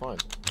perfectly fine.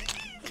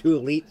 2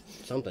 elite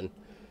something.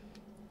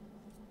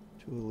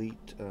 2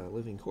 elite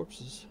living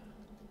corpses.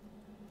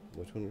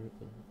 Which one?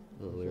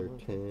 Oh, they're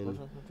 10.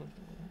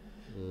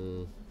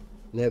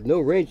 They have no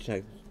range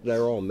attacks.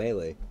 They're all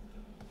melee.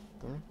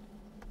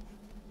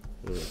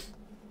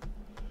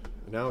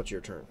 Now it's your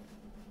turn.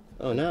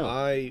 Oh, no.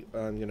 I'm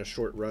going to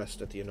short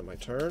rest at the end of my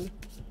turn.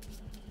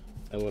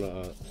 I'm going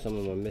to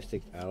summon my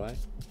mystic ally.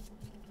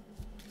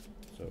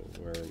 So,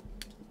 where...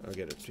 I'll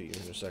get it to you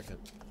in a second.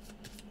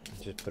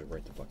 Just put it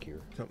right the fuck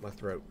here. Cut my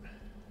throat.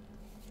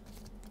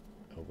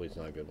 Hopefully it's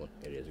not a good one.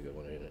 It is a good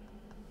one, isn't it?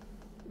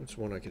 It's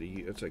one I could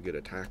use. It's a good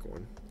attack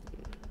one.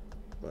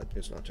 But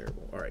it's not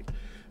terrible. Alright.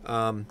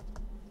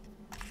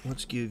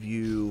 Let's give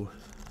you...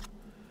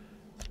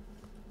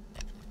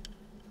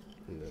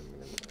 And then I'm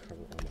going to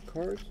cover all my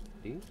cards.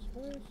 These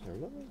cards are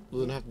mine.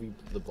 Doesn't have to be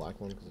the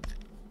black one because it's...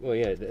 Well,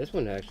 yeah, this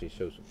one actually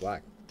shows the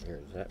black.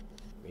 Here, does that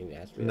mean it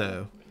has to be?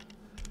 No.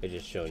 It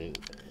just showed it.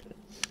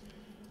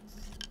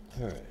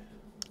 Alright.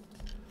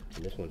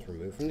 And this one's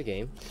removed from the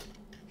game.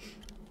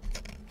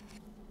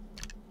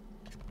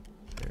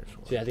 There's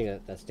one. See, I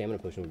think that stamina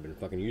potion would have been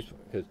fucking useful.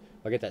 Because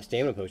if I get that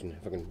stamina potion,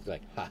 I fucking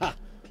like, haha.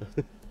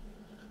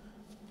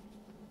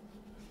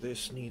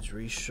 This needs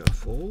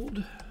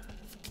reshuffled.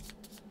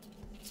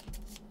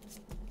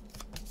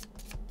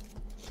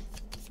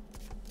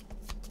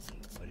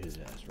 Put his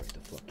ass right the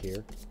fuck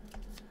here.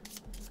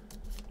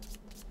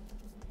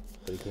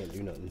 So he can't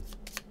do nothing.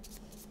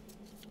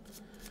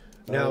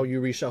 Now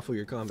you reshuffle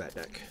your combat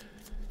deck.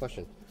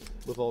 Question.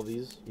 With all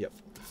these? Yep.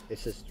 It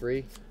says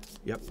 3.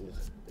 Yep.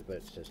 But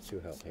it says 2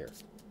 health here.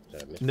 Is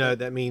that a mistake? No,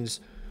 that means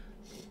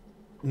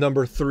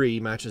number 3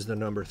 matches the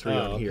number 3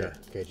 on okay. here.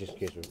 Okay, just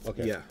in case.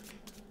 Okay. Yeah.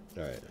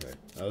 Alright, alright.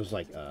 I was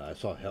like, I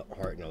saw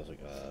heart and I was like,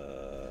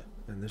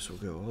 And this will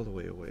go all the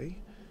way away.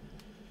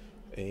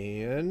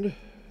 And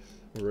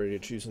we're ready to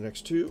choose the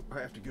next 2. I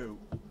have to go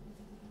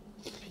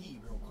pee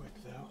real quick,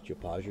 though. Did you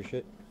pause your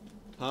shit?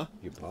 Huh?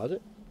 You pause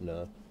it?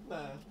 No.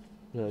 Nah.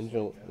 No, just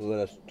don't let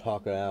us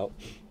talk it out.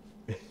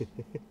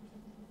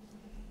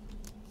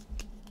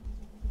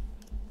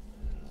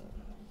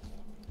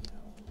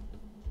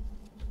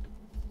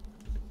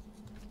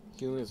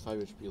 He only has 5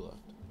 HP left.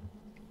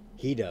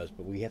 He does,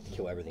 but we have to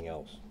kill everything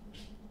else.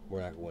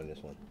 We're not going to win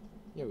this one.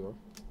 Yeah, we are.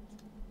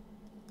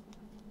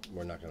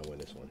 We're not going to win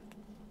this one.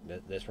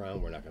 This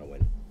round, we're not going to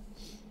win.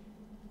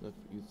 That's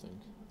what you think.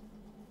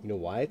 You know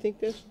why I think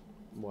this?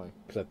 Why?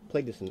 Because I've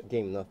played this in the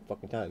game enough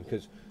fucking time.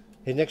 Because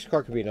his next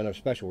card could be another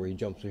special where he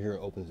jumps through here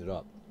and opens it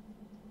up.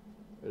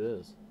 It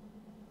is.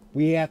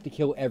 We have to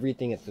kill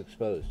everything that's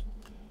exposed.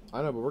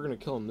 I know, but we're gonna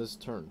kill him this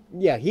turn.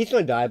 Yeah, he's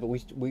going to die, but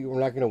we're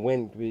not going to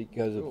win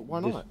because of...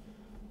 Why not?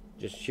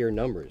 Just sheer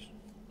numbers.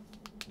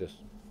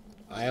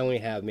 I only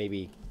have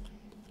maybe...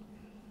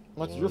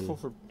 What's your fault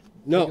for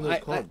No, taking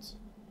those cards?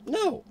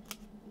 No!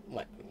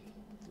 What?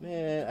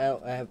 Man,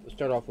 I have to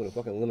start off with a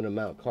fucking limited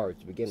amount of cards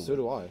to begin with. So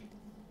do I.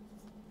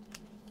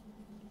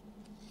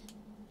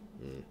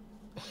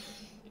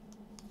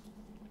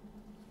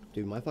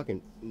 Dude, my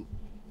fucking...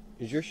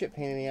 Is your shit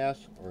pain in the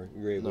ass? Or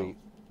you're able No. to...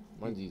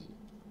 Mine's easy.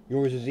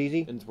 Yours is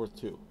easy? And it's worth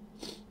 2.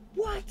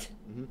 What?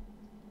 Mhm.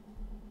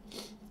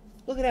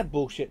 Look at that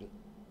bullshit.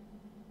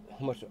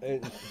 How much...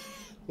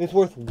 It's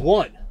worth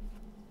 1.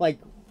 Like,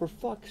 for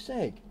fuck's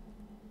sake.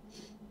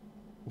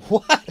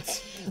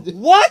 What?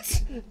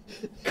 What?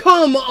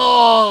 Come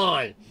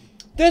on!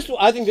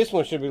 I think this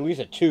one should be at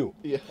least a 2.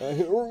 Yeah.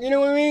 You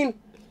know what I mean?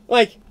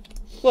 Like,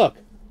 look.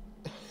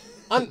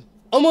 I'm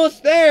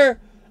almost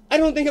there. I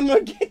don't think I'm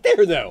gonna get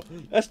there, though.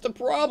 That's the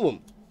problem.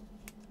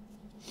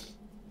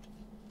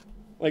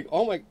 Like,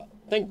 oh my...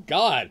 Thank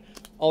God.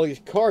 All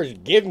these cards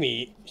give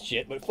me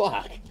shit, but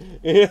fuck.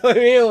 You know what I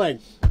mean? Like,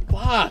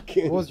 fuck.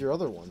 What was your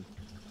other one?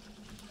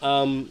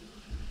 I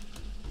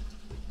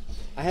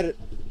had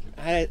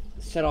to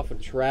set off a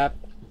trap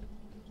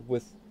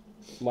with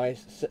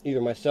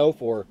either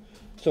myself or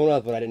someone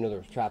else, but I didn't know there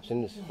was traps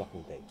in this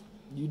fucking thing.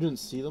 You didn't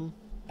see them?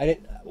 I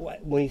didn't.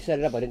 When he set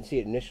it up, I didn't see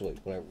it initially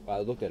when I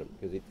looked at them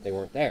because they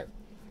weren't there.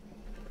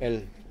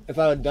 And if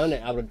I had done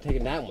it, I would have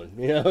taken that one.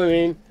 You know what I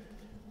mean?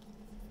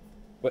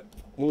 But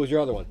what was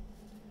your other one?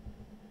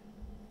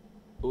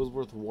 it was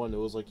worth 1. It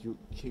was like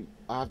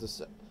I have to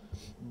set.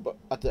 But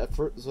at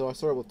first, so I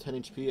started with 10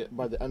 HP.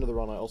 By the end of the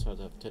round, I also had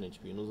to have 10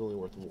 HP, and it was only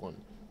worth 1.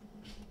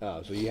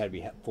 Oh, so you had to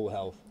be full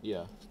health.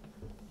 Yeah.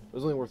 It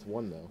was only worth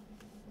 1 though.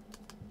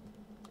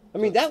 I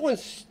mean, that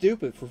one's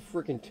stupid for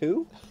freaking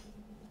 2.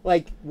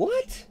 Like,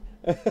 what?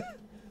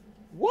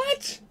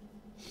 What?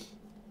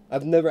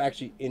 I've never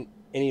actually, in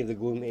any of the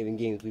Gloomhaven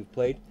games we've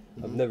played,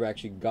 I've never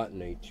actually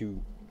gotten a 2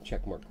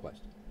 checkmark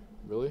quest.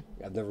 Really?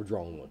 I've never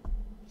drawn one.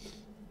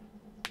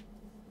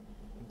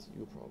 That's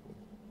your problem.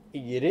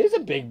 It is a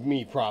big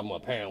me problem,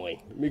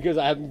 apparently, because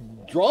I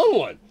haven't drawn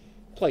one.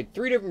 Played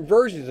 3 different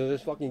versions of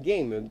this fucking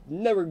game and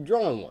never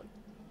drawn one.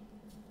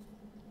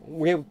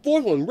 We have a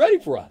 4th one ready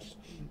for us.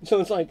 So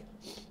it's like,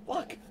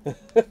 fuck.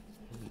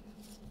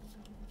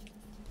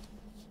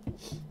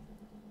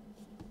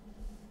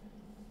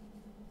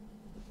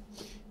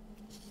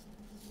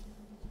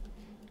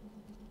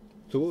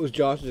 So what was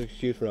Josh's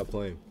excuse for not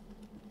playing?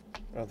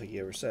 I don't think he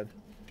ever said.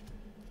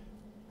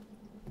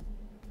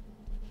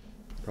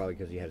 Probably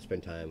because he had to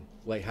spend time.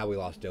 Like how we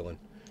lost Dylan.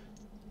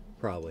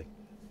 Probably.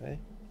 Hey.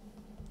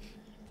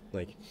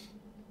 Like,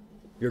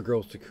 your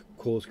girl's the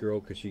coolest girl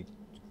because she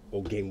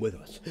will game with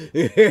us.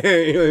 You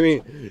know what I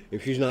mean?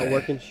 If she's not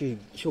working,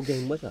 she'll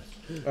game with us.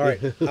 All right,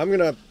 I'm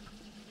gonna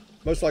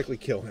most likely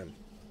kill him.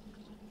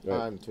 Right.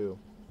 I'm too.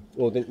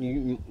 Well, then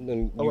you.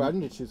 Oh, wait, I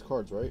need to choose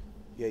cards, right?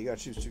 Yeah, you gotta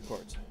choose 2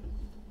 cards.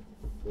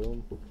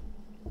 Boom.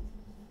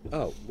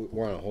 Oh,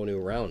 we're on a whole new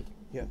round.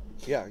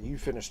 Yeah, you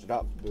finished it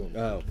up. Boom.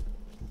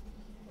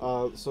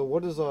 Oh. So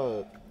what is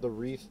the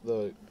wreath?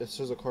 It's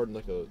just a card in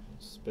like a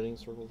spinning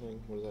circle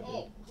thing. What does that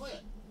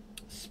mean?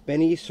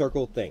 Spinny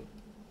circle thing.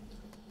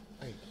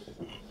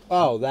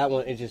 Oh, that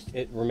one.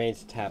 It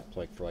remains tapped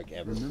like for like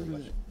ever. Remember pretty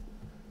much. that?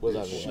 What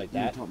does that mean? Like You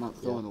were that? talking about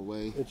throwing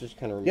away. It just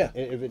kind of Yeah.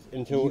 If it's You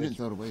until didn't it's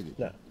throw it away, did you?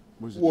 No.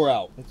 Where's it? wore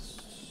out. It's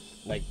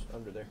Like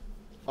under there.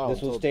 Oh,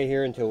 this will so- stay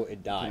here until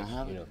it dies.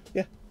 have You it?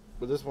 know.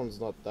 But this one's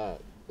not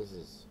that. This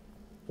is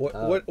What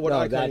no, icon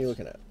are that's- you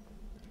looking at?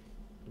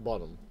 the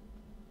bottom.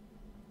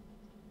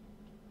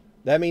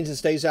 That means it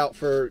stays out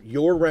for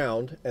your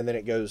round, and then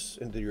it goes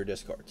into your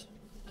discards.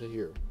 To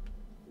here.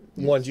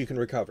 Ones you can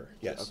recover.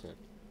 Yes. Okay.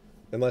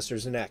 Unless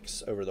there's an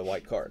X over the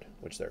white card,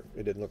 which it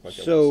didn't look like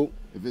there was. So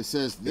If it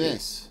says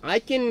this, I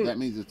can. that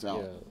means it's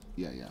out.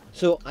 Yeah. Yeah.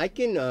 So I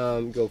can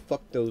go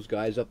fuck those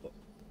guys up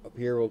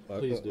here.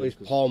 Please at do, least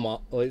 'cause- Paul them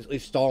out. At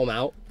least stall them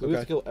out. We have Okay.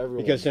 to kill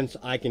everyone. Because since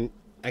I can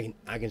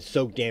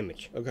soak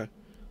damage. Okay.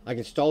 I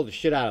can stall the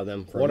shit out of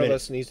them for One a of minute.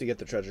 us needs to get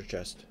the treasure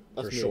chest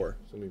That's for me. sure.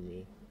 It's gonna be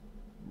me.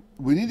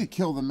 We need to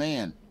kill the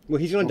man. Well,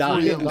 he's gonna Before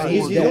die. he He's, gets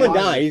he's more gonna dead.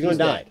 die. He's gonna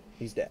die. Dead.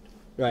 He's dead.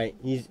 Right.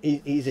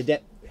 He's a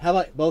dead. How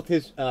about both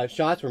his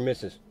shots were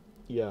misses?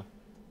 Yeah.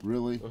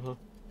 Really? Uh-huh.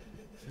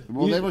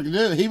 Well, they were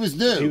due. He was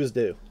due. He was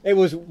due. It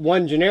was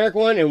one generic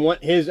one and one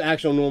his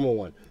actual normal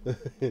one.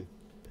 Did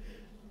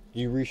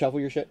you reshuffle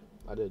your shit?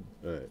 I did.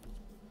 All right.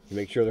 You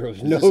make sure there was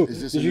Is no. this-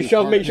 is this a Did you new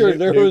shuffle? card? Make sure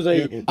there was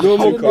a I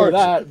normal didn't know card.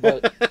 that,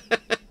 but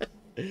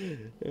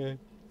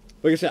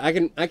Like I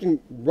said, I can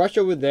rush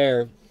over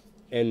there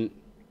and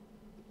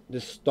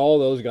just stall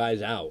those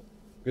guys out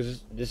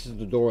because this is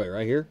the doorway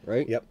right here,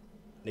 right? Yep.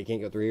 They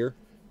can't go through here.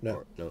 No.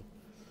 Or- no.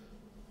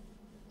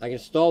 I can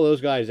stall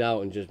those guys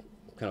out and just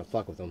kind of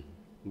fuck with them,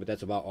 but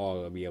that's about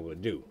all I'll be able to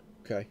do.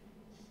 Okay.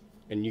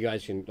 And you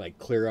guys can like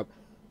clear up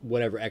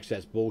whatever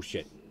excess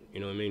bullshit. You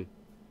know what I mean?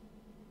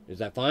 Is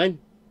that fine?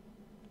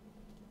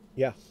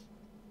 Yeah.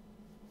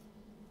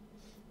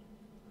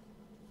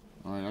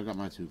 All right, I got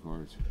my 2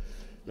 cards.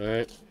 All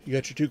right. You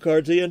got your 2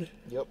 cards, Ian?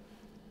 yep.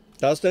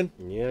 Dustin?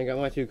 Yeah, I got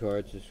my 2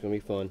 cards. It's gonna be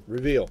fun.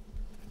 Reveal.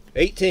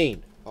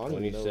 18. I don't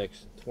even know.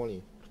 26.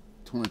 20.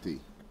 20.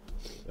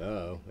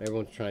 Uh-oh.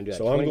 Everyone's trying to do that.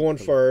 So I'm 20 going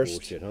some first.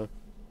 Bullshit, huh?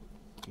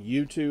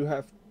 You two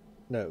have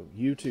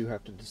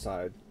to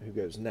decide who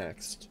goes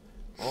next.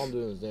 All I'm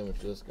doing is damage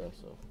to this guy,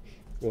 so.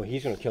 Well,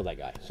 he's gonna kill that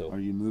guy. So Are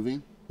you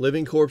moving?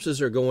 Living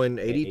corpses are going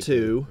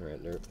 82. All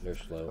right, they're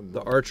slow.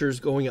 The archer's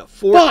going at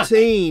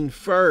 14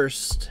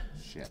 first.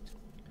 Shit.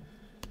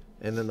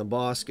 And then the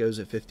boss goes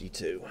at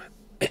 52.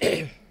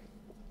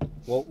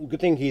 Well, good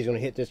thing he's gonna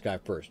hit this guy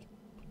first,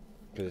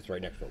 because it's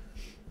right next to him.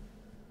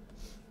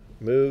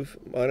 Move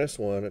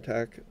 -1,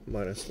 attack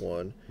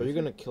 -1. Are you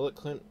gonna kill it,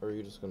 Clint, or are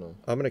you just gonna?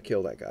 I'm going to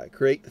kill that guy.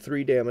 Create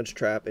 3 damage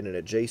trap in an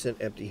adjacent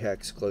empty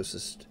hex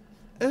closest.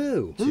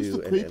 Oh, Who's To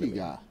the an creepy enemy.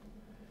 guy?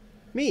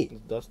 me,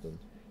 It's Dustin.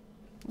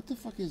 What the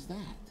fuck is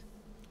that?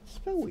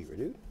 Spellweaver,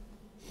 dude.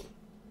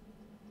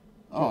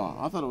 Oh,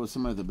 I thought it was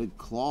somebody with a big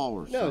claw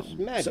or No, it's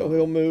something. magic. So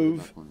he'll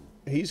move.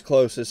 He's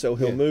closest, so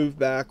he'll Yeah. move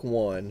back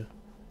 1.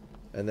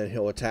 And then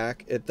he'll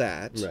attack at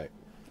that. Right.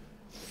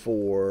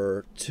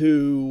 For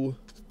 2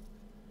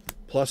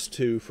 plus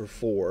 2 for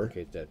 4.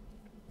 Okay, it's dead.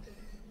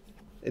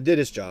 It did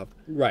its job.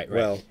 Right.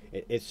 Well-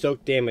 it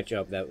soaked damage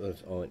up. That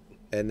was all.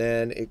 And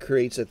then it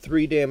creates a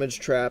 3 damage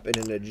trap in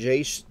an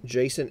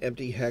adjacent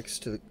empty hex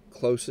to the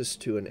closest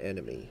to an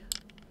enemy.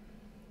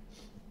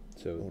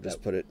 So We'll that,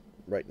 just put it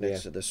right next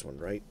yeah. to this one,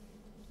 right?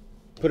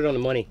 put it on the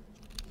money.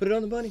 Put it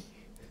on the money.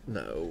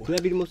 No. Could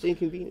that be the most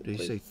inconvenient? Did he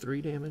place? say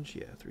 3 damage?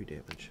 Yeah, 3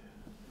 damage.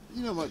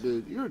 You know what,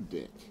 dude? You're a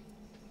dick.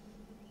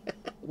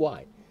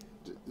 Why?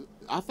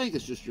 I think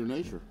it's just your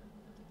nature.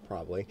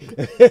 Probably.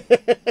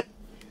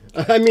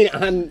 I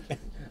mean,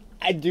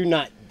 I do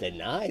not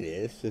deny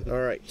this. All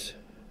right.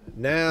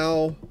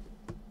 Now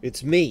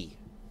it's me.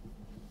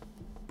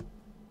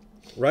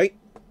 Right?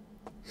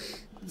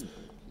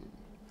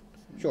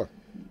 Sure.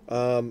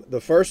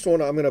 The first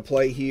one I'm going to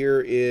play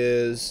here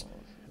is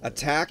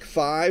attack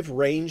 5,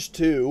 range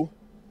 2.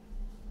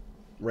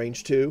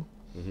 Range 2.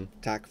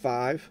 Attack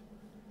 5.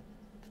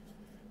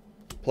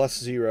 Plus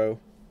 0.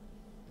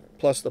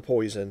 Plus the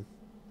poison.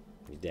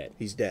 He's dead.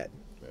 He's dead.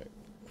 Right.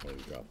 And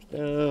he drops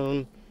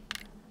down.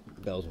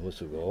 Bells and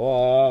whistles go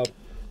off.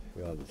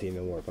 We don't have to see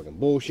no more fucking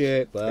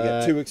bullshit. But I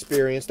get 2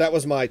 experience. That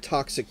was my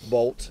toxic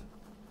bolt.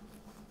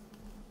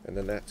 And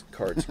then that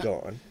card's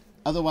gone.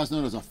 Otherwise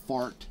known as a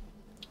fart.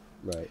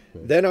 Right.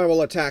 Then I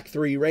will attack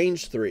 3,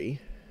 range 3.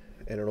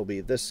 And it'll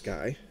be this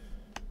guy.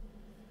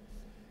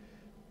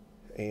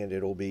 And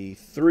it'll be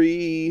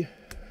 3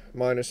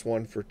 minus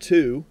 1 for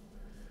 2.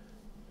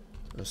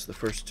 That's the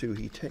first 2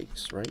 he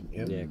takes, right?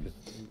 Yeah, because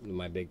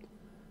my big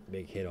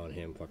hit on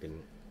him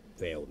fucking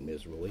failed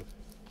miserably.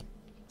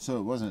 So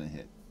it wasn't a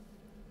hit.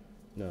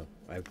 No,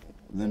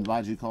 Then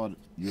why'd you call it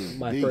your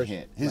My big first-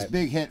 hit? His my-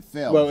 big hit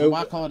failed. Well, so it-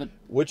 why call it a...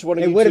 Which one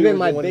of It you would've two been are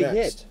my going big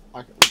next?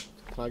 hit.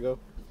 Can I go?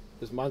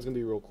 Because mine's gonna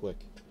be real quick.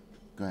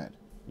 Go ahead.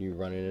 You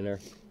running in there?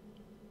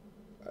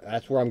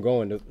 That's where I'm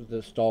going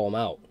to stall him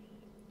out.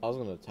 I was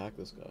gonna attack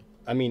this guy.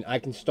 I mean, I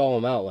can stall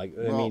him out. Like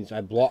that Well- means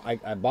I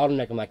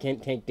bottleneck him. I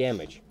can't take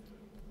damage.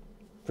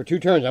 For 2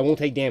 turns, I won't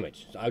take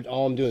damage. So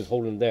all I'm doing is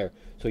holding him there,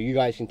 so you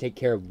guys can take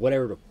care of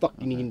whatever the fuck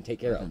you need to take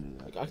care of.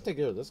 Like, I can take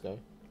care of this guy.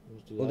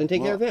 Just do Well, that. then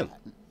take care of him.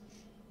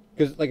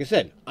 Because, like I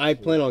said, I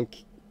plan on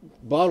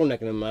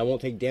bottlenecking him. And I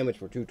won't take damage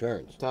for 2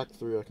 turns. Attack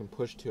 3. I can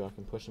push 2. I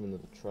can push him into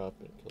the trap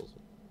and it kills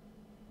him.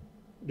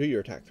 Do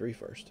your attack 3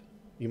 first.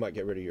 You might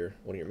get rid of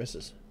one of your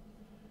misses.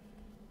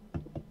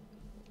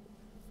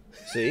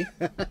 See?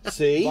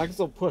 See? But I can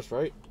still push,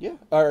 right? Yeah.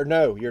 Or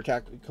no, your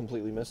attack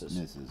completely misses.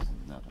 Misses.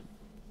 Nothing.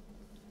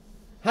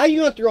 How you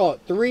gonna throw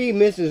out 3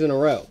 misses in a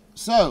row?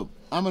 So,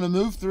 I'm going to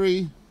move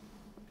 3,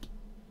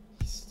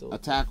 He's still.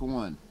 attack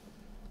 1.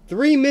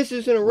 3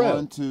 misses in a row.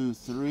 1, 2,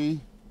 3.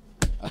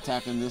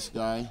 Attacking this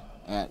guy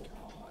at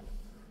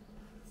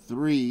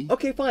 3.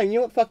 Okay, fine. You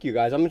know what? Fuck you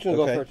guys. I'm just gonna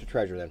Okay. go first to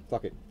treasure then.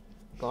 Fuck it.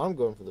 No, I'm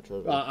going for the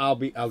treasure. I'll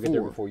get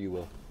there 4. before you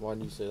will. Why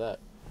didn't you say that?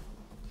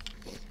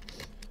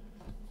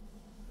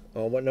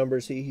 Oh, what number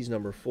is he? He's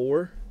number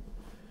 4.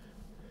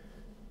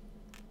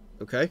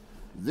 Okay.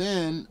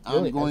 Then You I'm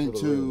only going enter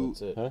the room, to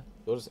that's it. Huh?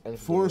 You'll just enter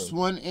the force room.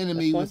 one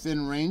enemy That's fine.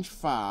 within range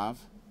 5,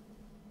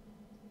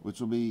 which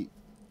will be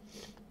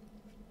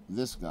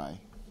this guy,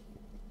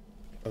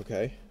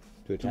 Okay.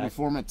 To to attack.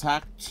 perform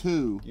attack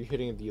 2, You're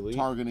hitting the elite.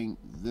 targeting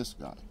this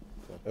guy.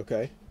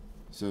 Okay.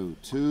 So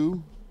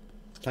 2,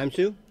 Times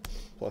 2?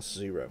 Plus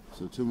 0.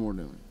 so 2 more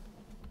doing.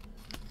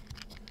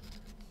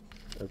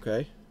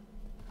 Okay.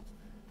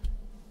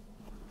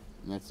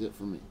 And that's it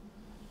for me.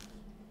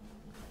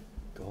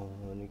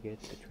 Gonna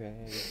get the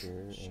treasure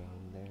and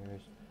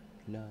there's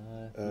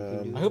nothing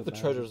to do I hope the about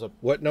it. treasure's up.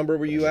 What number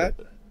were you at?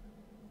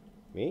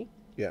 Me?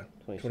 Yeah.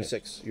 26.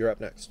 26. You're up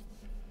next.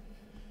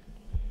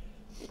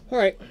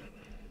 Alright.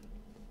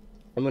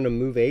 I'm gonna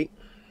move 8.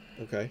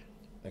 Okay.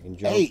 I can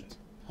jump. 8!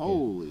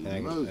 Holy And I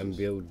can Moses.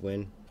 be able to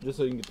win. Just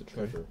so you can get the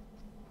treasure.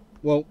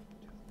 Well,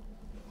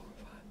 4,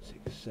 5,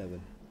 6,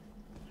 7.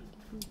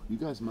 You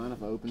guys mind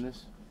if I open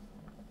this?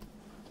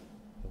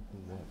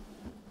 Open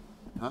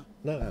what?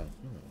 No. Oh, no.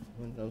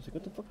 I was like,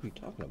 what the fuck are you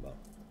talking about?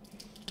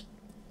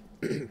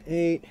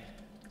 8.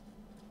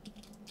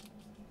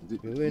 Do,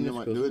 Go in, you know this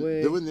what? goes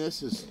away.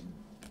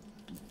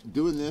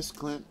 Doing this,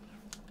 Clint,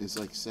 is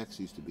like sex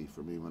used to be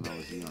for me when I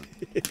was young.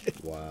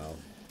 Wow.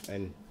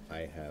 And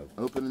I have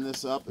Opening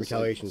this up, it's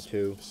retaliation like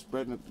 2.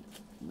 spreading it.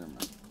 Never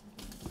mind.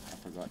 I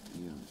forgot to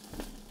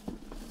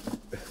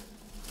use.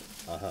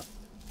 Uh-huh.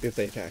 If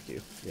they attack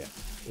you. Yeah.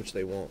 Which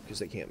they won't because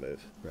they can't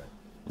move. Right.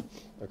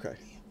 Okay.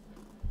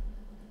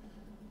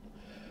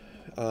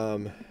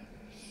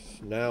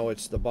 Now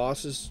it's the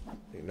boss's.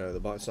 No,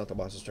 it's not the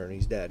boss's turn.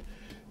 He's dead.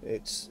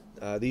 It's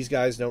these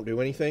guys don't do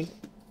anything.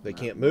 They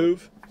can't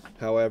move.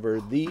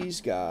 However,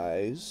 these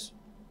guys.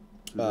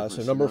 So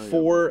number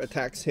 4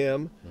 attacks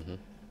him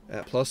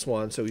at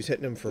 +1. So he's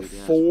hitting him for Big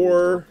ass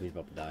 4 He's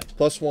about to die.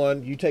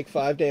 +1. You take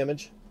 5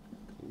 damage.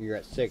 You're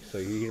at 6, so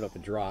you're about to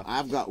drop.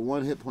 I've got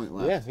 1 hit point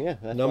left. Yeah, yeah.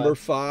 That's Number why.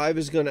 5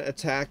 is going to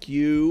attack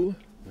you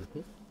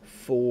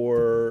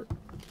for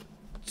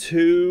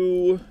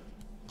 2.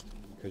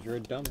 Because you're a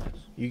dumbass.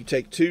 You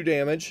take 2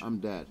 damage. I'm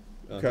dead.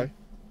 Okay.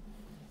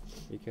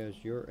 Because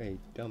you're a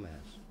dumbass.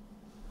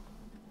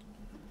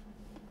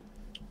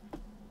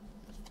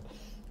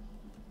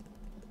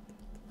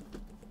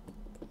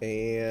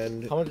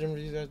 And How much damage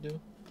do you guys do?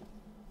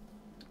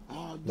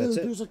 Oh, dude, That's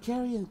it. there's a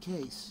carrying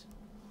case.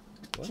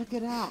 What? Check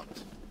it out.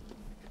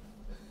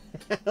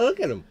 Look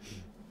at him.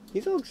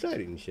 He's all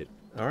excited and shit.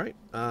 all right,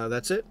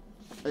 that's it.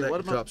 Hey, That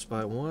what about... drops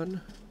by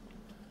 1.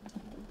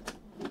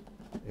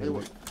 Hey, And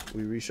what...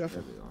 we reshuffle.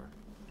 There they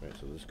are. Right,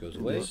 So this goes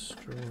away.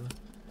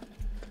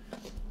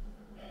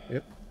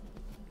 Yep.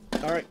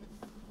 All right.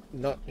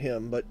 Not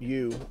him, but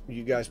you.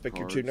 You guys pick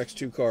your Cards. next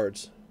 2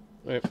 cards.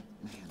 All right. Man,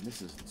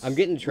 this is. I'm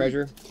getting the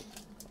treasure,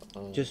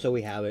 just so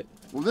we have it.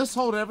 Will this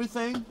hold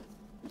everything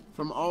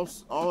from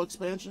all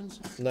expansions?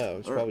 No,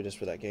 it's Or- probably just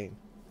for that game.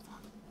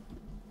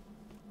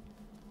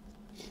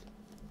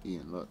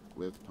 Ian, look,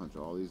 we have to punch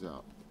all these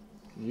out.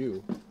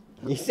 You.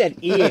 He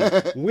said,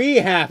 "Ian, we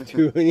have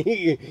to," and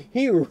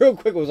he real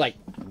quick was like,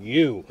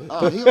 "You."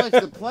 Oh, he likes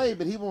to play,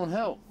 but he won't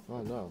help.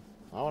 Oh no.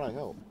 How would I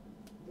help?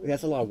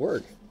 That's a lot of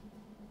work.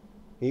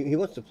 He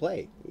wants to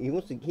play. He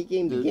wants to. He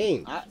game the Dude,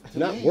 game, to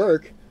not me,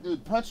 work.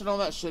 Dude, punching all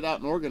that shit out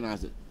and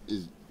organize it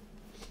is.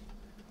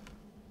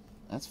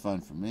 That's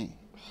fun for me.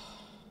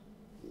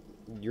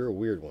 You're a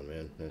weird one,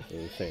 man. That's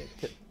what I'm saying.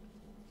 You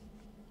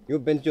know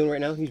what Ben's doing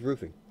right now? He's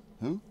roofing.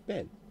 Who?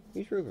 Ben.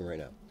 He's roofing right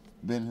now.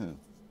 Ben who?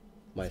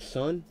 My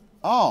son.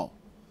 Oh,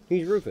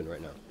 He's roofing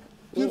right now.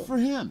 good for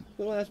him.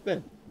 Little ass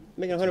Ben,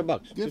 making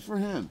 $100. Good for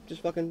him.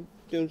 Just fucking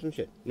doing some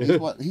shit.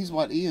 He's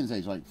what Ian's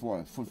age, like for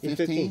He's 15?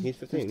 15. He's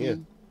 15, yeah.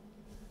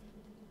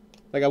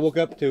 Like I woke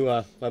up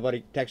to my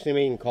buddy texting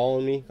me and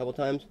calling me a couple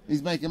times.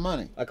 He's making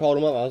money. I called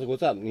him up. I was like,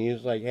 "What's up?" And he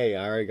was like, "Hey,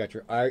 I already got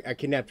your. I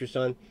kidnapped your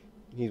son.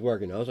 He's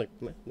working." I was like,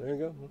 "Man, there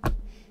you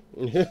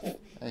go."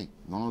 Hey, as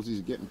long as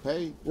he's getting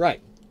paid. Right.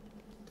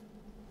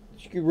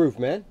 You can roof,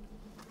 man.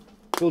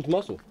 Builds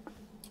muscle.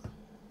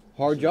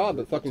 Hard job,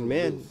 but fucking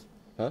man.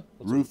 Huh?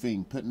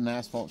 Roofing, putting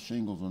asphalt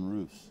shingles on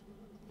roofs.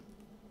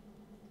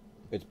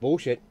 It's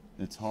bullshit.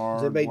 It's hard.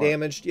 Is anybody work.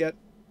 damaged yet?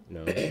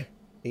 No.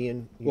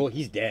 Ian? Well,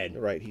 he's dead.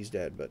 Right, he's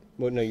dead, but...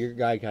 Well, no, your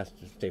guy has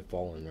to stay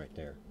fallen right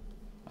there.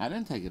 I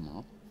didn't take him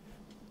off.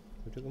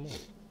 Who took him off?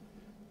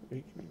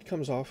 It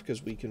comes off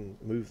because we can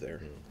move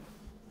there.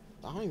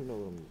 I don't even know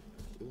what I'm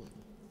doing.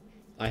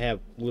 I have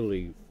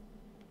literally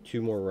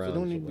 2 more So rounds. I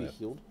don't need to be left.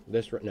 healed.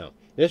 This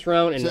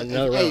round and So,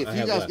 another hey, round if I you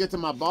have guys left. get to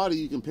my body,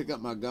 you can pick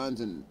up my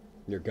guns and.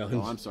 Your guns.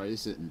 Oh, I'm sorry,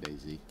 this isn't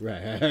Daisy.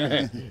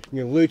 Right.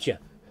 You're loot ya.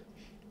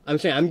 I'm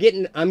saying I'm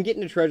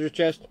getting the treasure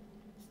chest,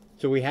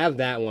 so we have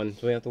that one.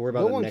 So we have to worry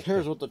about No the one next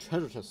cares one. what the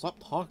treasure chest. Stop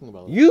talking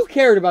about it. You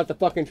cared about the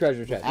fucking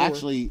treasure chest.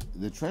 Actually,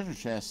 the treasure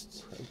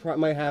chests,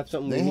 Might have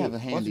something. they we have need. a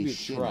Watch it handy be a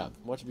shit. trap.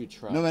 Watch it be a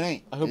trap. No, it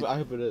ain't. I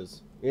hope it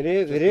is. It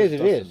is. Just It is.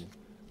 like It is. Dustin.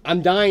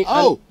 I'm dying.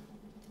 Oh!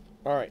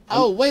 All right.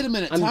 Oh, wait a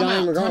minute. I'm Time dying out.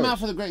 Time regardless. out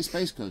for the Great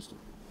Space Coaster.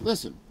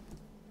 Listen,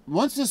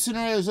 once this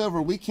scenario is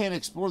over, we can't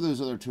explore those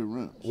other 2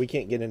 rooms. We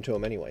can't get into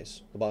them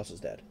anyways. The boss is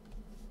dead.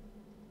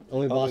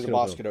 Only Only boss the could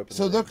boss open could them. open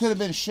So the there rooms. could have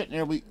been shit in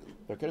there.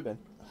 There could have been.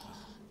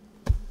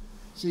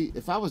 See,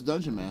 if I was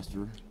Dungeon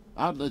Master,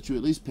 I'd let you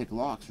at least pick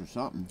locks or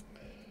something.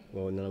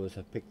 Well, none of us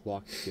have picked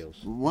lock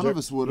skills. One of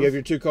us would You have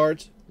have. your 2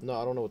 cards? No,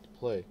 I don't know what to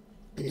play.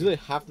 Do they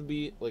have to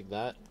be like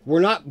that? We're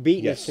not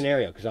beating Yes. this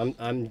scenario because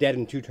I'm dead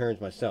in 2 turns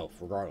myself,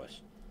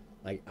 regardless.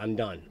 Like I'm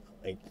done.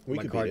 Like We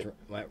my could cards,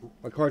 beat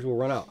my cards will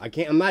run out. I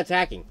can't. I'm not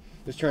attacking.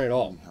 Just turn it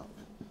off.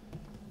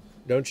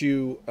 Don't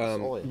you...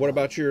 all I what have.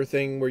 about your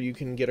thing where you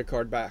can get a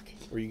card back?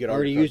 Where you get I all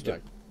already your cards used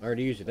it. I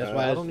already used it. That's Uh,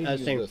 why I I don't need was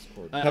to saying. use this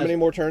card. back? How many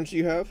more turns do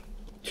you have?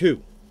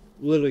 2.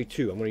 Literally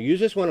 2. I'm going to use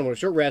this one. I'm going to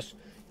short rest,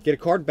 get a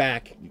card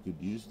back, You could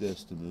use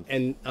this to move.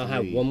 and I'll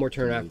have 3 one more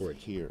turn to move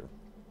afterwards. Here.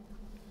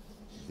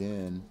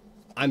 Then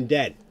I'm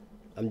dead.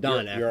 I'm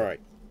done. You're after. all right.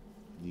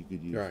 you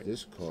could use You're right.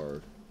 this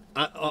card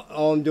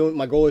All I'm doing,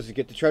 my goal is to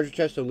get the treasure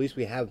chest, so at least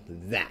we have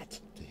that.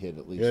 to hit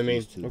at least know what I mean?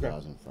 these 2 Okay.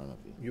 guys in front of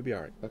you. You'll be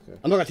all right. Okay.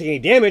 I'm not going to take any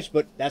damage,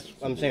 but that's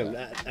what I'm saying.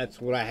 That's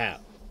what I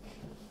have.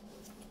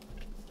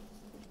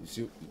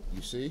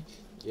 You see?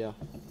 Yeah.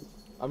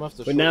 I'm gonna have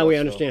to. But now we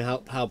understand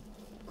how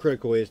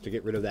critical it is to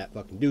get rid of that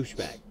fucking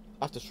douchebag.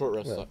 I have to short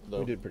rest Well, though,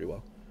 we did pretty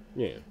well.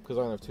 Yeah. because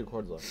I only have 2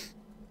 cards left.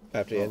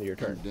 After the end of your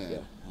I'm turn.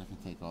 dead. I can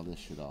take all this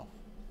shit off.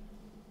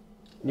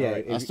 Yeah.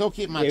 Alright. I still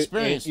keep my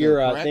experience. Your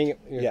though, correct? thing.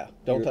 Yeah,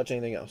 don't your- touch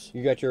anything else.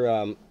 You got your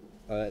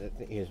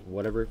his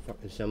whatever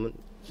his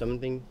summon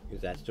thing.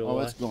 Is that still Oh,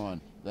 alive? it's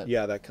gone. That,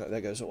 Yeah, that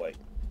goes away.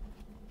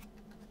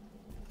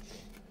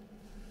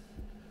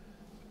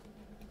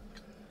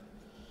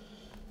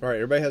 All right,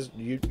 everybody has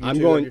you. I'm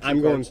two going. have your 2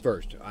 I'm going cards?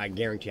 first. I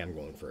guarantee I'm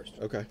going first.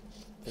 Okay,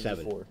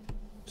 7. 4.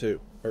 2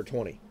 or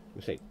 20.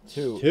 Let's say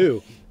 2.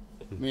 2.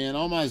 Man,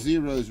 all my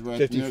zeros right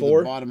near 54?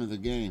 the bottom of the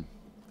game.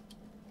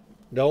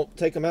 Don't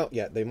take them out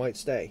yet. They might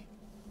stay.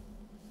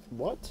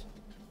 What?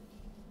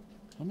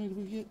 How many did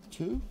we get?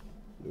 2?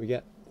 We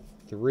got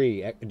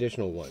 3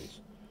 additional ones.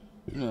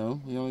 No,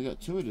 we only got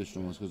 2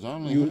 additional ones because I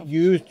only You have...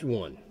 used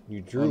one.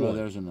 You drew Oh, no, one.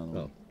 there's another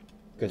one.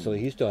 Okay, so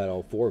he still had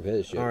all 4 of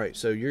his shit. All right,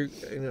 so you're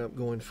ending up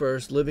going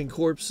first. Living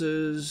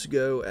corpses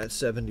go at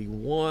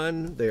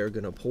 71. They are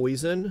going to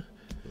poison.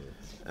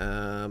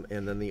 And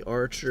then the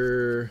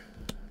archer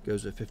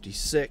goes at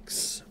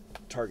 56.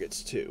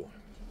 Targets 2.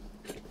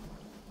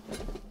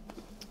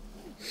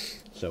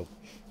 So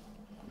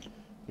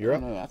You're I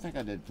up. don't know, I think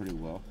I did pretty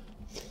well.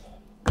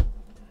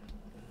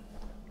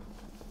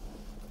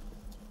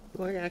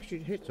 well, I actually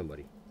hit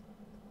somebody.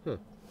 I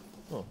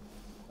All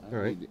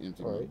right. need to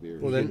empty All my right. beer.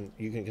 Well, You then- can,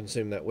 you can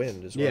consume that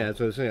wind as well. Yeah, that's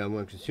what I was saying. I'm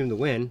going to consume the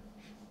win.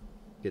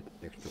 Get an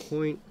extra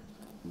point.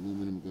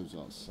 Aluminum goes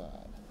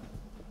outside.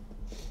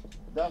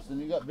 Dustin,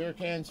 you got beer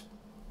cans?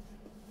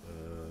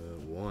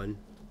 One.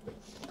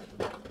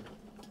 Is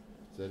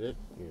that it?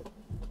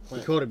 Yeah.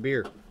 He called it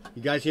beer.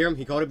 You guys hear him?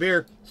 He called it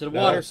beer instead of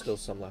No, water. there's still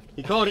some left.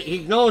 He called it. He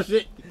acknowledged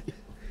it.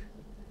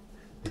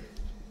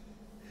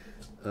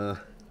 So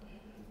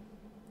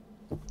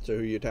who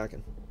are you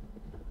attacking?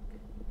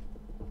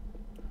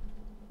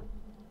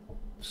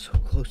 So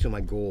close to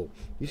my goal.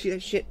 You see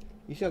that shit?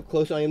 You see how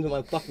close I am to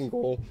my fucking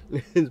goal?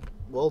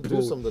 Well, do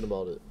Goal. something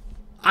about it.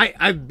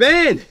 I've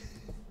been.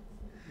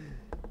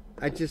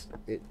 It's just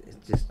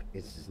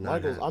not. My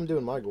goals. happening. I'm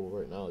doing my goal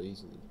right now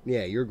easily.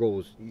 Yeah, your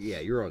goals. Yeah,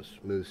 you're on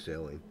smooth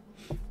sailing.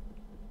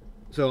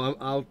 So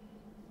I'll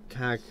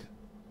attack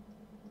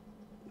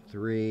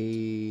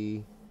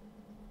 3.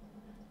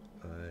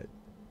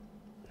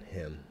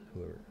 Him,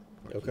 whoever.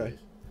 fuck he Okay. is.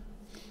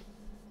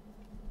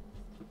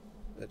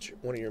 That's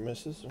one of your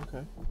misses.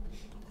 Okay.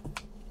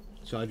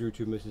 So I drew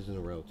 2 misses in a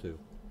row too.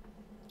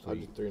 I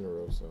did 3 in a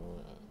row, so.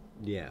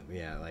 Yeah.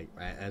 Like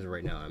as of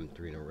right now, I'm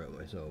 3 in a row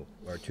myself,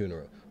 or 2 in a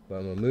row. But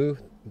I'm gonna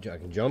move. I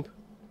can jump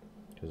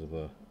because of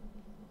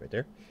right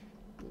there.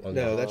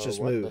 No, that's just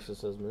what? move. That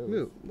just says move.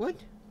 Move. What?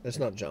 That's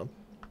not jump.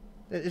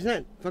 It's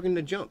not fucking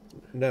the jump.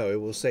 No,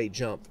 it will say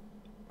jump.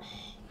 Oh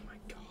my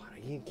god! I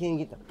can't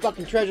get the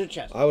fucking treasure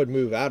chest. I would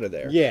move out of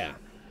there. Yeah.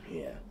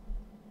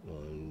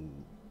 1,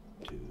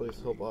 2. Please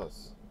help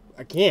us.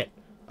 I can't.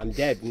 I'm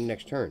dead in the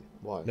next turn.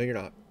 Why? No, you're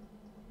not.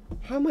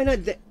 How am I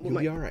not dead? You'll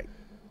be all right.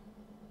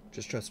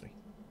 Just trust me.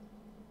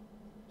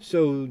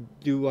 So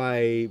do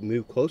I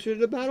move closer to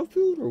the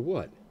battlefield or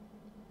what?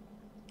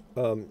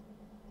 Well,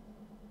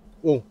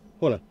 hold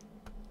on.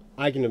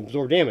 I can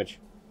absorb damage.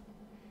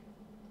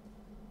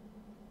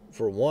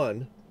 For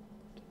 1,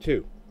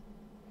 2.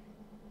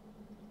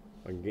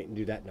 I can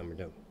do that number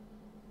though.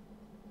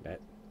 That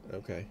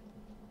okay.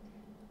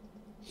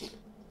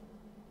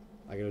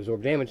 I can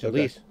absorb damage at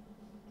Okay. least.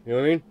 You know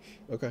what I mean?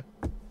 Okay.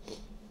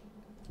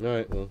 All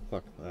right. Well,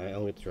 fuck. I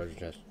don't get the treasure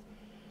chest.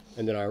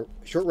 And then our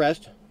short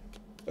rest.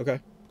 Okay.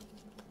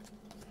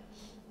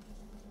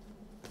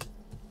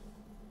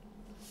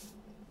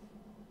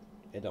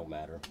 It don't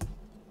matter.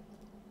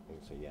 I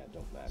can say yeah, it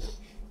don't matter.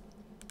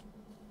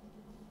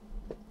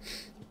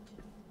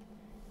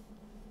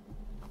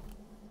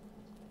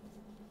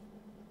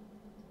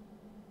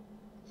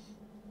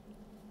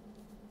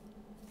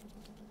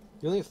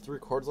 You only have 3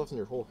 cards left in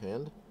your whole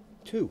hand?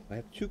 2. I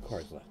have 2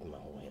 cards left in my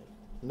whole hand.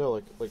 No,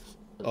 like.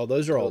 Oh,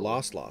 those are all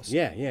lost.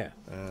 Yeah.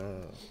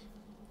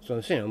 So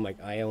I'm saying, I'm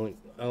like, I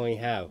only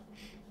have.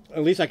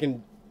 At least I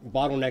can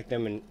bottleneck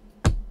them and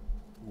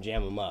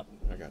jam them up.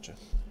 I gotcha.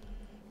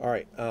 All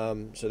right.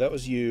 So that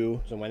was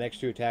you. So my next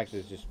 2 attacks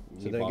is just.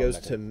 So me then it goes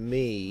bottlenecking. to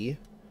me.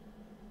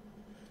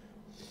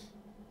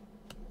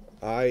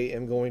 I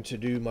am going to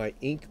do my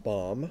ink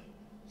bomb.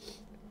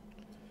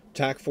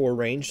 Attack 4,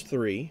 range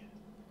 3.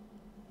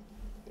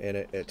 And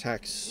it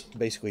attacks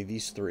basically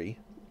these 3.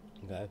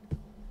 Okay.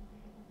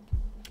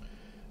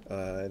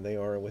 And they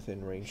are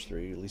within range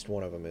 3. At least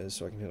one of them is,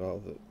 so I can hit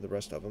all the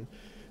rest of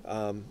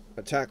them.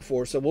 Attack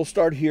 4. So we'll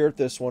start here at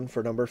this one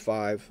for number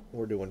 5.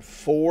 We're doing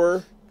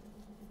 4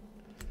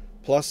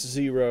 plus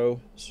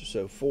 0.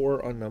 So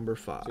 4 on number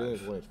 5. So you only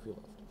have 1 HP left.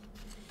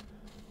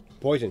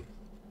 Poison.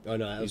 Oh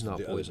no, that He's was not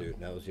the poison. other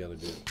dude. That was the other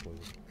dude. Poison.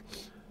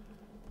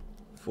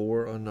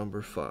 4 on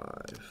number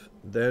 5.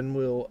 Then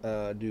we'll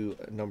do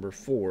number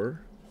 4.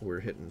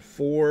 We're hitting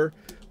 4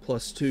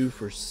 plus 2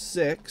 for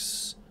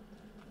 6.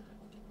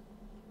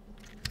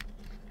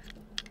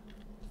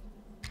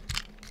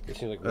 It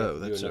seems like we Oh, have to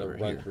do that's another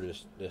over run here. for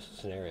this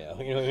scenario.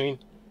 You know what I mean?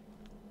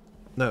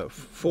 No, You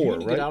 4, need to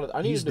right? get out of,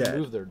 I He's needed to dead.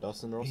 move there,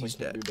 Dustin, or else He's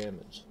I can't dead. do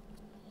damage.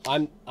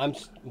 I'm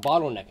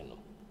bottlenecking them.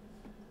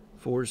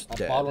 4's I'm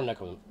dead. bottlenecking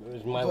them. It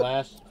was my But-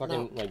 last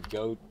fucking no. like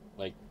go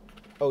like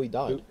Oh, he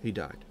died. He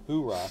died.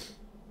 hoorah.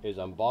 Is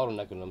I'm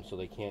bottlenecking them so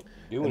they can't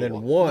do And then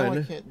anything. No, I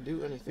 1 can't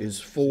do anything. is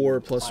 4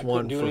 plus I couldn't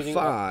 1 do for anything,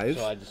 5.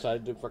 So I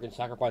decided to fucking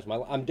sacrifice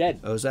my. I'm dead.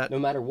 Oh, is that? No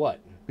matter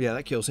what. Yeah,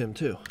 that kills him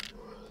too.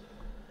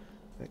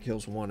 That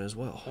kills 1 as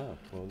well. Oh,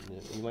 well,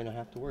 you might not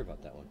have to worry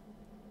about that one.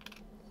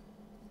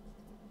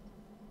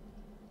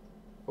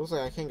 I was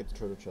like, I can't get the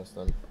treasure chest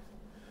then.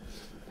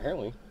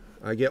 Apparently.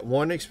 I get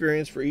 1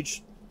 experience for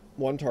each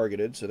one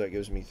targeted, so that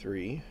gives me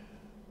 3.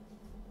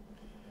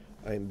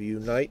 I imbue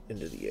Night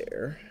into the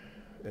air,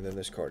 and then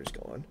this card is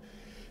gone.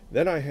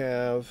 Then I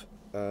have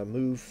a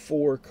move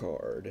 4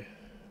 card.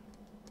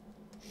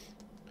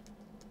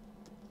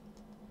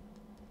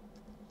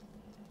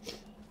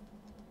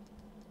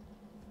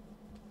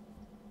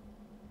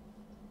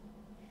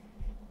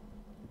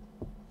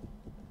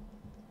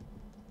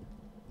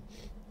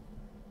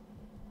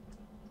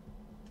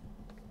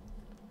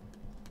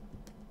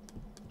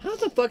 How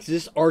the fuck is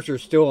this archer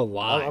still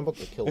alive? I'm about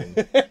to kill him.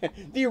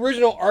 The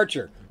original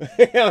archer.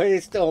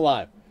 He's still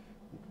alive.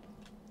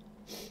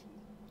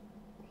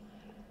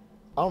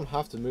 I don't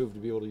have to move to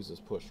be able to use this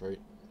push, right?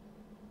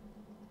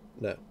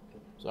 No.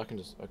 So I can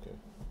just, okay.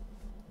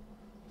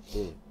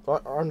 Hmm.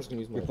 Or I'm just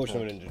gonna use my You're pushing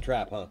him attack. into the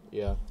trap, huh?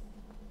 Yeah.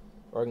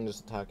 Or I can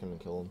just attack him and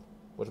kill him.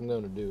 Which I'm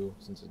going to do,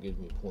 since it gives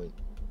me a point.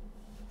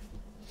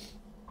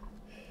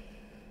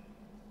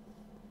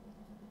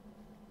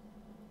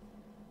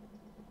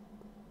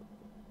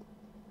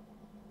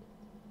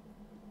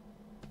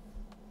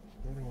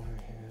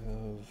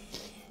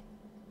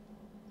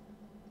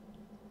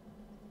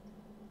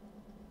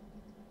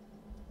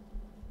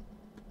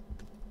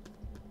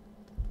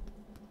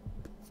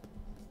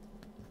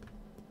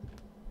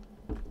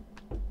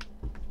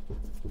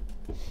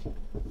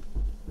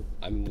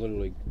 I'm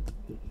literally...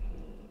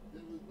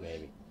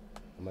 Maybe.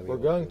 I might be We're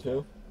wrong. going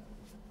to.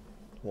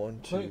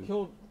 1,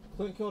 2.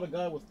 Clint killed a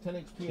guy with 10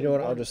 HP. You know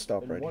what? I'll just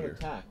stop right one here.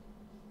 Attack.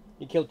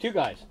 He killed 2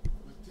 guys.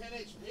 With 10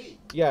 HP.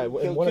 Yeah, He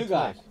in killed one 2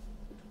 attack. guys.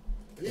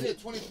 He did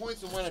 20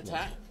 points in one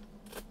attack.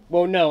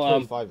 Well, no,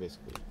 25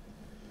 basically.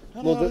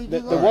 How well, hell the you do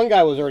the that? one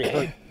guy was already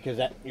hurt because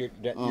your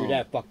Oh.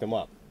 dad fucked him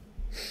up.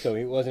 So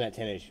he wasn't at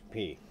 10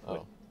 HP.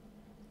 Oh.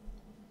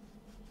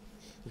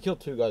 He killed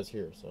 2 guys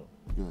here, so.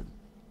 Good.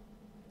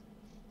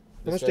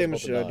 How much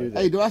damage did I do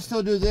there? Hey, do I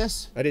still do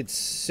this? I did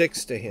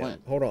 6 to him. When?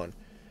 Hold on.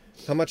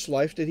 How much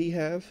life did he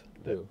have?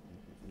 Who?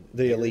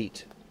 The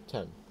elite.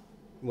 10.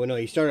 Well, no,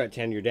 he started at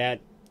 10. Your dad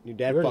You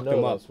already fucked know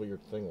him up that's what your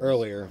thing was.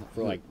 earlier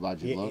for like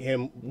Logic hit low?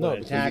 him No, with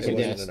an because attack he and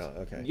was then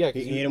Okay. Yeah, He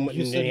because hit him, you and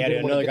said then he you had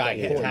didn't wanna another get guy that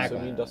hit point, attack so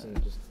on he him.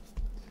 doesn't just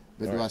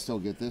But do Alright. I still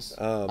get this?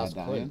 Um, I ask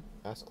die Clint.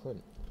 in? Ask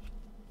Clint.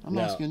 I'm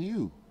No. asking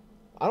you.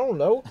 I don't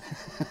know.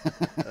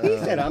 He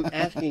said, "I'm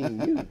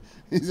asking you."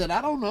 He said,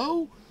 I don't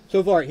know.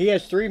 So far, he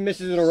has 3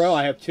 misses in a row.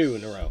 I have 2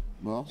 in a row.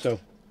 Well, So,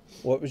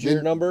 What was your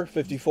Then- number?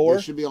 54?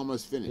 it should be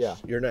almost finished. Yeah.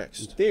 You're in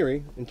next.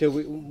 theory, until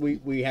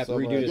we have So,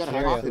 to you redo You the got a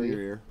cock in scenario.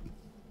 your ear.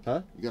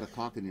 Huh? You got a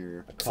cock in your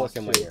ear. A cock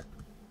in my ear.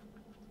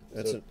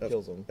 That's, So it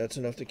kills him. that's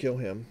enough to kill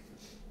him.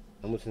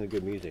 I'm listening to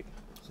good music.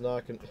 So now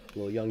I can.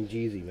 Little young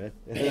Jeezy,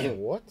 man.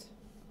 What?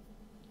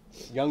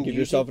 Young Give Jeezy?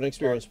 yourself an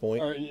experience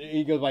point. Or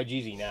he goes by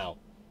Jeezy now.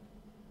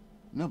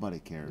 Nobody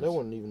cares. No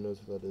one even knows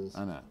who that is.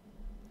 I know.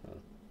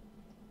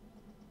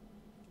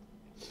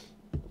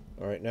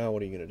 All right, now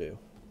what are you going to do?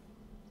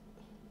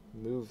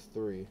 Move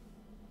 3.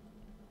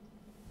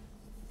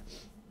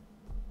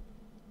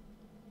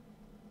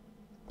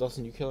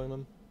 Dustin, you killing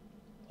them?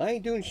 I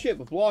ain't doing shit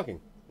but blocking.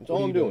 That's What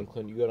all are I'm you doing.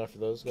 Clint? You going after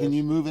those guys? Can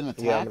you move and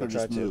attack Yeah, I'm or gonna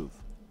just try to. move?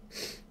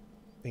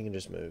 You can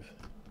just move.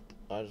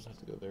 I just have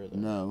to go there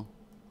then. No,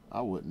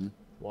 I wouldn't.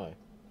 Why?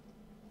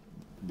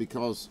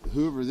 Because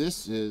whoever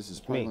this is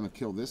probably Me. going to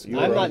kill this You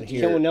guy. I'm were not on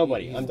here. killing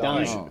nobody. He's I'm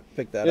dying. dying. Oh.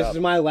 Pick that This up.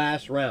 is my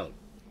last round.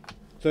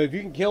 So if you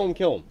can kill him,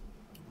 kill him.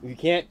 If you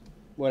can't,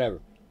 whatever.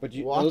 But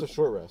you, Well, after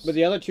short rest. but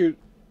the other 2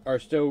 are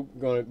still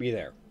going to be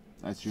there.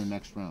 That's your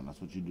next round.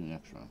 That's what you do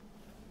next round.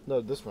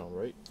 No, this round,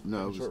 right? No,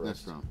 After it's short next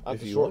rest. round.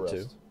 After you short want to.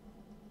 rest.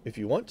 If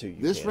you want to,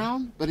 you This can.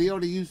 round? But he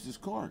already used his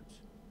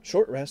cards.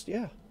 Short rest,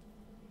 yeah.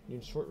 You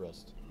need short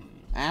rest.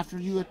 After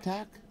you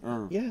attack?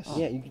 Or Yes. Oh.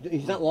 Yeah,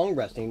 he's not long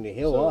resting to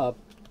heal So- up.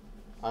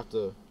 I have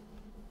to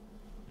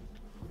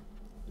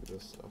do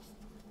this stuff.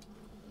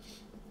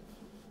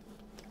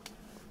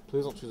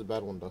 Please don't choose a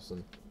bad one,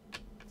 Dustin.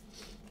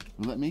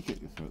 Well, let me kick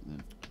your throat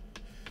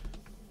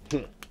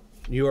then.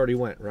 You already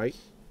went, right?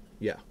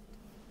 Yeah.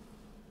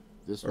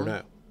 This Or one?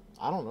 no?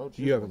 I don't know. Choose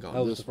You haven't one. gone. That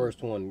was this the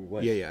first one. you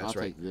went. Yeah, yeah, that's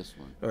I'll right. take this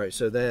one. All right,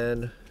 so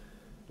then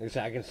Like I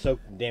said, I can soak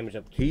the damage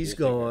up. to he's this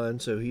gone,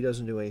 so he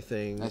doesn't do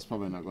anything. That's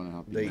probably not going to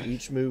help you. They much.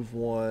 each move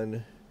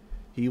 1.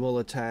 He will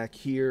attack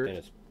thing, here. and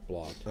it's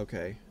blocked.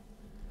 Okay.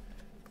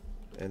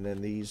 And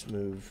then these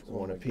move So all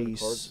 1 my good apiece.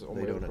 cards, all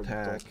They my don't other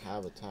cards attack. Don't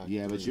have attack.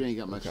 Yeah, but you ain't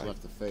got much Okay.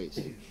 left to face.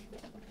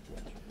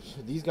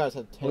 These guys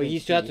had 10 Well, you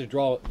still have to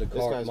draw the This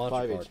card, guy's monster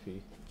 5 card,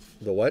 HP.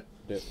 The what?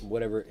 the,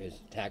 whatever is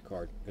attack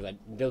card, because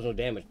it does no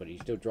damage, but he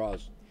still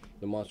draws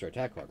the monster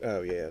attack card.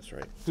 Oh, yeah, that's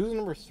right. Who's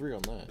number 3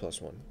 on that?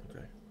 +1.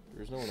 Okay.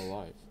 There's no one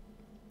alive.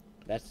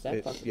 That's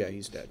Yeah,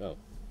 he's dead. Oh,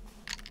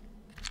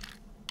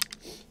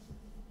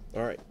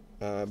 All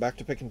right. Back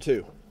to picking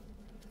 2.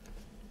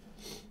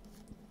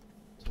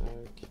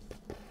 Attack.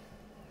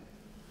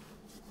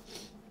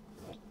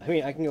 I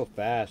mean, I can go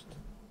fast.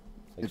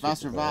 Like If I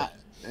super survive,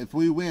 fast. if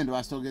we win, do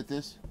I still get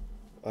this?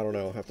 I don't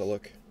know. I'll have to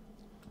look.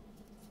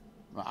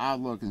 Well, I'll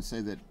look and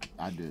say that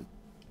I do.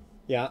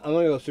 Yeah, I'm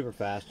gonna go super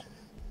fast.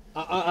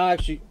 I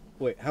actually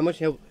wait. How much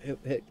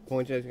hit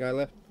points has the guy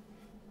left?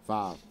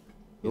 5.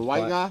 The He's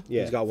white five. guy?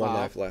 Yeah. He's got 1 5.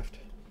 life left.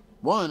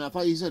 1? I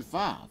thought you said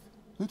 5.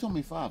 Who told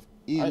me 5?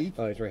 Ian, you...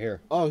 Oh, he's right here.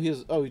 Oh, he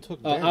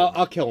took damage.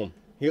 I'll kill him.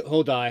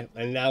 He'll die,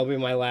 and that'll be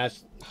my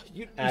last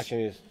You, action.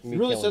 Is me you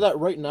really killing said him. that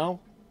right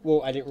now?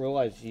 Well, I didn't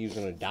realize he was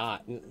gonna die.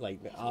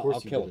 Like, Of I'll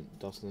course you kill him. didn't,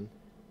 Dustin.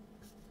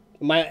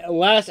 My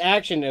last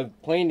action of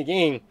playing the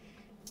game.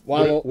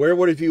 Where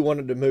would have you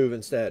wanted to move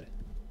instead?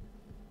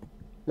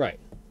 Right.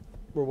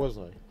 Where was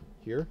I?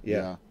 Here?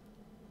 Yeah.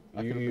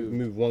 I You could've moved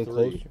move 1 3.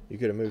 closer. You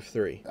could have moved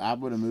 3. I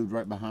would have moved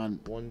right behind...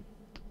 One.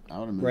 I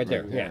would have moved Right right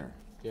there, there.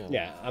 Yeah.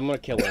 Yeah, I'm gonna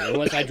kill him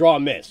unless I draw a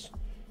miss.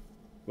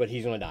 But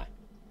he's gonna die.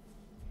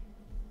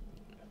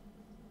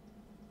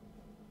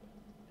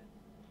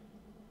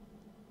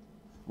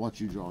 What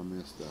you drawing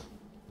this, though?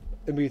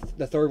 It'd be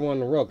the 3rd one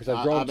in a row because I've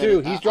I drawn bet 2.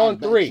 it- He's I drawn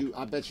bet 3.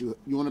 I bet you...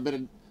 You want to bet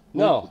a...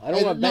 No, I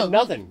don't want to bet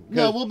nothing.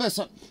 No, 'cause- we'll bet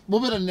some...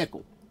 We'll bet a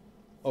nickel.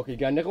 Okay, you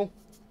got a nickel?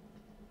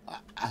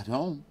 I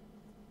don't.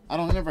 I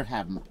don't ever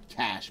have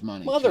cash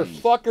money. change.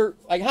 Motherfucker!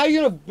 Like, how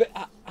you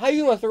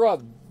gonna throw a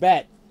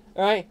bet?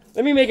 All right,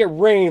 let me make it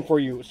rain for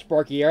you,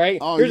 Sparky. All right,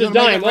 Oh, here's you're a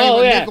gonna make dime. it rain Oh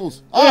with yeah,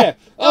 nickels. yeah.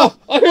 Oh,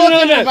 here's Look, another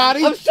dime.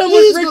 everybody. I'm so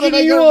He's much gonna richer make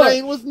than it you are.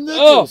 rain with Oh,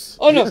 nickels.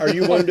 oh no. Are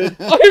you wounded?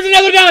 Oh, here's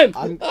another dime.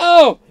 I'm-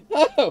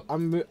 Oh.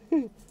 I'm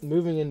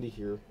moving into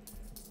here.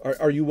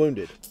 Are you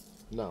wounded?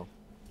 No.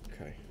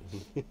 Okay.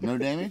 No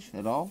damage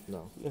at all?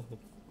 No.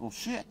 Well,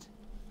 shit.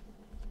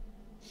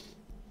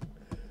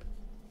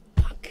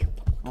 Fuck.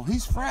 Well,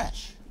 he's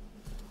fresh.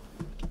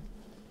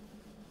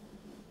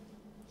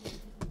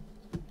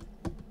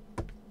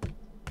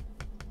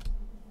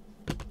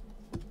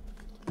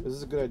 Is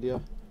this a good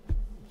idea?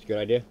 It's a good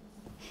idea.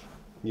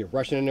 You're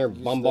rushing in there, Use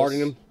bombarding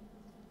this. them.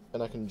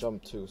 And I can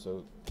jump too,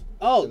 so...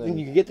 Oh, And then then-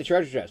 you can get the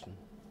treasure chest.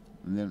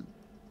 And then,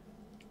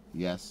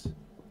 yes.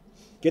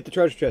 Get the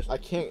treasure chest. I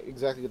can't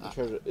exactly get the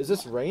treasure. Is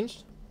this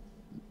ranged?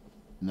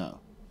 No.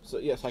 So,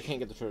 yes, I can't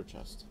get the treasure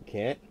chest.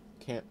 Can't.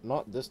 Can't.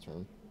 Not this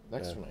turn.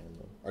 Next Yeah. turn I am,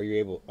 though. Are you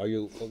able? Are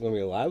you going to be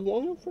alive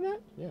long enough for that?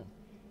 Yeah.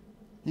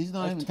 He's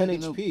not I have even 10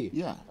 taking no- HP.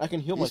 Yeah. I can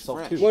heal He's myself,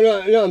 fresh. too. Well,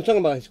 no, I'm talking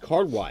about his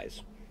card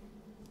wise.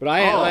 But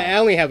I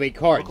only have 8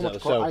 cards Look how though.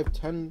 much card- So I have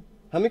 10...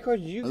 how many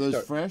cards did you Are those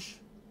start? fresh?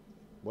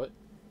 What?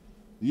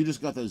 You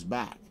just got those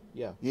back.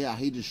 Yeah. Yeah,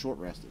 he just short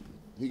rested.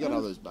 He got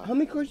all those back. How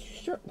many cards did you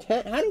start?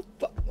 10? How do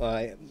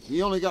fuck?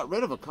 He only got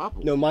rid of a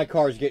couple. No, my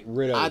cards get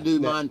rid of. I do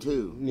no, mine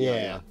too.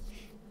 Yeah.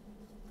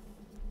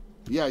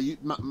 Yeah, you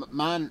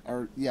mine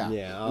are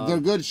Yeah, they're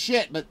good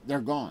shit, but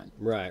they're gone.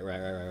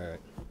 Right.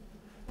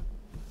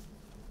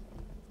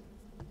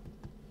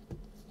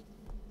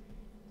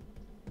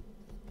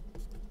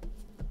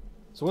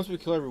 So once we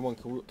kill everyone,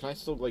 can I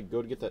still, like,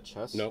 go to get that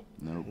chest? Nope.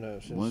 No, No,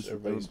 since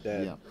everybody's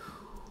dead. Yeah,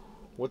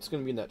 What's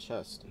going to be in that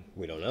chest?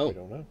 We don't know. We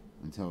don't know.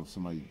 until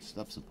somebody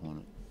steps upon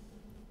it.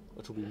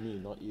 Which will be me,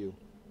 not you.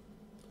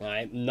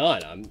 I'm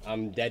not.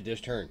 I'm dead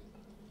this turn.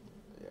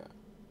 Yeah.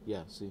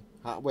 Yeah, see.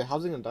 Wait,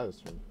 how's he going to die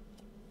this turn?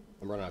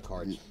 I'm running out of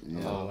cards. Yeah.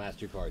 I'm on the last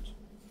 2 cards.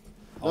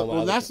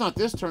 Well, that's not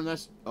this turn.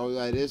 That's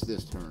that is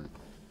this turn.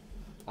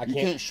 I You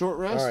can't short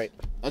rest. All right.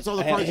 That's all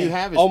the cards you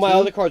have. Is all my 2?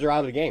 other cards are out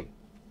of the game.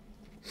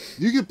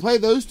 You could play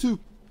those 2.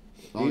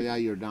 Oh yeah,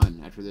 you're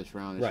done after this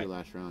round. It's Right. your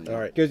last round. All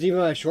right. Because even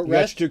on a short You got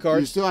rest, your 2 You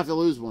cards? still have to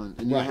lose one,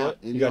 and Right.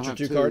 and You got don't your have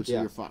 2 2, cards? so Yeah.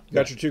 you're fucked.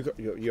 Got your 2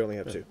 you only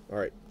have 2. All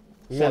right.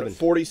 7.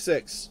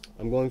 46.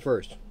 I'm going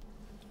first.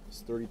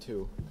 It's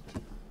 32.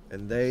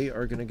 And they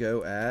are going to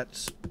go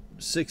at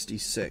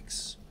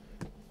 66.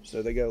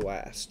 So they go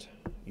last.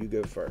 You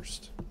go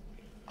first.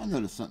 I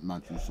noticed something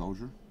about you,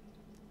 soldier.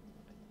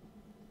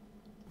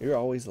 You're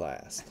always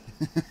last.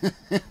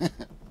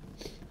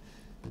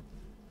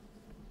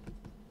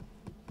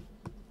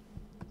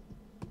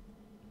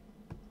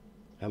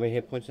 How many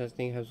hit points does that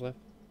thing has left?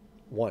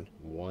 1.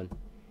 1.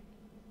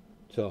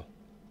 So, All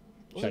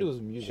I should do is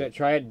I music.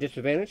 try at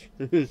disadvantage?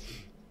 Or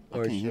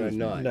can't should hear I his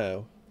not?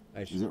 No.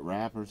 I Is should, it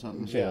rap or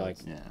something? Yeah, like-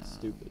 yeah.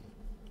 Stupid.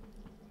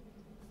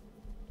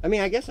 I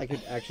mean, I guess I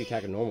could actually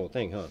attack a normal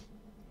thing, huh?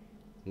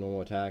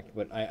 Normal attack,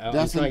 but I'm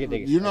That's trying to get the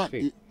you're not,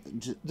 XP.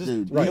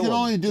 dude. right. You can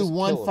only do Just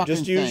one kill him. fucking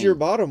Just use thing. your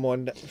bottom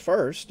one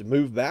first,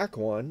 move back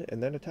 1,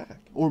 and then attack.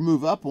 Or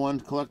move up 1,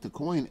 collect the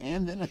coin,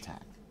 and then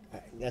attack.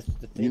 That's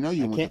the thing. You know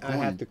you I want can't. the I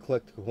have coin. to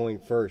collect the coin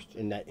first,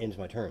 and that ends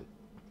my turn.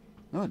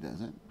 No, it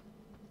doesn't.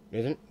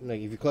 Isn't?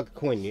 Like, if you collect the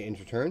coin, you end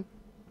your turn?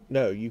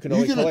 No, you can You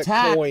only can collect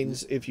attack.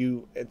 coins if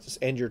you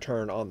end your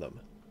turn on them.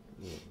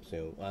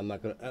 So, I'm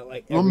not going to...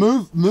 like, Well,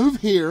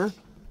 move here,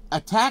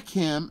 attack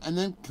him, and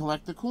then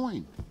collect the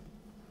coin.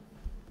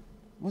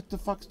 What the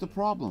fuck's the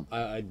problem?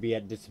 I'd be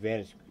at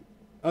disadvantage.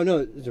 Oh,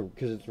 no,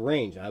 because it's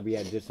range. I'll be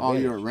at Oh,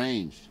 disadvantage. you're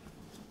ranged.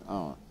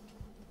 Oh.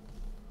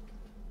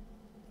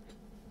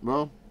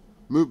 Well,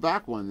 move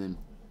back 1 then.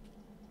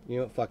 You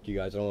know what? Fuck you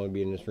guys. I don't want to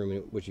be in this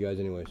room with you guys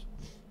anyways.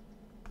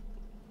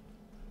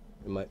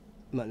 My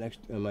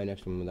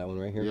next one with that one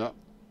right here? Yep.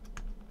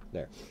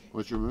 There.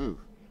 What's your move?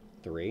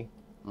 3.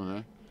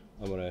 Okay.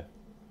 I'm going to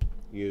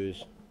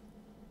use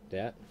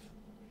that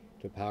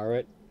to power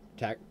it.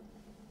 Attack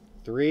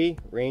 3,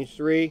 range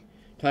 3,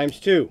 times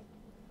 2.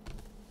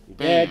 You're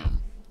dead. Bam.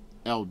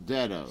 El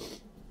Dedo.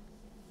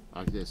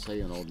 I could say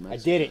an old I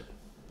Mexican. did it.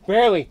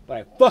 Barely, but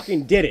I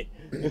fucking did it.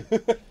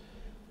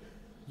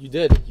 You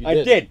did. You I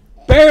did.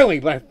 Barely,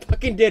 but I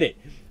fucking did it.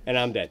 And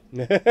I'm dead.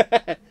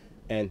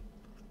 And...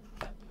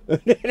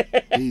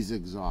 He's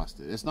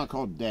exhausted. It's not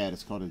called dead,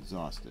 it's called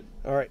exhausted.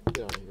 All right.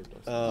 Yeah, you're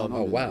dust.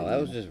 oh, wow. That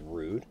was just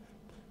rude.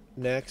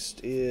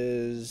 Next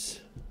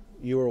is...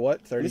 You were what?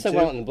 At least 32? I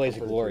went out in the blaze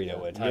of glory,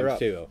 though, at You're times up.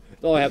 2.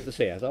 That's all I have to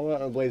say. I went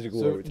out in the blaze of So,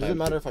 glory. does it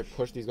matter if I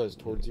push these guys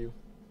towards you?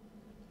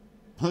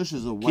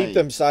 Pushes away. Keep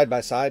them side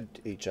by side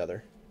each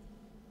other.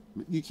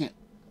 You can't.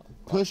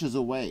 Pushes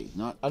away,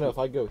 not. I know if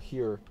I go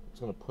here, it's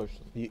going to push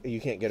them. You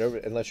can't get over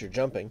it unless you're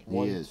jumping. He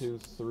 1, is. 2,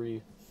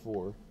 3,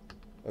 4.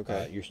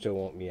 Okay. You still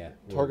won't, yeah.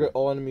 Target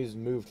all enemies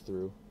moved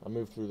through. I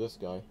moved through this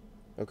guy.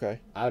 Okay.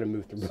 I would have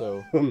moved through.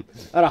 So,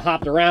 I'd have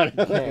hopped around.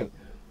 can't.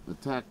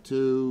 Attack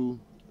 2.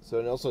 So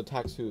it also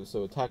attacks 2.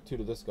 So attack 2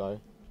 to this guy.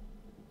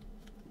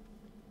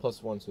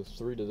 Plus 1, so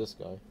 3 to this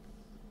guy.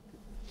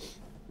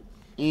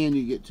 And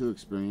you get 2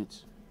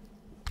 experience.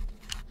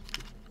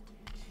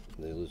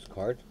 They lose a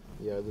card.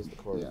 Yeah, this is the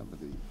card. Yeah, but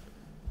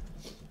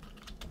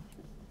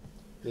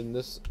Then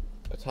this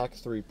attack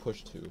 3,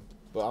 push 2.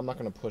 But I'm not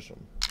going to push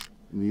him.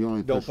 you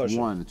only Don't push push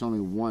 1. It's only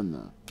 1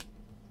 though.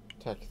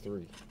 Attack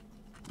 3.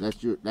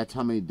 That's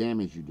how many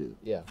damage you do.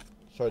 Yeah.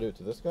 Should I do it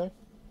to this guy?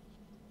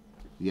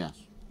 Yes.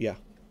 Yeah.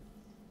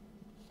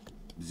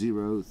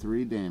 0,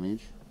 3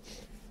 damage.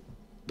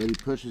 But he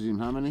pushes him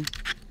how many?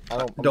 I'm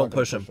Don't not gonna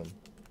push him.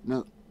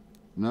 No.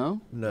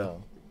 No?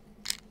 No.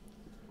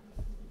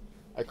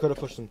 I could have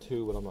pushed him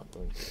 2, but I'm not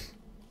going to.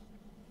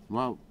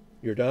 Wow.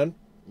 You're done?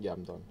 Yeah,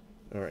 I'm done.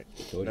 All right.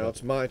 Told Now you.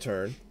 it's my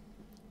turn.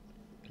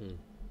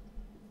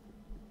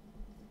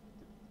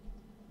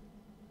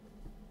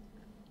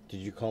 Did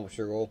you accomplish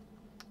your goal?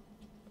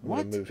 I'm gonna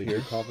What? move Did you here.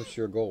 accomplish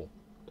your goal?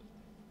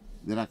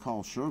 Did I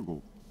call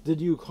Shergle? Did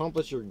you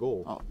accomplish your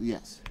goal? Oh,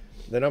 yes.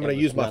 Then I'm It going to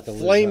was use my not the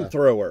loot, huh?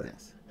 flamethrower.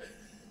 Yes.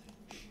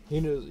 He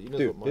knows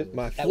Dude, what mine is.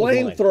 my That was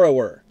mine.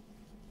 flamethrower.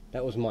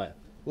 That was mine.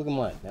 Look at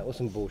mine. That was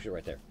some bullshit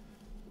right there.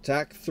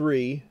 Attack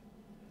 3.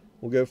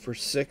 We'll go for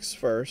 6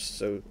 first,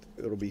 so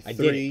it'll be I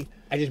 3. did it.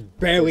 I just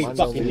barely Mine's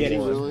fucking only did it.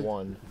 Really?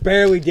 1.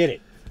 Barely did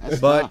it. That's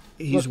But tough.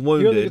 he's Look, He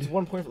only wounded. gets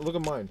 1 point. Look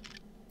at mine.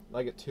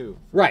 I get 2.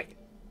 Right.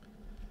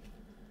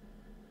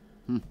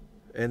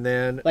 And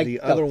then Like the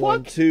the other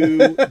one, fuck?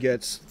 2,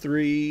 gets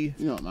 3,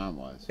 You know what mine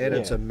was. and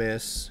it's Yeah. a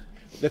miss.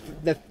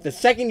 The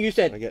second you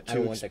said I get I 2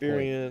 don't want that coin,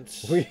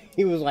 experience.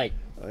 he was like,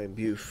 I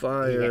imbue "You got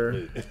fire.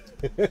 loot."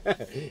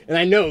 And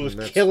I know it was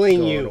And that's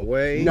killing gone you,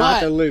 away.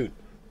 not But- the loot.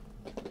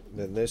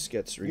 Then this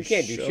gets reshuffled. You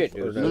can't do shit,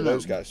 dude. Or no, No, no.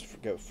 those guys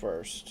go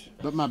first.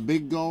 But my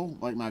big goal,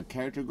 like my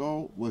character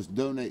goal, was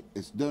donate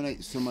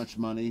so much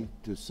money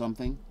to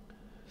something.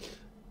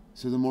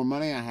 So the more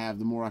money I have,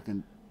 the more I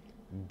can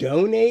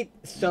Donate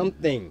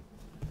something.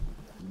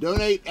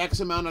 donate X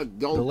amount of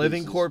gold. The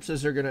living pieces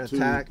corpses are going to to-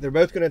 attack. They're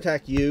both going to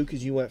attack you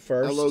because you went A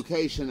first.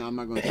 location I'm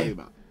not going to tell you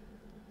about.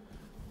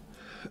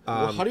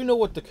 Well, how do you know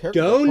what the character?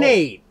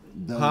 Donate.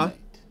 Donate.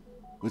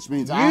 Which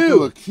means I have You.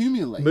 to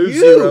accumulate. Move You.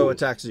 0,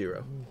 attack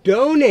 0.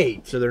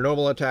 Donate. So their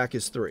normal attack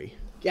is 3.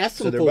 That's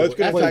So some they're bull- both gonna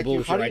that's some attack you.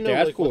 bullshit How do you right know, there.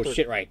 That's like, what cool they're-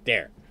 shit right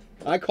there.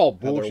 I call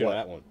they're bullshit what?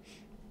 on that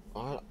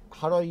one.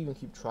 How do I even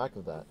keep track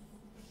of that?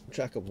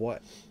 Track of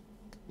what?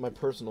 My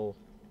personal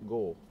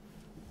goal.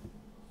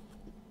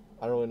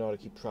 I don't really know how to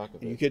keep track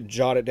of it. You could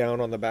jot it down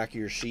on the back of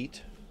your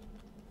sheet.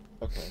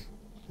 Okay.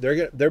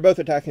 They're both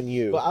attacking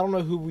you. But I don't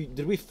know who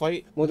did we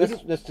fight? Well, this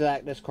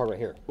card right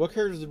here. What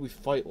characters did we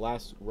fight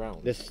last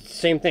round? This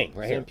same thing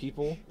right Same here.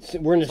 people.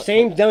 We're in the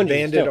same dungeon.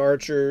 Bandit still.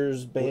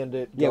 archers,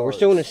 bandit. Yeah, we're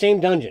still in the guards. same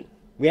dungeon.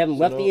 We haven't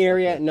left no- the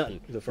area, okay. nothing.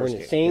 The We're first in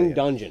the game, same yeah, yeah.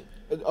 dungeon.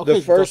 Okay,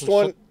 The first Dustin,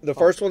 one, so- the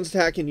first one's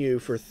attacking you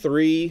for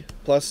 3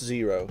 plus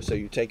 0, so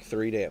you take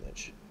 3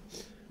 damage.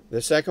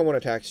 The second one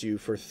attacks you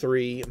for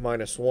 3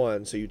 minus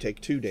 1, so you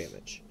take 2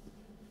 damage.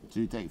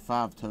 So you take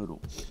 5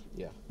 total.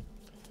 Yeah.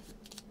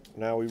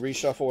 Now we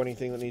reshuffle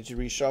anything that needs to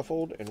be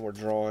reshuffled, and we're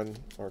drawing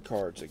our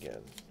cards again.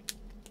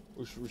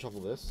 We should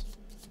reshuffle this.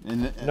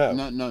 And No.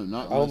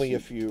 not Only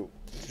unless if you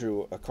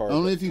drew a card.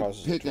 only that if you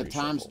causes pick it a to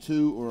times reshuffle.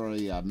 2 or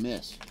a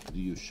miss do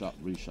you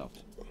reshuffle.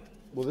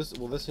 Will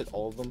this hit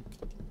all of them?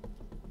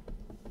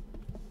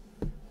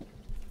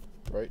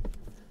 Right.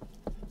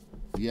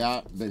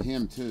 Yeah, but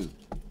him too.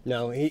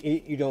 No,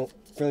 you don't.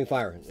 Friendly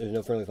fire. There's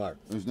no friendly fire.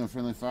 There's no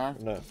friendly fire.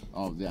 No.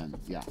 Oh, then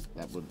yeah,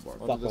 that would work.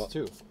 I'll do Fuck this off.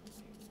 too.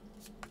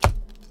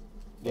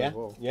 Yeah? as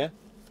well. Yeah?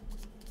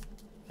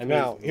 I mean,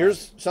 Now,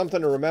 here's something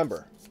to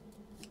remember.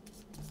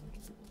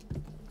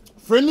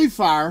 Friendly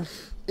fire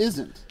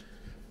isn't.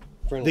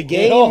 friendly. The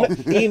game Oh.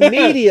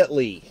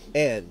 immediately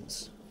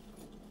ends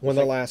when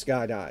the last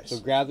guy dies. So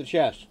grab the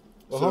chest.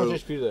 Well, how So-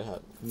 much HP do they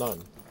have? None.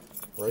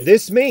 Right.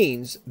 This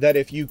means that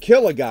if you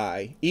kill a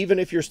guy, even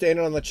if you're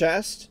standing on the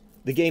chest,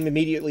 the game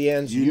immediately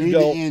ends. You You, need to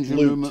don't end your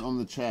loot. movement on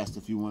the chest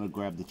if you want to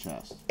grab the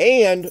chest.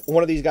 And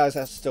one of these guys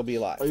has to still be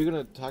alive. Are you gonna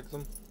attack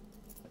them?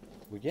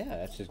 Well, yeah,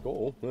 that's his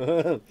goal.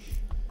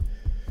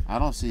 I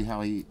don't see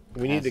how he.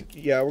 We need to.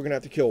 Yeah, we're gonna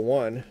have to kill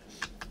one.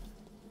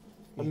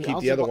 And keep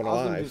the other one I was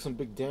gonna do alive. some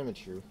big damage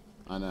here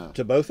I know.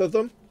 To both of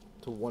them,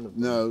 to one of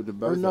them. No, to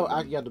both. Or no,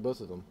 of them. yeah, to both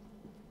of them.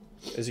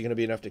 is it gonna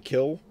be enough to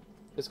kill?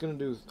 It's gonna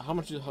do how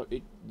much?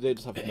 They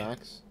just have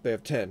max. They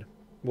have 10.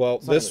 Well,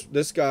 It's not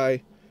this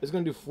guy. It's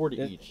gonna do 40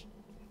 Yeah. each.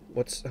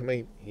 What's how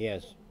many? he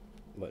has,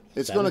 what,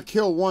 It's 7? gonna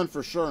kill one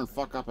for sure and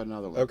fuck up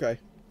another one. Okay.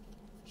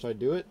 Should I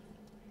do it?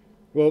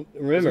 Well,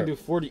 It's remember, gonna do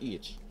 40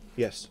 each.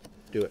 Yes.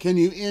 Do it. Can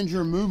you end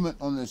your movement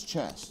on this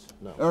chest?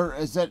 No. Or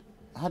is that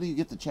how do you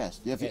get the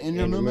chest? Do you have to Yeah, end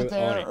your end your movement mo-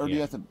 on there, it, or do you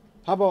yeah. have to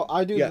How about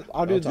I do? Yeah,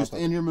 I'll do on top just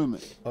end your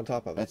movement? On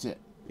top of it. That's it.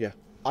 Yeah.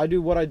 I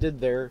do what I did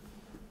there.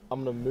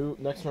 I'm gonna move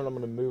next turn. I'm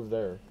gonna move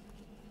there,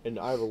 and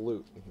I have a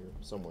loot in here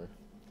somewhere.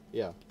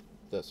 Yeah,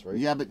 this right.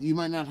 Yeah, but you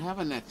might not have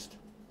a next.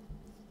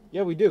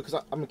 Yeah, we do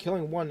because I'm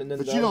killing one and then.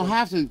 But the you other don't one-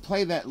 have to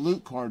play that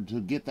loot card to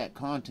get that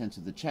contents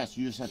of the chest.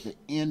 You just have to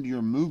end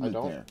your movement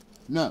don't? there.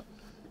 No.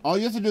 All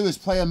you have to do is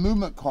play a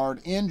movement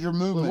card, end your Well,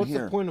 movement what's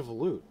here. the point of a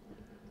loot?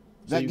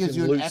 So That you gives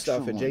can you loot an extra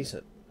stuff one.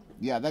 adjacent.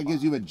 Yeah, that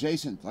gives you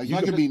adjacent. Like you,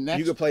 You could be next.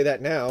 You could play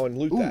that now and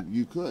loot Ooh, that.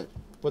 you could.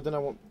 But then I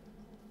won't.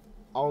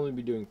 I'll only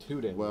be doing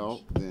 2 damage.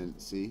 Well, then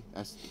see,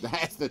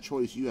 that's the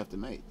choice you have to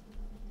make.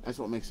 That's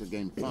what makes the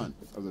game fun,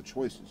 are the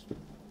choices.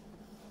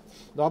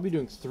 no, I'll be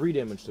doing 3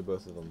 damage to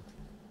both of them.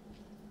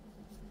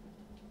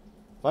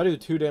 If I do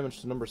 2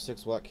 damage to number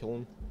 6, will that kill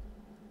him?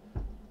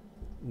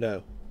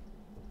 No.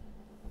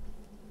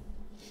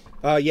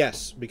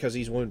 Yes, because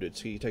he's wounded,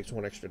 so he takes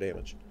 1 extra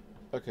damage.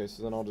 Okay,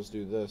 so then I'll just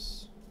do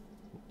this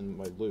in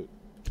my loot.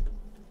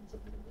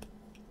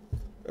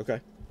 Okay.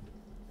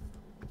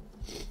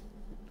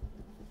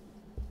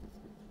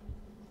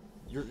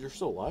 You're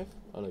still alive?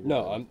 Oh, you're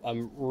No, dead.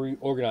 I'm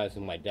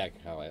reorganizing my deck.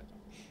 How I.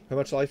 How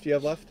much life do you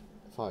have left?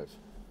 5.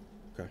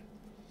 Okay.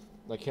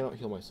 I cannot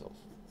heal myself.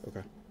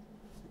 Okay.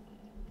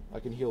 I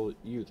can heal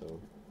you though.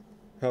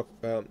 How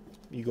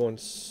you going?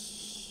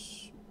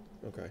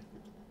 Okay.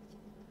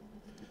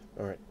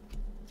 All right.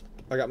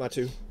 I got my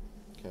 2.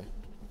 Okay.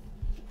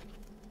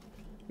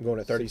 I'm going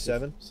at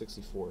 37.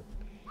 64.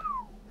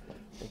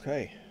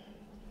 Okay.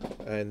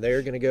 And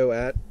they're gonna go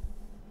at.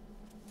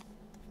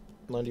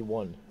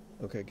 91.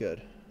 Okay,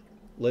 good.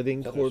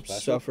 Living Something corpse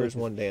special? suffers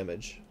 1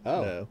 damage.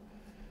 Oh. No.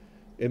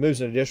 It moves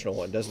an additional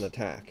 1, doesn't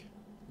attack.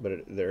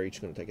 But they're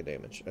each going to take a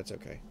damage. That's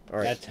okay. All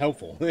right. That's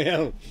helpful.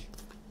 Yeah.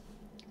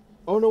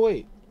 Oh no,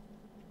 wait.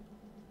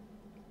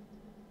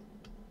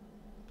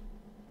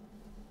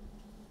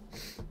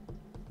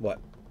 What?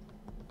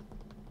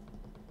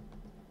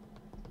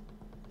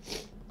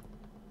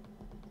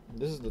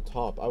 This is the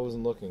top. I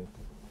wasn't looking.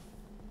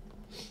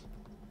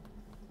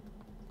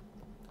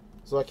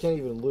 So I can't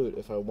even loot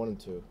if I wanted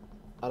to.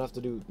 I'd have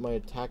to do my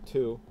attack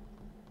 2.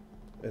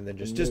 And then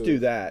And just do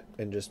move. that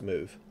and just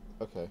move.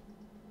 Okay.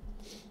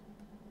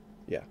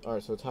 Yeah.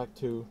 Alright, so attack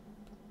 2.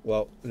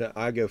 Well, no,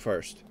 I go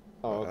first.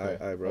 Oh,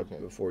 okay. I wrote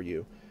okay. before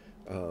you.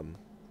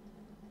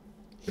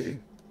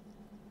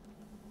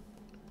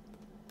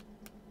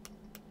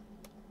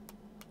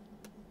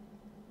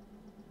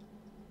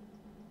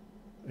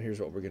 Here's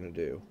what we're going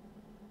to do.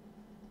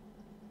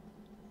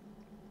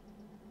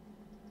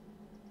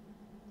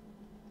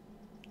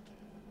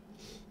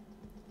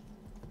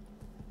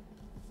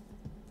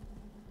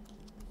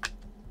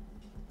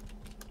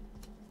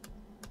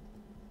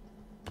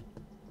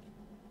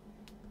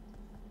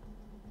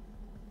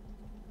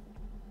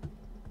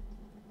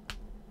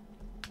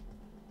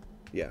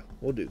 Yeah,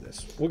 we'll do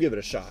this. We'll give it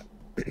a shot.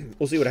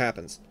 We'll see what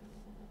happens.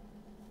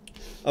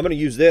 I'm going to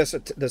use this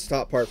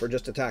top part for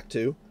just attack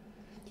 2.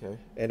 Okay.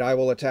 And I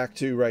will attack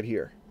 2 right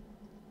here.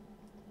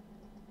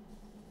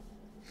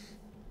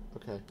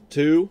 Okay.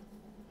 2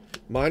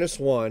 minus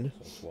 1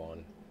 That's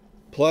 1.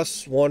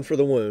 plus 1 for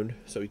the wound.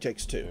 So he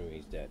takes 2. Oh,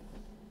 he's dead.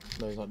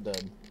 No, he's not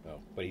dead. Oh,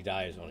 but he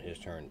dies on his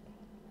turn.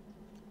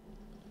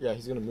 Yeah,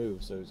 he's gonna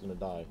move, so he's gonna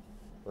die.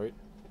 Right?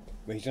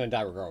 But he's gonna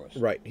die regardless.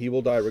 Right, he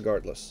will die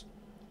regardless.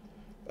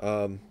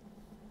 Well,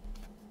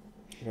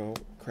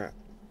 crap.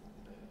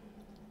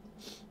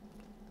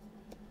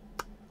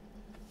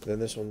 Then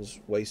this one's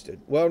wasted.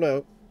 Well,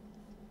 no.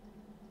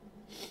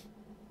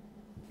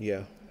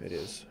 Yeah, it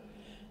is.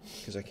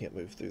 Because I can't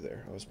move through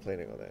there. I was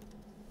planning on that.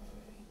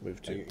 Move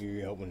Are 2.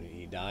 you hoping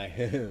he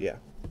die? Yeah.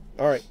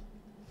 Alright.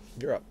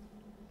 You're up.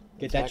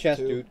 Get that Attack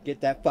chest, 2. dude.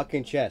 Get that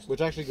fucking chest.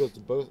 Which actually goes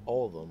to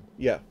all of them.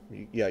 Yeah.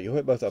 Yeah, you'll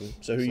hit both of them.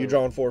 So who you So-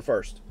 drawing for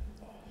first?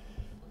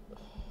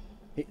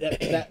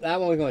 That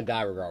one was gonna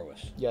die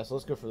regardless. Yeah, so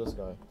let's go for this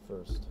guy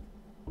first.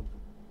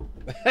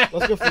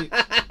 Let's go for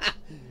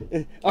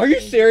the... Are you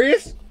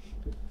serious?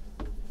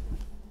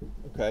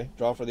 Okay.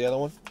 Draw for the other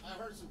one. I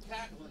heard some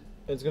cackling.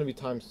 It's gonna be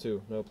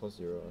 ×2. No, +0.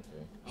 Okay.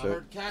 I So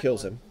heard it cackling.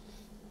 kills him.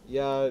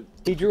 Yeah.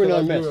 He drew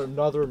because another I miss. drew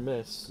another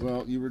miss.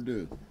 Well, you were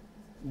due.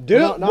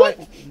 Dude, now,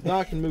 what? now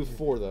I can move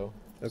 4 though.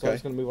 So Okay. I'm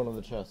just gonna move on to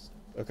the chest.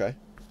 Okay.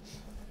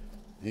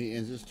 He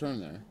ends his turn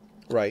there.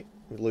 Right.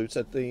 Loot's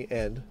at the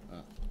end.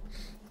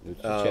 Loots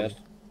the chest.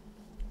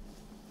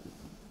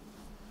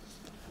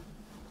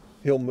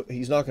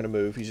 He's not going to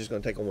move. He's just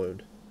going to take a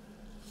wound.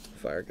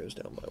 Fire goes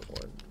down by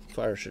 1.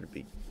 Fire should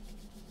be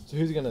So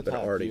who's he gonna been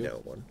attack? already you? down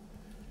 1.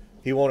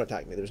 He won't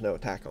attack me. There's no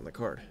attack on the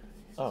card.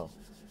 Oh.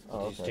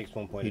 Oh, He just okay. takes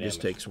 1 point He of just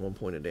damage. takes 1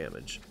 point of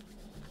damage.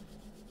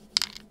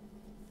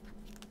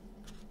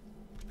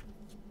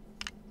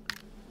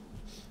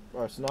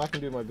 Alright, so now I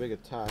can do my big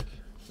attack.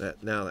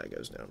 Now that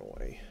goes down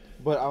away.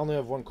 But I only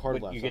have 1 card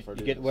But left. you after I get,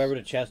 do you get this. wherever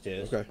the chest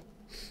is. Okay.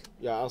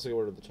 Yeah, I also get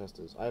where the chest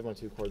is. I have my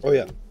 2 cards. Oh,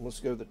 yeah. ready. Let's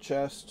go to the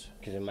chest.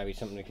 Because it might be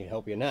something that can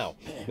help you now.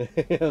 Yeah,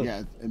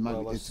 it might,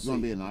 Well, let's it's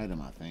going to see. be an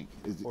item, I think.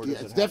 Or Yeah, does it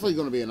it's have definitely to?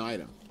 going to be an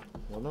item.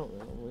 Well, no,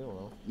 we don't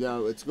know.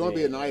 Yeah, it's going to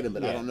be an item,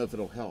 but I Yeah. don't know if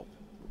it'll help.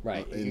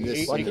 Right. In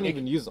this- Well, I You can know,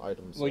 even use the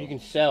items. Well, so. you can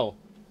sell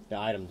the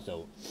items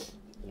though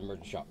in the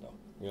merchant shop though.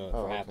 You know,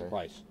 Oh, for half the okay.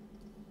 price.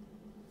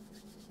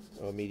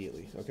 Oh,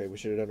 immediately. Okay, we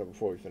should have done it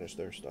before we finished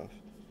their stuff.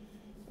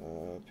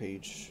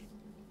 Page...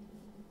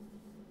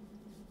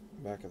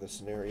 Back of the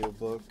scenario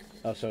book.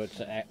 Oh, so it's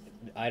the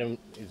item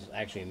is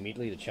actually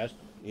immediately the chest.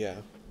 Yeah.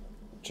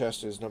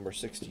 Chest is number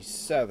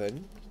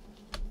 67.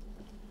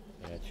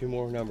 Yeah, 2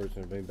 more numbers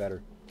would be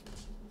better.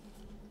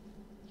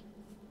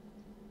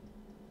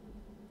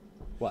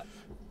 What?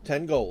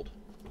 10 gold.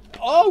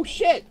 Oh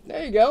shit!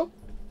 There you go.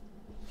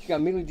 You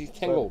got immediately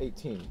 10 So, gold.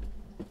 18.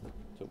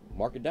 So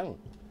mark it down.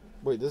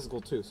 Wait, this is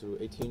gold too. So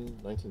 18,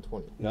 19,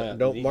 20. No,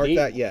 Don't mark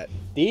that yet.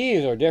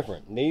 These are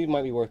different. These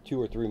might be worth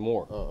 2 or 3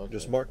 more. Oh, okay.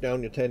 Just mark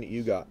down your 10 that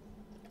you got.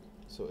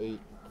 So 8.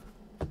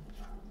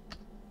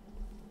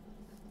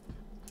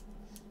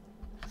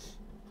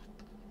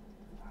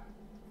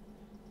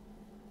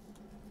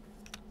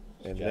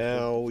 And Suggestion.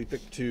 now we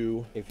pick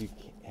 2. If you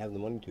have the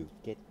money to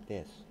get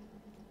this,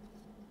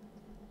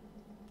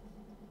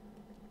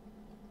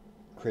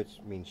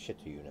 crits mean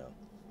shit to you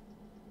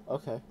now.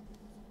 Okay.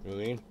 You know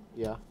what I mean?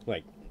 Yeah.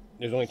 Like,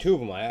 there's only 2 of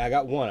them. I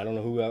got 1. I don't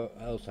know who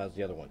else has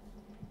the other one.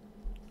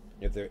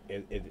 If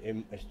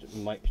it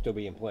might still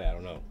be in play, I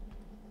don't know.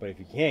 But if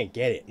you can't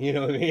get it, you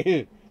know what I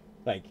mean?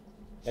 Like,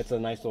 that's a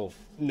nice little.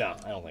 No,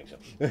 I don't think so.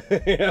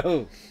 You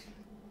know?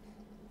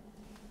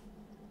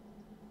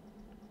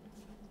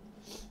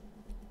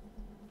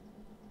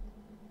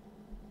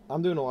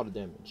 I'm doing a lot of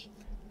damage.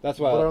 That's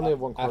why But I only have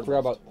 1 I card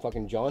forgot left. about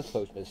fucking John's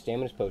potion, the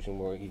Stamina's potion,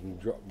 where you can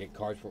get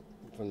cards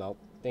from the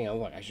thing. I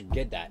was like, I should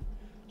get that,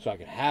 so I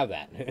could have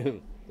that.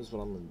 This is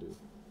what I'm gonna do.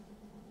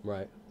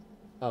 Right.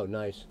 Oh,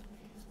 nice.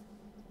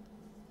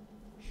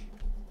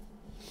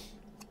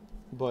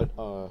 But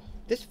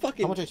This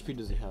fucking. how much HP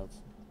does he have?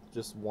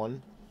 Just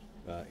 1.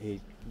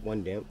 He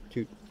 1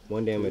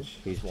 damage.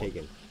 He's One.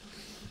 taken.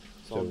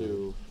 So I'll So-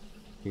 do.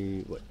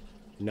 He what?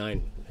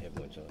 9 hit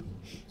points on him.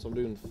 So I'm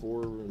doing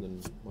 4, and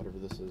then whatever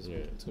this is. Yeah.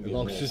 It's gonna As be a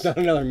long as miss. it's not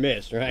another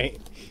miss, right?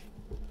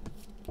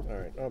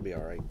 Alright, I'll be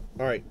alright.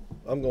 Alright,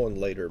 I'm going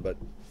later, but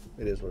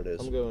it is what it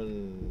is. I'm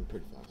going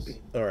pretty fast.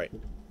 Alright.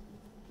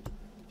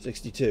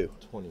 62.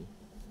 20.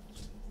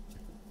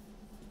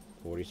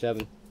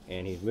 47,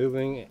 and he's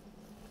moving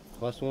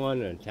 +1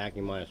 and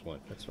attacking -1.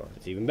 That's fine.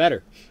 It's even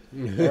better.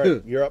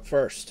 Alright, you're up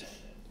first.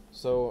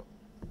 So,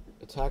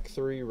 attack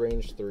 3,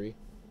 range 3.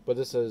 But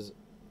this says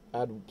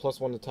add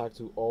 +1 attack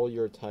to all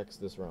your attacks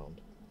this round.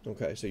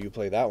 Okay, so you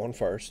play that one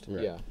first.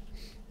 Right. Yeah.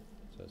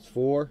 So it's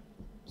 4.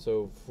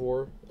 So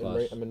 4,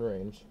 Plus. I'm in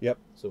range. Yep.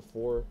 So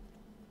 4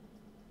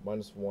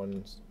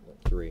 -1.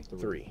 3.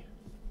 3.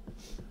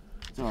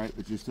 It's all right,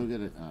 but you still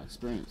get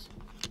experience.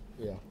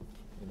 Yeah.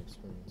 In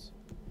experience.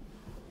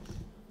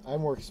 I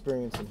have more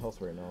experience in health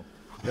right now.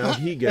 Now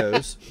he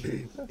goes.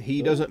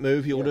 He doesn't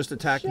move. He will just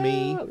attack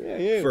me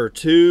Yeah. for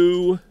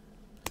 2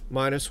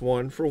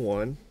 -1 for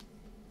 1.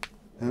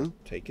 Who?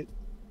 Take it.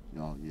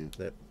 Oh, you.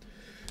 That.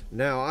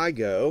 Now I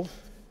go.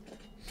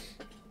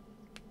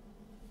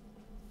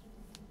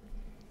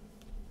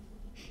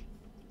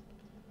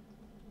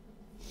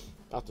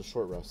 After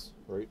short rest,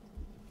 right?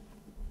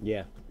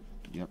 Yeah.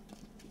 Yep.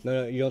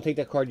 No, you don't take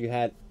that card you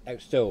had.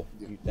 Still,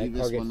 that Leave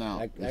this card gets. one out.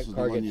 That This is the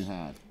card one gets. you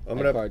had. I'm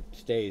That gonna card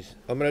stays.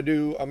 I'm gonna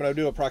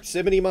do a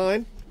proximity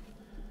mine.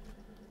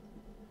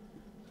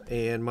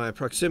 And my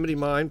proximity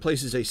mine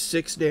places a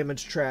 6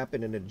 damage trap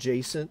in an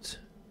adjacent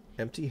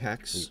empty You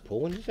hex.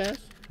 pulling his ass?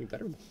 You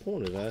better be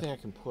pulling his I ass. think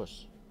I can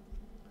push.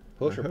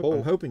 Push or I'm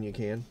pull. hoping you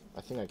can.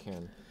 I think I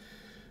can.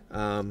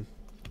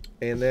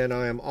 And then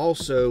I am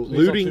also Please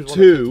don't looting choose one that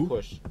says 2,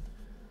 Push.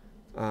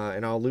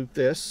 and I'll loot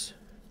this.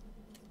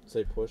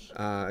 Say push.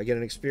 I get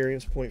an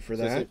experience point for Does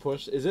it say that,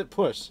 push? Is it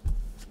push?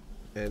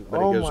 but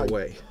Oh it goes my-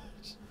 away.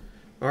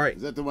 All right,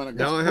 Is that the one that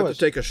now got I have push.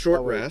 to take a short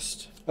Oh, wait.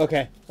 rest.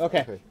 Okay.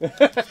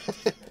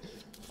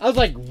 I was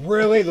like,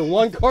 really? The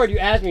one card you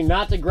asked me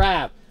not to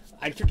grab?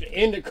 I took it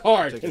in the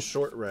card. Take a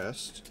short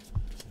rest.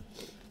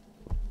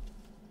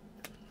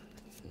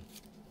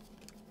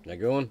 That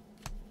going?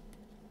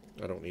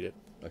 I don't need it.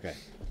 Okay.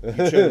 You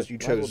chose. You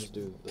Might as well chose. just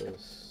do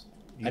this.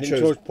 You I didn't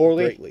chose choose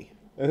poorly? greatly.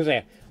 I was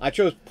saying, I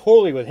chose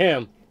poorly with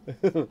him.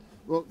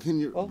 Well, can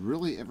you Oh.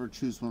 really ever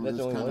choose one of That's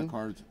those the only kind of one?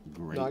 cards?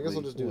 Greatly. No, I guess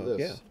I'll just do Well, this.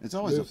 yeah. It's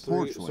always Move a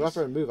poor 3. choice. So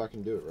after I move, I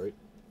can do it, right?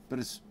 But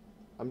it's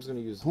I'm just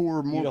gonna use. poor,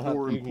 You more don't have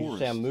poor, you and can just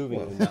say I'm poorest. moving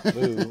Well. and not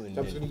move. And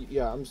I'm just then, gonna.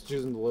 Yeah, I'm just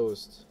choosing the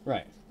lowest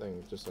right.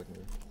 thing, just so I can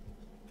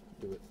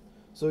do it.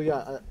 So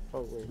yeah.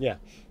 Oh wait. Yeah.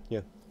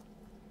 Yeah.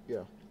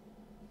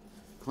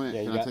 Clint,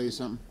 Yeah, you can I got- tell you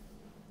something?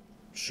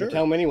 Sure.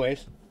 Tell him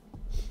anyways.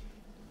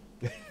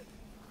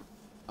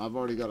 I've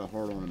already got a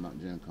hard on about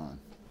Gen Con.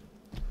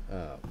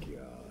 Oh,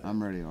 God.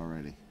 I'm ready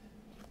already.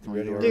 Can we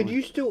Ready go already? Dude, early?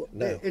 you still.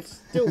 No.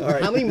 It's still. All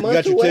right. How many You months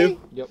got your away?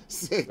 2? Yep.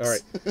 6. All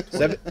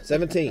right.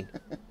 17.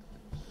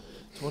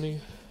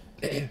 20.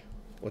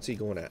 What's he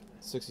going at?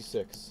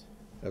 66.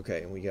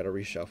 Okay, and we got to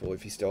reshuffle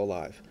if he's still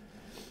alive.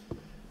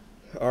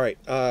 All right,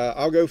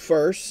 I'll go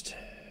first.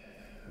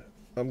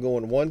 I'm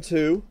going 1,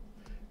 2,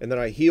 and then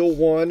I heal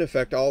 1,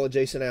 affect all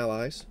adjacent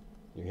allies.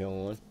 You're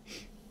healing one.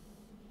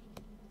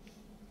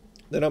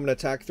 Then I'm going to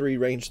attack 3,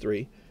 range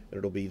 3, and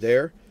it'll be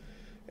there.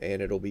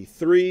 And it'll be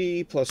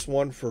 3 plus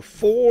 1 for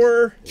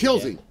 4.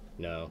 Kills Yeah. him.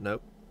 No.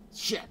 Nope.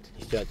 Shit.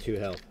 He's got 2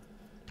 health.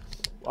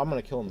 I'm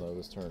gonna kill him though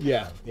this turn.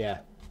 Yeah.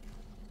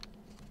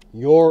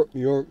 Your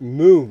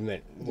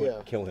movement would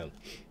Yeah. kill him.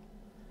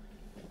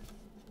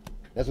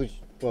 That's what.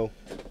 Well,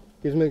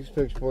 gives me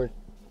experience points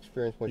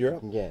You're you up.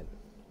 can get.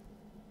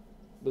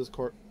 This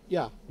card.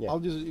 Yeah. Yeah. I'll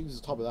just use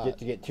the top of that. Get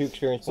to get 2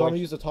 experience So I'm gonna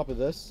points. use the top of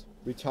this.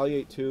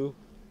 Retaliate 2,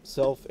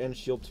 self, and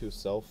shield 2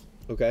 self.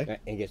 Okay.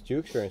 And gets 2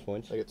 experience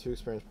points. I get 2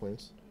 experience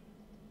points.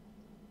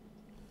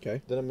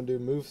 Okay. Then I'm gonna do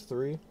move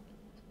 3.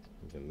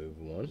 You can move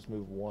 1. Just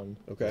move 1.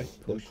 Okay.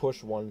 Then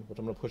push 1, which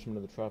I'm gonna push him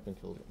into the trap and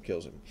kill him.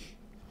 Kills him.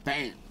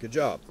 Bam. Good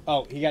job.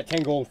 Oh, he got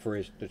 10 gold for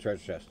the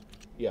treasure chest.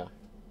 Yeah.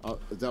 Oh,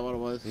 is that what it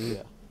was?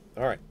 Yeah.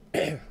 All right.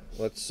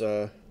 let's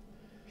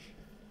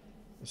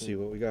see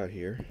what we got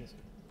here.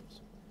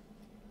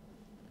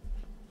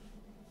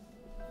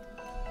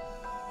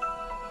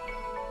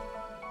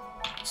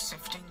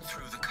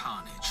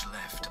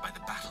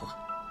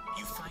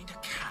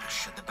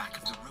 niche at the back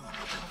of the room,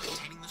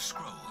 containing the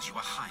scrolls you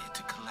are hired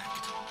to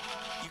collect.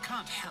 You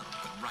can't help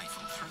but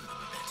rifle through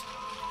them a bit,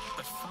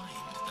 but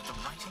find that the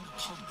writing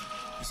upon them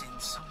is in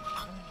some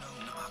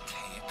unknown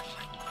archaic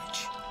language.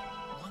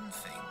 One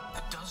thing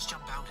that does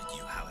jump out at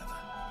you, however,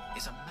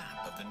 is a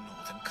map of the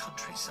northern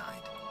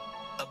countryside.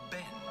 A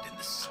bend in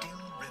the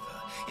still river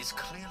is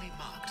clearly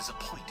marked as a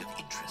point of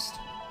interest.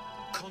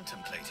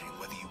 Contemplating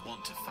whether you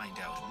want to find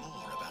out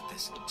more about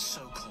this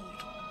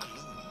so-called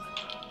gloom,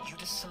 you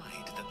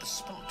decide that the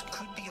spot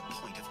could be a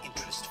point of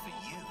interest for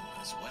you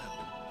as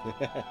well.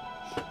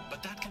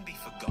 But that can be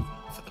forgotten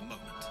for the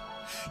moment.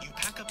 You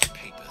pack up your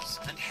papers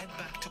and head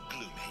back to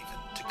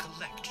Gloomhaven to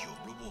collect your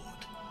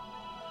reward.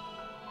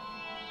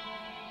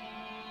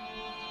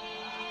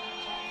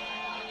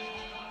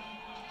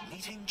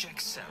 Meeting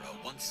Jexera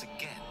once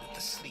again at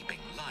the Sleeping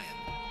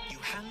Lion, you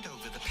hand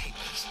over the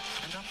papers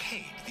and are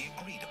paid the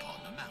agreed-upon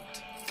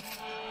amount.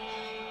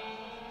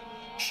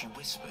 She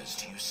whispers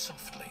to you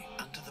softly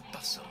under the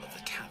bustle of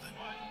the tavern.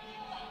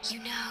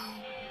 You know,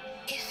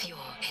 if you're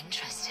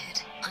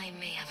interested, I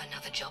may have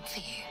another job for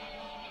you.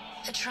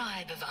 A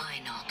tribe of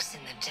Inox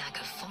in the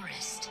Dagger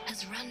Forest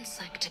has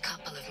ransacked a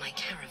couple of my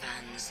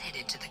caravans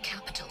headed to the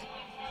capital.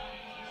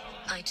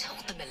 I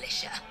told the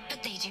militia,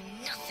 but they do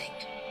nothing.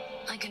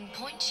 I can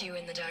point you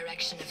in the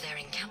direction of their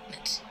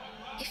encampment.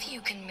 If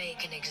you can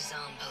make an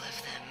example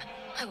of them,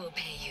 I will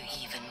pay you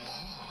even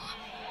more.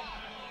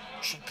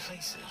 She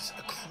places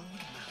a crude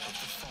map of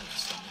the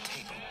forest on the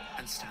table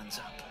and stands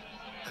up,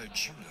 her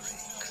jewelry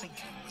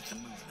clinking with the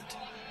movement.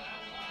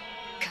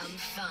 Come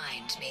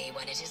find me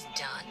when it is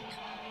done.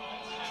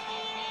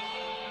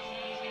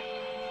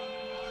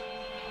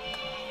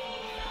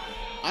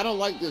 I don't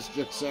like this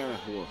Jexera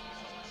whore.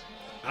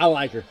 I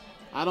like her.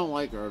 I don't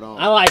like her at all.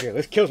 I like her.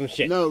 Let's kill some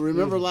shit. No,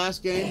 remember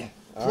last game?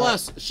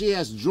 Plus, she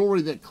has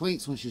jewelry that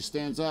clinks when she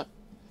stands up.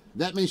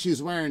 That means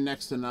she's wearing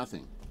next to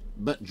nothing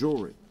but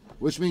jewelry,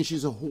 which means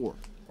she's a whore.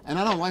 And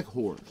I don't like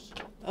whores.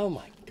 Oh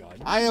my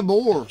god. I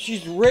abhor.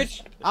 She's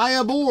rich. I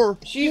abhor.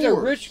 She's whores.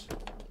 a rich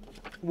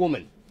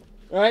woman.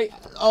 Right?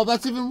 Oh,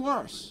 that's even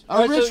worse. A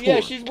Alright, rich so, yeah,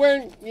 whore. she's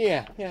wearing.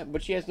 Yeah,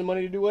 but she has the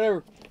money to do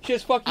whatever. She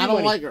has fuck you I don't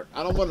money. like her.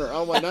 I don't want her. I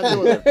don't want nothing to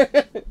do with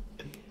her.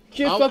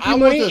 She has I- fuck I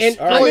you want money, to and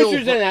I'm spoil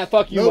interested her- in that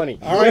fuck you Nope. money.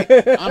 All right.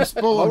 I'm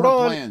spoiling Hold her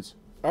on. plans.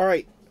 All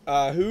right.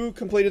 Who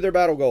completed their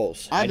battle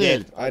goals? I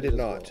did. I did as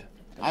not.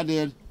 I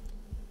did.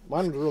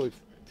 Mine was really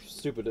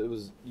stupid. It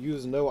was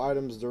use no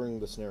items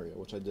during the scenario,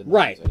 which I did not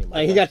Right. use anymore.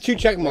 Like, he got 2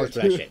 check marks for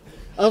that shit.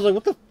 I was like,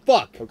 what the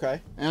fuck?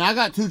 Okay. And I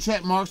got 2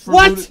 check marks for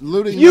What?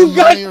 looting You no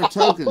got money or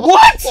tokens.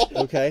 What?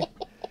 Okay.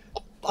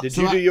 Did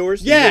So you do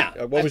yours?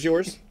 Yeah. What was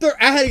yours?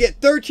 I had to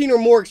get 13 or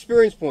more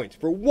experience points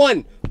for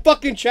 1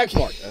 fucking check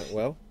mark.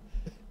 Well,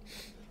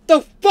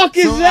 The fuck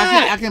is So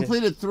that? I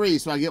completed 3,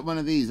 so I get one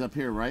of these up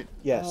here, right?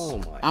 yes. Oh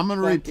my. I'm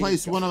gonna fucking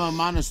replace God. one of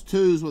my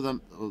 -2s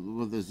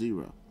with a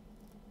 0.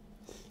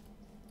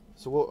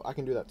 So I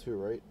can do that too,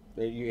 right?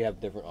 You have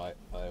different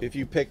items. If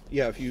you pick,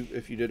 yeah, if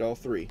you did all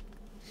 3.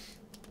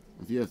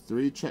 If you have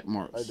 3 check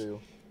marks, I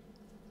do.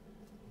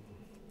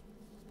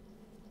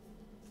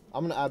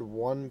 I'm gonna add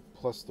 1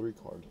 +3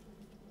 card.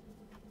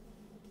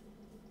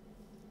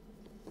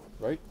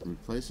 Right?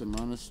 Replace a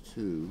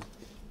 -2.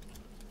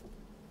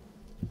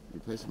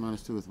 Replace a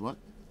 -2 with what?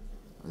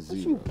 A That's some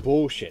 0.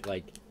 bullshit.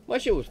 Like, my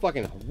shit was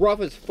fucking rough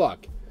as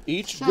fuck.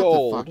 Each Shut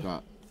gold. the fuck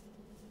up.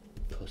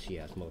 Pussy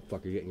ass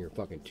motherfucker getting your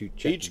fucking 2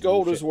 check. Each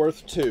gold is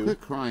worth 2. Quit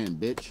crying,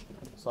 bitch.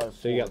 So I have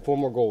So you got 4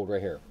 more gold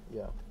right here.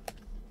 Yeah.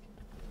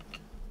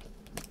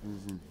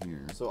 Who's in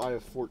here? So I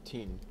have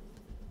 14.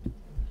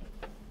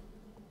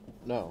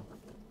 No.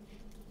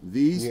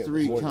 These Yeah,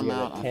 3 more- come yeah,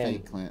 out, like I 10.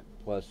 think, Clint.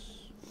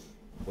 Plus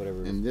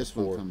whatever. And this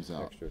one 4 comes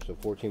out. extra. So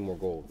 14 more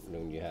gold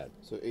than you had.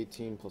 So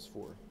 18 +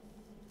 4.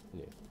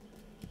 Yeah.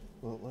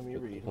 Well, let me So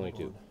read.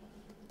 22.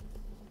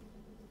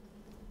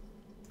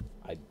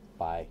 I'd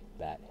buy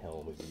that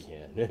helm if you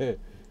can.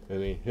 I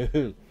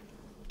mean,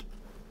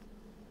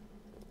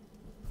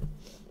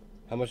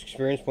 how much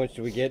experience points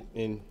do we get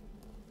in?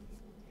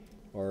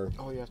 Or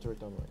Oh, you have to write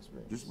down my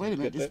experience. Just wait a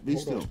minute. Get Just that- be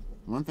hold still. on.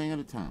 One thing at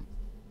a time.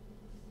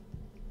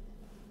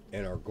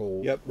 and our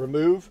gold. Yep.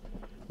 Remove.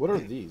 What are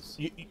these?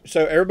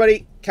 So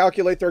everybody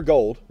calculate their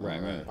gold.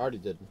 Right. I already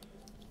did.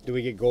 Do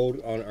we get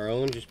gold on our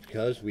own just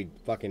because we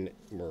fucking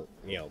were,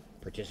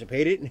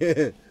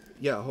 participated?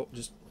 Yeah.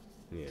 Just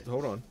Yeah.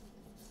 hold on.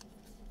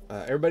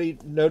 Everybody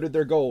noted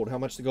their gold. How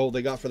much the gold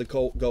they got for the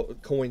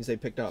coins they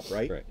picked up,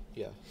 right? Right.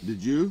 Yeah.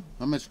 Did you?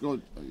 How much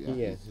gold? Oh,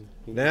 Yeah.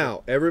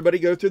 Now everybody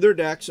go through their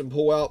decks and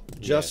pull out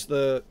just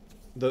the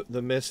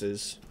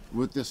misses.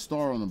 With the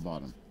star on the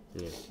bottom.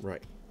 Yeah.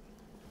 Right.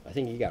 I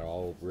think you got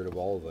rid of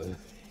all of them.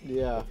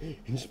 Yeah.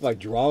 Just by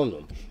drawing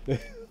them.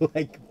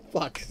 Like,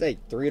 fuck's sake,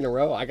 3 in a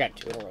row? I got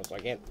 2 in a row, so I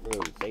can't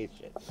really say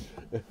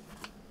shit.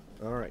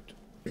 All right.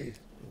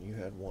 You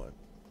had 1.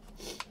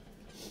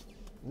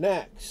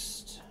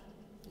 Next.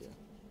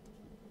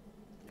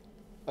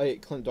 Hey,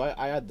 Clint, do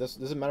I add this?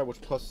 Doesn't matter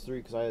which +3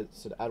 because I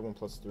said add 1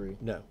 +3.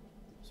 No.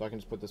 So I can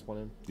just put this one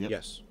in? Yep.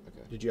 Yes.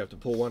 Okay. Did you have to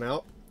pull one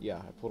out? Yeah,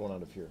 I pulled one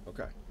out of here.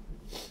 Okay.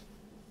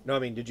 No, I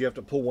mean, did you have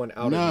to pull one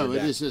out? No, of your it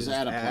deck? just says It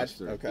add a plus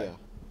 3. Okay. Yeah.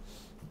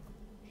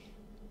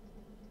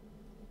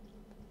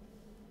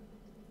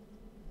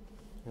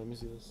 Let me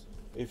see this.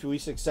 If we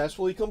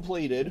successfully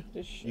completed,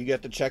 This shit. you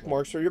get the check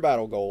marks for your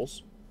battle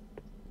goals.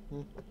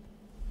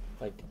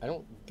 Like, I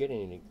don't get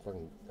any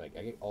fucking, like,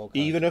 I get all kinds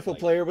Even of, if a like,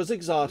 player was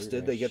exhausted,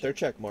 weird they get shit. their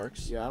check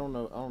marks. Yeah, I don't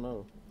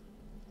know.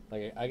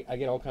 Like, I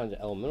get all kinds of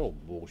elemental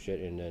bullshit,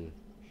 and then,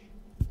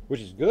 which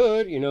is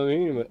good, you know what I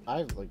mean? But I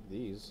have like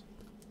these.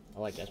 I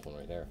like this one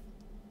right there.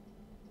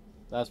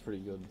 That's pretty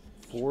good.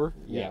 4?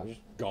 Yeah,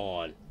 just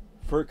gone.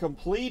 For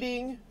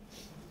completing,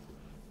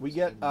 we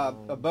get a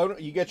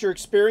bonus. You get your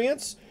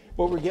experience,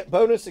 but we get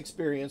bonus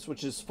experience,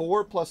 which is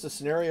 4 plus the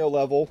scenario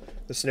level.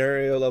 The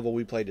scenario level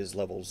we played is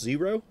level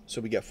 0, so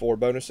we get 4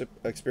 bonus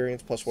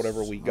experience plus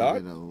whatever we I got.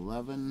 get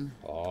 11.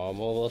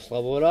 Almost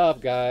level it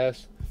up,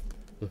 guys.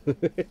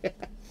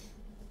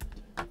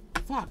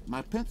 Fuck,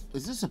 my pen.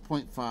 Is this a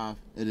 0.5?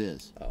 It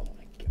is. Oh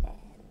my god,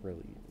 really?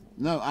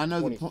 No, I know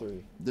the 23.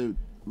 point. Dude,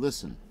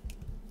 listen.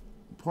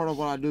 Part of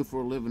what I do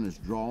for a living is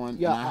drawing.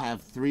 Yeah, and I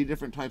have 3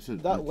 different types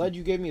of. That lead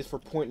you gave me is for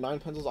 0.9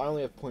 pencils. I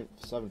only have 0.7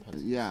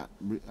 pencils. Yeah.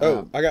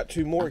 Oh, I got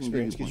 2 more I can give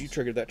you experience because you points.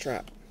 triggered that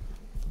trap.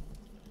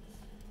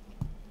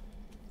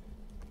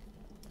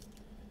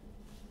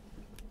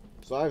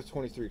 So I have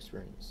 23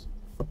 experience.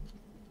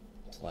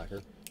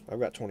 Slacker. I've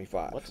got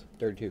 25. What?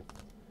 32.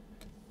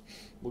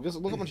 Well, guess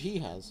look how much he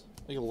has.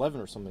 Like 11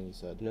 or something. He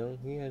said. No,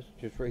 he has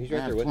just right. He's I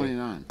right have there with me.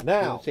 29.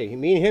 Now, See,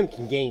 me and him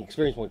can gain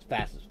experience points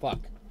fast as fuck.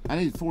 I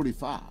need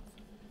 45.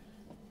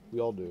 We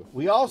all do.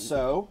 we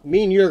also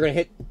Me and you are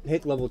gonna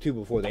hit level 2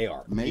 before they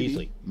are. Maybe.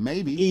 Easily.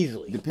 Maybe.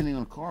 Easily. Depending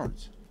on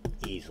cards.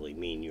 Easily,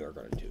 me and you are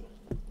going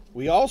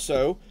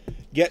to.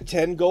 get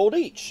 10 gold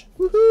each.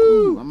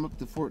 Ooh, I'm up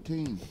to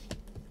 14.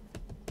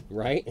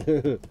 Right?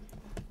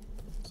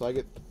 So I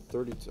get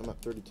 32. I'm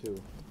at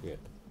 32. Yeah.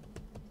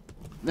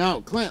 Now,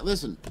 Clint,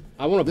 listen.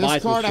 I want to buy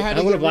This some card I shit. had I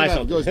to want get to buy rid of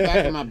something. goes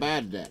back in my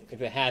bad deck.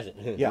 If it hasn't.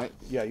 Yeah, Right.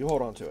 yeah, you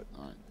hold on to it.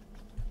 All right.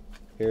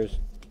 Here's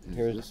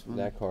this one.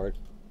 that card.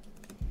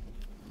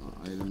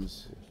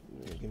 Items.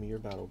 Give me your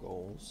battle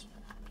goals.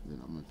 Then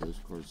I'm going to those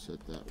cards set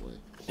that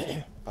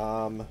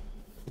way.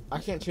 I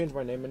can't change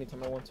my name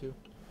anytime I want to.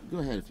 Go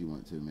ahead if you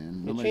want to, man. You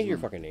Nobody's change your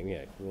gonna- fucking name, yeah,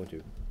 if you want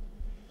to.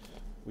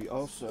 We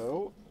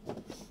also,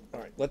 all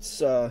right.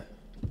 Let's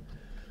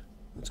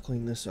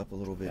clean this up a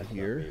little bit That's not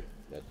here, me.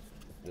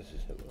 This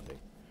is him,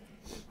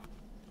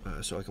 I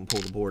think. so I can pull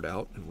the board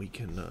out and we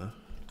can.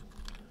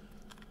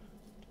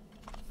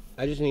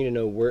 I just need to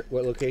know what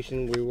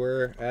location we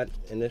were at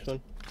in this one.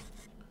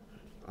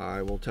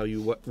 I will tell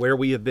you where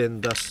we have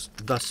been thus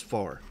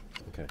far.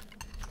 Okay.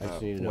 I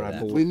just need to know when I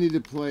that. pull- We need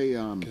to play.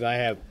 Because I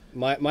have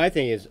my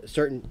thing is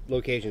certain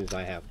locations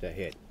I have to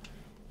hit.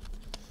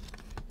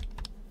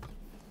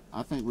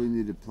 I think we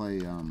need to play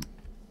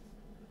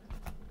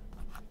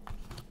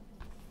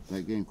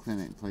that game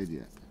Clint ain't played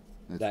yet.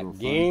 That's real That fun.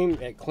 game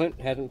that Clint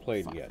hasn't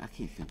played Fuck, yet. I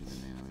can't think of the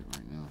name of it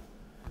right now.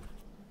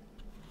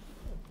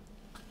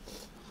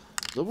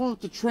 The one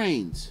with the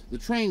trains. The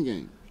train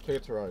game. Take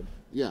it to ride.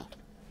 Yeah.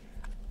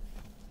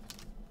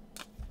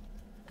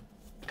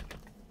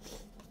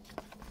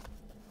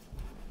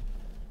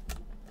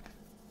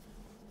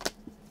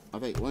 I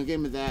think one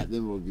game of that,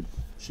 then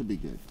should be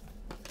good.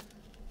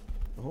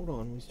 Hold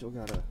on, we still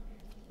gotta.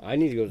 I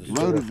need to go to the Road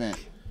store. event.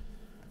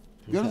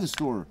 Go to the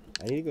store.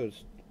 I need to go to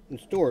the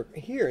store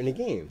here in the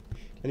game.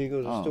 I need to go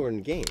to the Oh. store in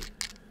the game.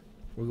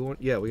 We're going.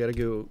 Yeah, we gotta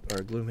go our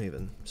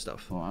Gloomhaven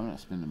stuff. Oh, I'm not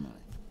spending money,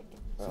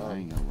 so I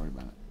ain't gonna worry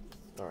about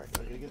it. All right,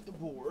 I gotta get the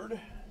board.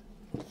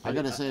 I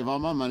gotta save all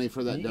my money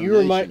for that donation.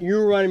 You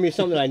reminded me of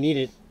something I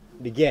needed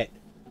to get.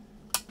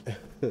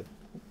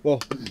 well,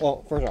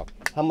 first off,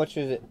 how much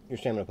is it? Your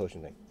stamina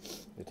potion thing?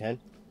 The 10?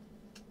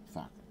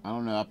 Fuck. I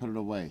don't know. I put it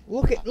away.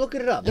 Look it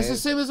up. It's man. the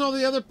same as all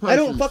the other potions. I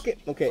don't fucking.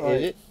 Okay, Alright.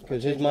 is it?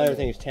 Because his minor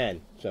thing is 10.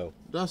 So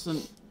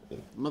Dustin,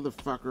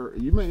 motherfucker,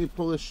 you make me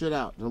pull this shit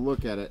out to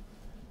look at it.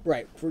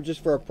 right for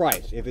a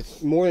price. If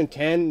it's more than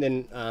 10,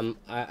 then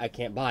I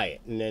can't buy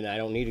it, and then I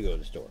don't need to go to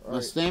the store.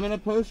 A stamina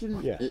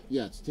potion? Yeah.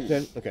 Yeah, it's 10.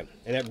 10? Okay,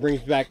 and that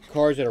brings back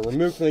cards that are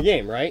removed from the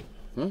game, right?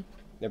 Huh?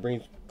 That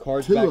brings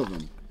cards 2 back. of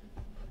them.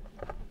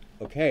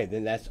 Okay,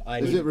 then that's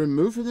Is it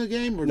removed from the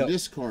game or No.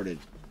 discarded?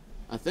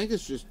 I think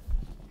it's just...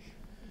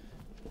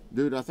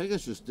 Dude, I think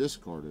it's just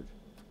discarded.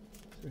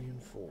 3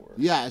 and 4.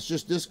 Yeah, it's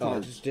just Oh,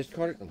 discarded. Uh, just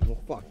discard it. Well,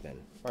 fuck then.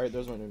 All right,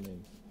 there's my new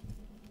name.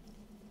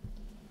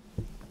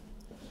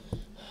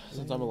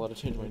 Since I'm allowed to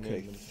change my Okay,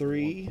 name. then-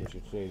 3. What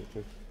you change it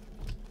to?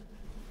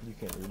 You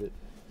can't read it.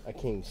 I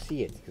can't even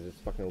see it because it's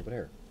fucking over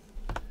there.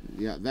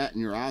 Yeah, that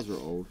and your eyes are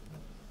old.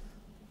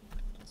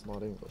 It's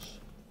not English.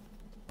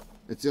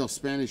 It's El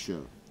Spanish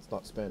show. It's not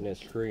And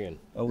Spanish. it's Korean.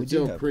 Oh, we It's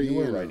do all have. You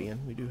were Korean. right,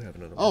 Ian. We do have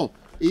another one. Oh,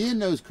 Ian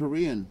knows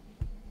Korean.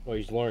 Well,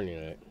 he's learning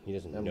it. He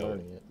doesn't I'm know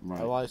learning it.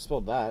 Right. Well, I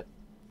spelled that.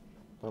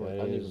 But That I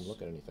didn't is- even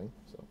look at anything.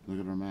 So Look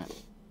at our map.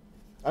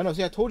 I know.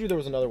 See, I told you there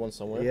was another one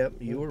somewhere. Yep,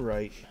 you were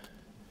right.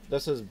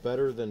 That says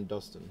better than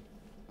Dustin.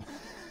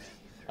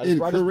 In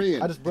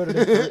Korean. I just wrote it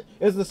in Korean.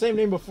 It's the same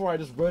name before. I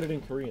just wrote it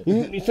in Korean.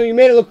 So you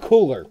made it look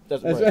cooler.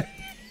 That's right.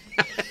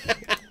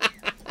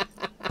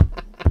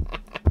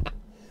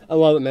 I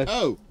love it, man.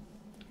 Oh,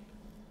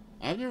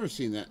 I've never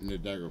seen that in the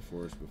Dagger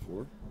Forest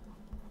before.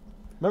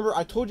 Remember,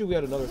 I told you we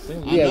had another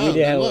thing. I Yeah, know. we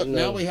did And have- look, no.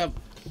 now we have.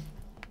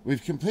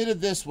 We've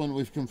completed this one.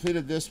 We've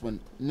completed this one.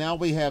 Now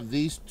we have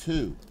these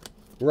two.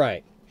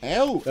 Right.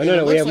 Oh, No, and no, it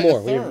no. We looks have like a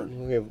more. We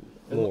have third.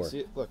 And more. look,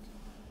 see, look.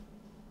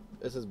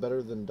 It says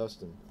better than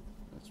Dustin.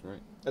 That's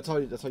right.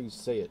 That's how you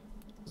say it.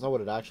 It's not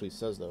what it actually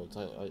says though. It's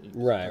how you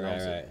Right,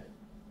 pronounce right, it. right.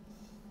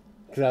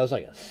 Because I was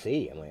like a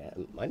C. I'm like,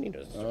 I need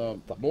to.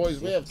 fucking Boys,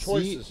 C. we have C,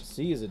 choices.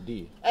 C is a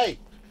D. Hey,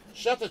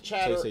 shut the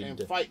chatter Say and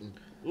D. fighting.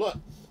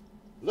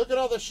 Look at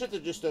all the shit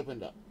that just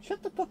opened up.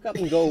 Shut the fuck up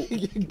and go.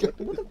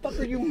 What the fuck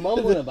are you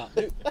mumbling about,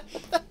 dude?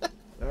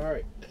 All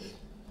right.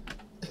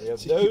 We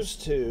have those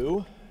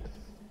two.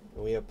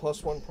 And we have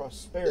 +1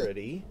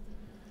 prosperity.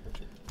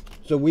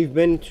 So we've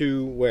been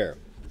to where?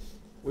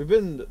 We've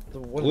been the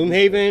one.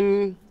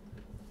 Gloomhaven.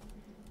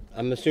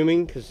 I'm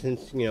assuming, because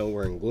since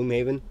we're in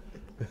Gloomhaven,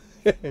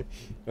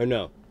 or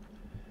no?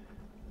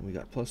 We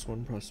got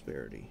 +1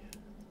 prosperity.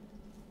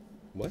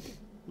 What?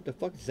 What the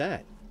fuck is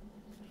that?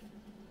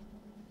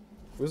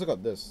 We also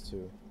got this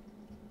too.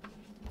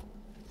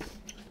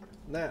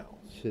 Now,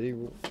 City.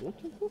 What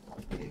the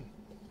fuck?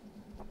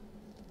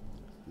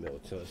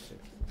 Militaristic.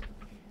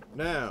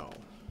 now.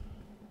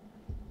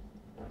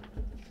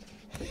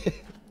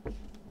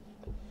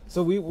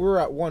 So we were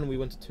at 1. We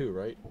went to 2,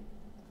 right?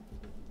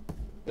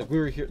 Like we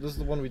were here. This is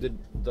the one we did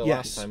the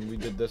Yes. last time. We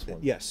did this one.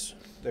 Yes,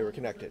 they were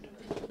connected.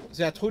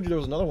 See, I told you there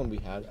was another one we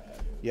had.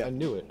 Yeah. I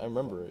knew it. I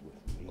remember it.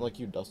 Like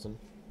you, Dustin.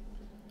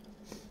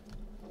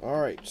 All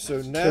right.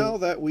 So now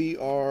that we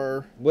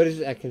are, What is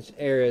that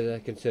area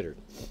that considered?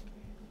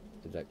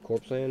 Is that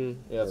corpse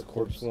land? Yeah, it's or corpse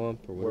corpse- swamp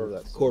or Wherever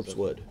whatever? that's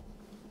Corpsewood.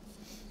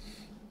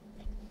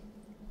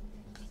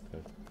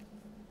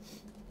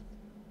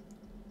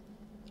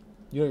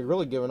 You're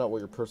really giving up what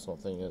your personal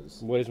thing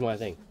is. What is my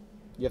thing?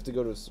 You have to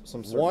go to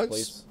some certain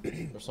Once-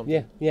 place or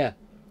something.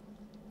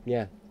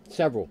 Yeah.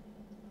 Several.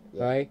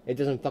 Yeah. Right? It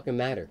doesn't fucking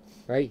matter.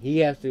 Right? He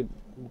has to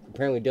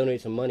apparently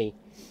donate some money.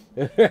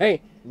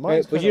 right?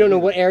 Mine's But kinda you don't know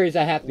weird. what areas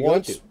I have to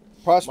once go to.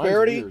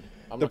 prosperity, weird. I'm the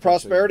not gonna show you.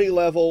 prosperity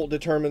level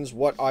determines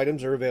what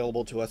items are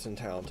available to us in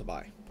town to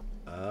buy.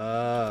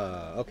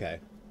 Ah, okay.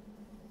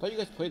 I thought you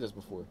guys played this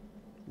before.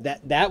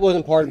 That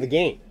wasn't part of the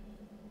game.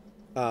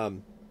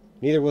 Um,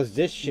 Neither was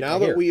this shit. now right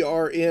that here. we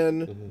are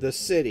in the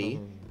city,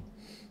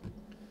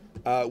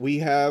 we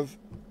have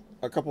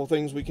a couple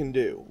things we can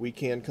do. We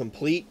can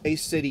complete a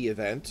city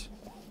event,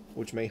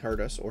 which may hurt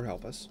us or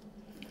help us.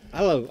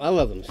 I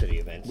love them city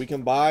events. We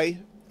can buy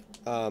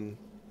items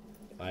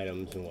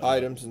and whatnot.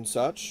 items and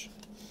such.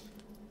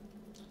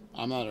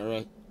 I'm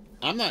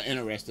not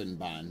interested in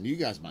buying. You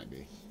guys might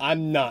be.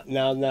 I'm not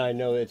now I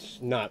know it's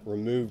not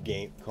removed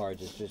game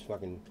cards. It's just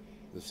fucking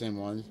The same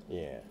ones.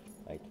 yeah.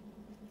 Like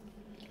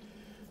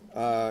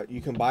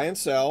You can buy and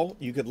sell.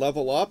 You could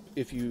level up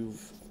if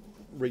you've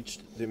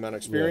reached the amount of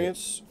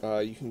experience.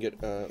 You can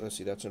get, let's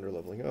see, that's under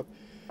leveling up.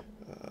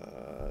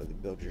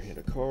 Build your hand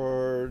of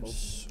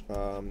cards.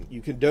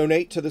 You can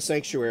donate to the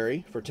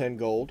Sanctuary for 10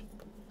 gold.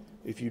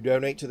 If you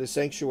donate to the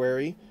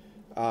Sanctuary,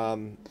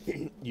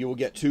 you will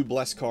get 2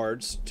 blessed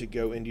cards to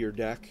go into your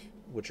deck,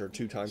 which are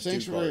 2 times 2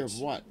 Sanctuary cards.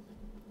 of what?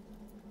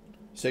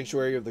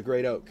 Sanctuary of the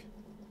Great Oak.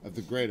 Of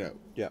the Great Oak.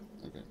 Yeah.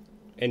 Okay.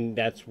 and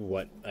that's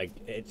what like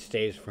it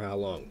stays for how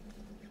long?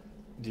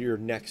 Your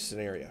next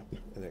scenario,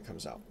 and then it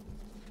comes out.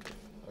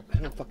 I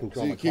don't fucking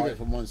draw So my you keep cards. it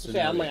from one Say,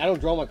 scenario. I'm like I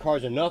don't draw my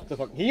cards enough to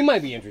fuck. He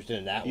might be interested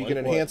in that You one.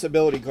 can enhance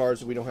ability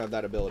cards, but we don't have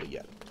that ability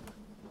yet.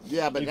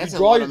 Yeah, but You that's can a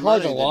draw lot your of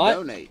cards money a lot. to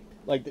donate.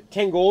 Like the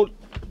 10 gold,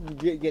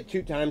 you get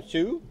 2 times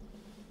 2.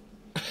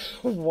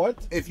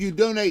 What? If you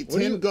donate What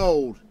do 10 you-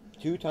 gold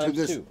 2 to times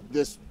this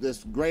 2.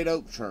 this Great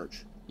Oak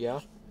Church, Yeah.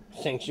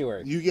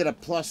 Sanctuary. you get a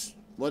plus.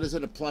 What is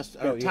it? A plus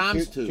No, or you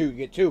times get two? You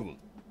get 2 of them.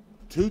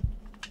 Two.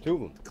 2 of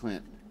them.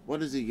 Clint, what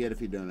does he get if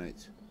he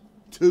donates?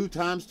 2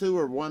 times 2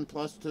 or 1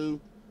 plus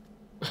 2?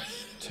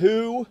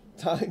 2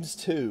 times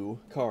 2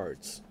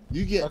 cards.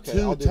 You get Okay,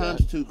 2 I'll do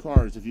times 2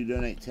 cards if you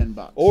donate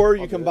 $10. Or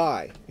you I'll can do it.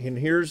 buy. And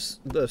here's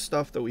the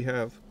stuff that we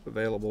have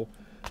available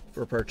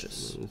for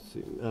purchase. Let's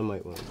see. I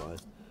might want to buy.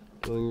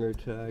 Winger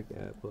attack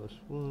at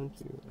 +1,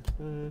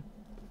 2.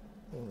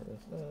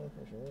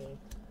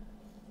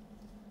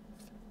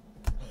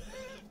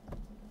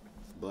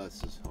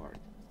 Bless his heart.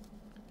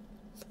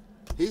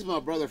 He's my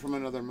brother from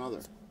another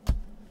mother.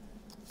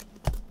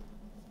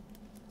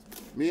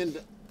 Me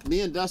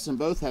and Dustin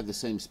both have the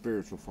same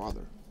spiritual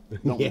father.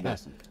 Don't we, Yeah.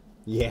 Dustin?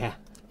 Yeah.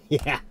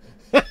 Yeah.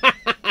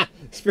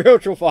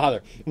 Spiritual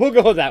father. We'll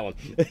go with that one.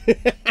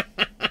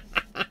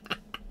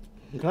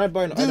 Can I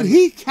buy an Dude, item?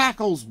 he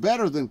cackles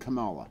better than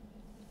Kamala.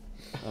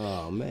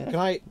 Oh man. Can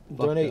I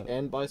donate up.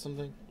 and buy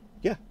something?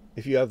 Yeah,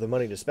 if you have the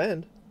money to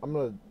spend. I'm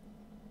gonna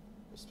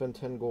spend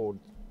 10 gold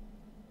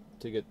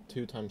to get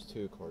 2 times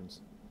 2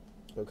 cards.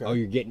 Okay. Oh,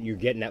 you're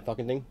getting that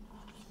fucking thing?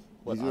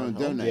 What, He's going to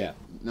Iron Helm? donate. Yeah.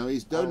 No,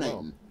 he's don't know.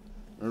 donating.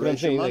 But I'm Erase your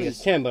saying like monies.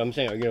 it's 10, but I'm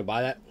saying are you gonna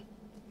buy that?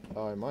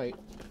 Oh, I might.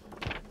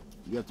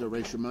 You have to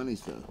erase your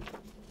monies though.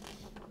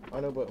 I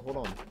know, but hold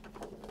on.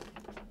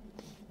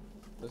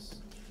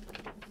 This.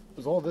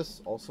 Is all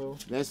this also?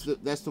 That's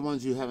the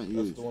ones you haven't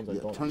used. the ones I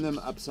don't Turn use. them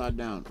upside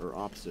down or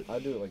opposite. I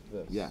do it like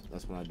this. Yeah,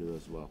 that's what I do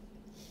as well.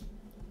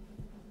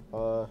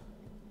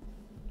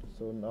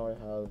 So now I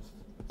have.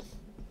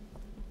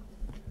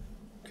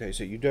 Okay,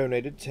 so you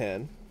donated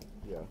 10.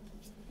 Yeah.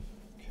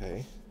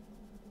 Okay.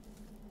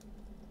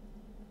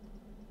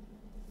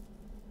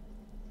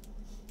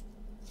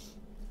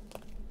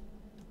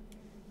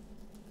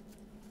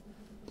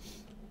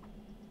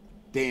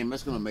 Damn,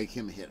 that's gonna make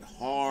him hit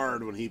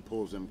hard when he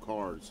pulls them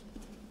cards.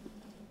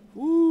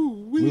 Woo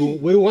wee.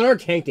 We want our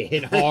tank to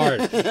hit hard.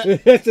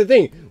 That's the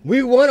thing.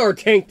 We want our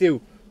tank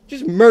to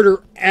just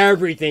murder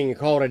everything and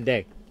call it a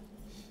day.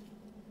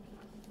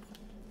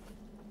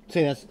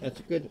 See, that's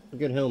a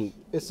good helm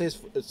It says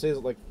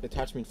like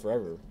attachment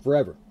forever.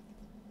 forever.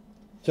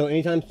 So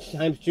anytime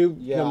times 2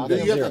 Yeah, comes I Do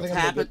think you I'm have gonna- to I think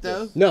I'm tap gonna it get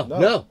though? this. No, No.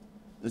 no,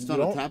 It's You not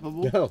a don't?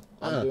 tappable. no.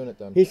 I'm doing it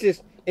then. He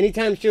says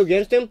anytime shield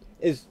against him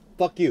is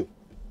fuck you.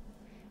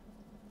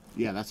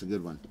 Yeah, that's a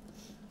good one.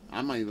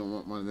 I might even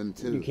want one of them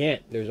too. You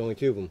can't. There's only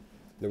 2 of them.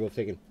 They're both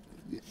taken.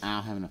 I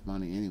don't have enough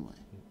money anyway.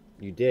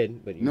 You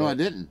did, but you No, don't. I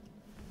didn't.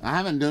 I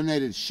haven't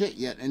donated shit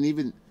yet, and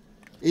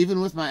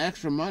even with my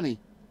extra money.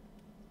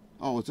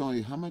 Oh, it's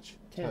only how much?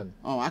 10.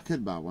 Oh, I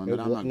could buy one, No,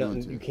 but I'm not no,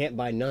 going to. you can't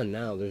buy none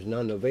now. There's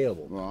none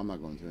available. Well, I'm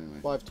not going to anyway.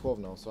 Well, I have 12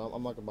 now, so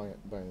I'm not gonna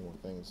buy any more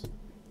things.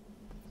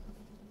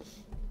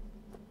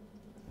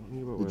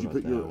 Did you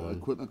put your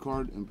equipment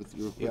card in with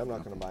your equipment? Yeah, I'm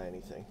not going to buy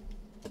anything.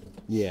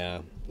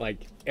 Yeah,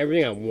 like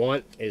everything I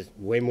want is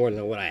way more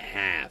than what I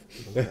have.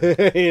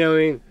 You know what I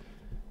mean?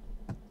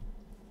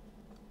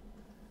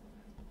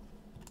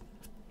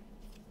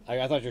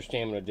 I thought your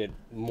stamina did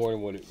more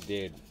than what it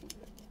did.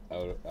 I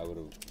would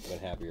have been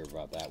happier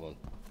about that one.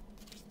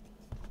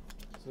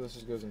 So this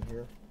just goes in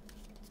here.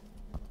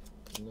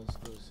 And this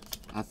goes.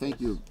 I think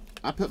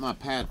I put my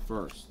pad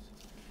first.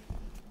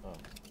 Oh.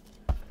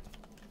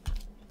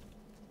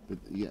 But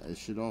yeah, it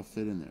should all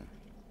fit in there.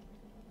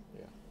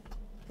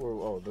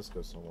 Oh, this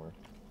goes somewhere.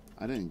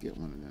 I didn't get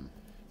one of them.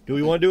 Do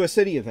we want to do a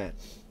city event?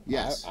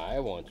 Yes. I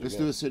want to. Let's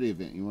yeah. do a city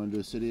event. You want to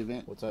do a city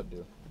event? What's that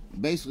do?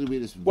 Basically, we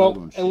just vote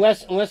Well, on shit.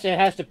 unless it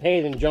has to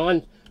pay, then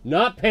John's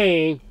not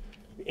paying.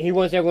 He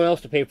wants everyone else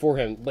to pay for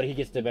him, but he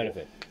gets the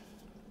benefit.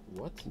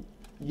 What?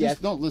 Yes,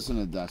 Just don't listen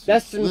to Dustin.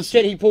 that's some Listen.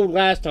 shit he pulled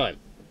last time.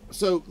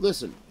 So,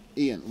 listen,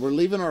 Ian, we're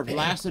leaving our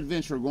last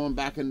adventure going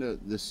back into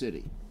the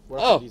city.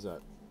 Where Oh. he's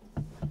at?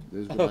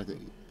 There's go back to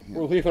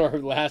We're leaving our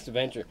last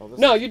adventure. Oh, this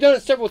No, is- you've done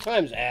it several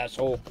times,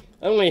 asshole.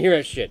 I don't want to hear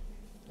that shit.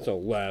 It's a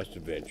last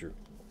adventure.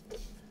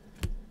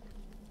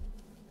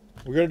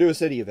 We're going to do a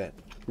city event.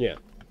 Yeah.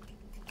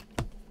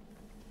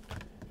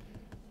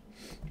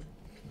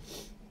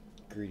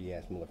 Greedy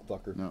ass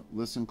motherfucker. No,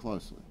 listen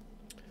closely.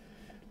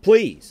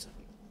 Please,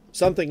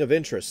 something of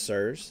interest,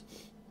 sirs.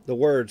 The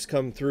words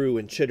come through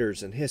in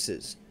chitters and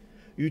hisses.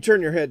 You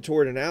turn your head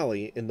toward an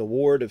alley in the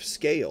ward of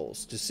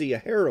Scales to see a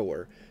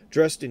harrower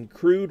dressed in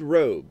crude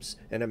robes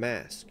and a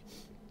mask.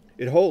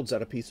 It holds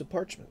out a piece of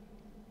parchment.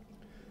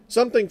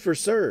 Something for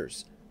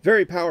sirs,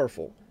 very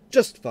powerful,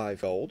 just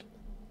 5 gold.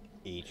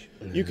 Each.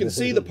 You can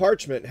see the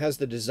parchment has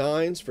the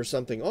designs for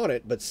something on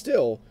it, but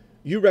still,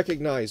 you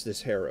recognize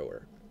this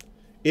harrower.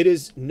 It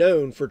is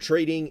known for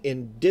trading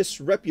in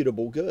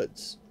disreputable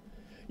goods.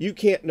 You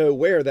can't know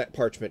where that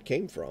parchment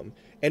came from,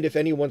 and if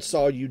anyone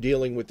saw you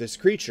dealing with this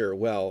creature,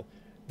 well,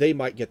 they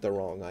might get the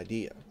wrong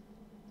idea.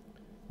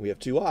 We have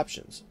 2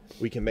 options.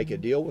 We can make a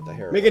deal with the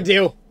harrower. Make a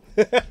deal.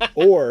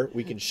 Or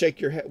we can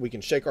shake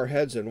our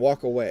heads and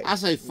walk away. I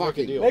say fuck Make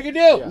a it. deal. Make a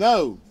deal. Yeah.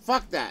 No,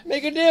 fuck that.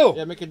 Make a deal.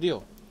 Yeah, make a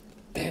deal.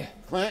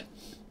 Clint?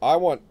 I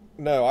want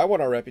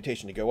our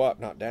reputation to go up,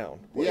 not down.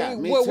 Yeah,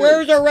 me Wh- too.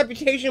 Where's our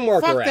reputation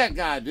marker Fuck at? that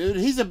guy, dude.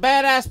 He's a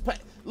badass.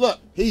 Look,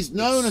 he's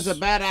known as a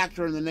bad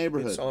actor in the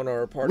neighborhood. It's on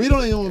our party. We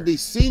don't even want to be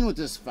seen with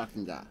this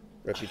fucking guy.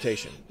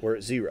 Reputation. We're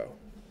at 0.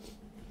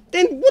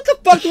 Then what the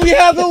fuck do we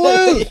have to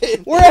lose?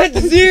 We're at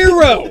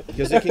 0.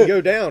 Because it can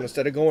go down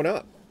instead of going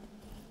up.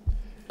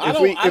 I If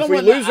don't- we I don't if we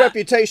want lose that-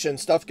 reputation,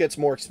 stuff gets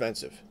more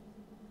expensive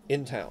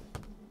in town.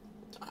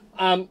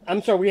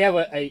 I'm sorry, we have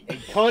a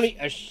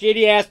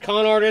shitty ass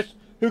con artist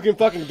who can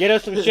fucking get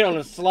us some shit on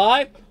the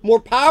sly. More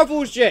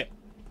powerful shit.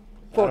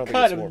 I For don't a think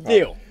cut it's more of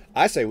deal. powerful.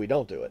 I say we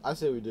don't do it. I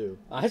say we do.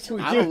 I say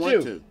we I do don't want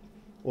too. to.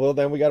 Well,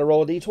 then we got to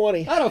roll a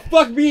d20. How the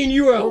fuck me and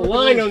you are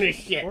aligned on this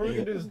shit? Or we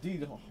can do this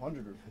D100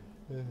 or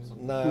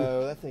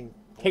No, that thing.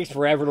 Takes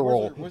forever to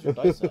roll. Where's your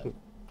dice at?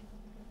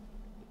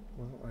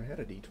 Well, I had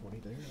a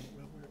d20 there. I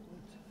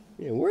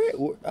don't know where it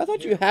went. Yeah, I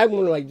thought you had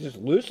one like just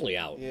loosely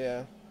out.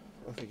 Yeah,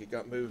 I think it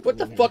got moved. What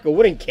the fuck? A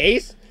wooden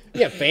case?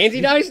 You got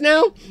fancy dice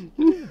now?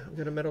 I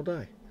got a metal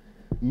die.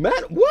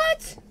 Matt,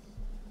 what?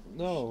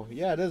 No,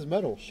 yeah, it is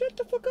metal. Shut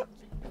the fuck up.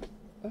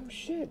 Oh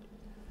shit.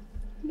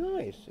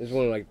 Nice. It's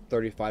one like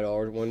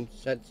 $35 one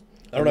sets.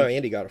 I don't know.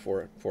 Andy got it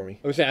for me.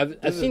 I was saying,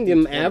 I've This is seen a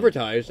them D20.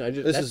 advertised. That's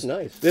is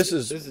nice. This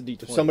is This is a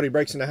D20. if somebody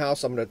breaks in the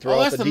house, I'm going to throw Oh,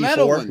 out that's the the d4.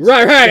 metal ones.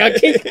 Right. I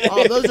can't.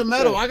 Oh, those are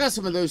metal. I got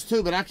some of those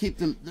too, but I keep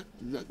them.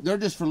 They're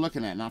just for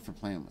looking at, not for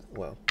playing with.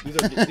 Well, These are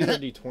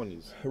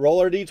D20s. roll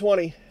our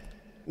d20.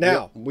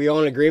 Now, we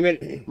all in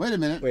agreement? Wait a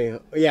minute.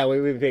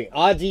 We've been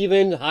odds,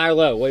 even, high, or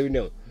low. What are we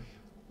doing?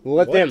 We'll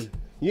let What? them.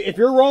 If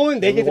you're rolling,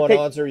 they we get to want pick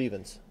odds or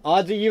evens.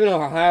 odds, or even,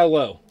 or high, or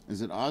low.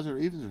 Is it odds or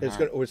evens? Or It's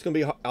high? gonna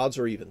be odds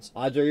or evens.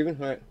 Odds, or even.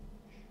 All right.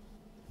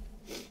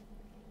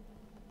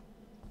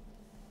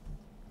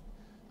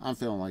 I'm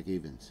feeling like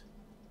evens.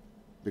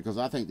 Because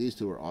I think these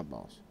two are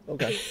oddballs.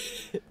 Okay,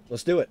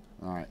 let's do it.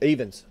 All right.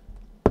 Evens.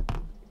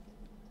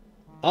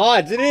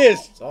 Odds. It is.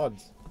 It's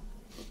odds.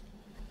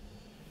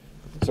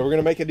 So we're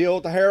gonna make a deal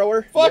with the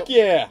Harrower. Fuck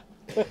yeah.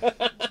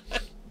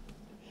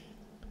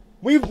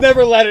 We've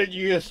never let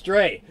you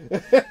astray.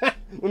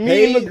 When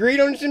me and him agreed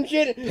on some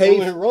shit, Pay-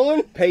 and we're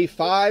rolling. Pay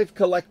 5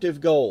 collective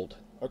gold.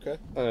 Okay.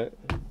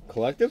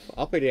 Collective?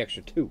 I'll pay the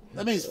extra 2.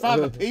 That means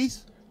 5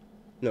 apiece?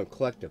 No,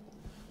 collective.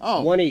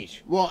 Oh. 1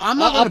 each. Well, I'm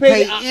not I'll going to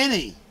pay the-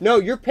 any. No,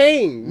 you're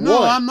paying No,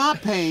 1. I'm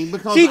not paying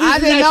because See, this I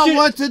is didn't that know shit-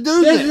 what to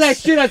do This is that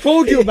shit I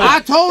told you about. I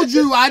told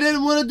you I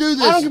didn't want to do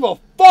this. I don't give a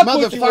fuck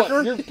what you want.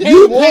 Motherfucker. You're paying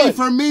You 1. pay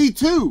for me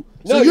too.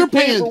 So No, you're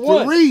paying for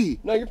 1. 3.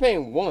 No, you're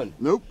paying 1.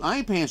 Nope, I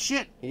ain't paying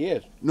shit. He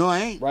is. No, I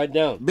ain't. Write it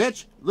down.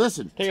 Bitch,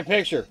 listen. Take a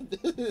picture.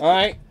 All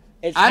right?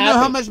 It's I know how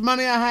happened. much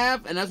money I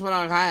have, and that's what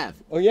I have.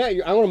 Oh, yeah?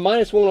 I want to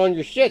minus 1 on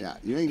your shit. Yeah,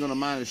 you ain't going to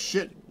mind a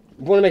shit.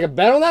 You want to make a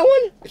bet on that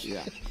one?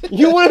 Yeah.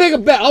 You want to make a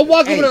bet? I'll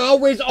walk Hey. over there. I'll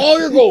raise all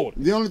your gold.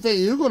 The only thing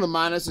you're going to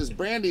minus is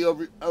Brandy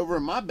over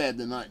in my bed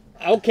tonight.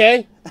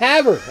 Okay.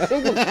 Have her. I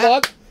don't give a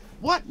fuck.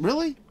 What?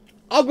 Really?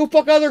 I'll go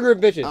fuck other group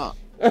bitches. Oh.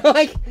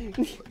 Like,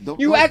 Don't-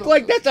 you don't- act don't-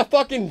 like that's a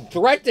fucking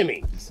threat to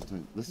me.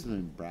 Listen to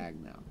me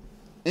brag now.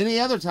 Any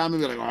other time,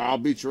 you'd be like, oh, I'll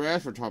beat your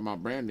ass for talking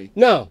about Brandy.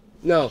 No.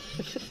 You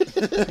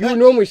were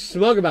normally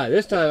smug about it.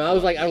 This time, I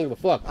was like, I don't give a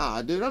fuck.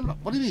 Ah, dude,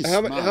 what do you mean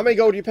How smart? many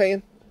gold are you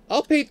paying?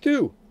 I'll pay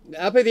 2.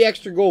 I'll pay the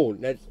extra gold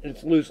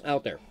that's loose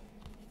out there.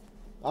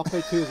 I'll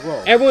pay 2 as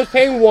well. Everyone's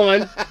paying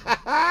 1.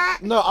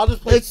 No, I'll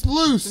just play. It's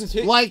loose. Since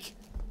he- Like,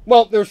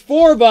 Well, there's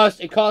 4 of us.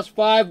 It costs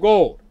 5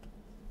 gold.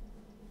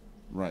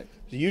 right.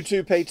 So you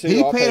 2 pay 2.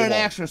 He I'll paid pay an 1.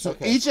 extra, so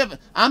Okay. each of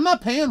I'm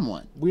not paying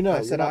one. We know. I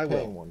You're said not I will.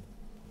 paying 1.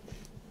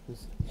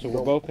 So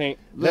we're both paying.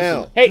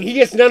 Now, Hey, he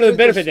gets none of the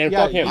benefit then.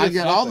 Yeah, Fuck him. I It's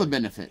get all nothing. the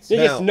benefits. He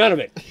gets Now- none of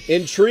it.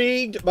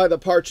 intrigued by the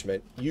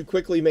parchment, you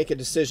quickly make a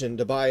decision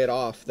to buy it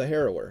off the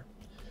Harrower.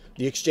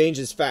 The exchange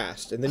is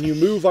fast, and then you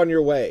move on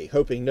your way,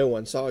 hoping no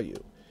one saw you.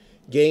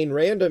 Gain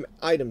random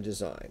item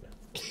design.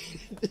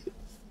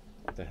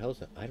 What the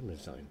hell's an item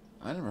design?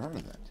 I never heard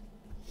of that.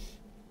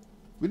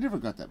 We never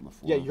got that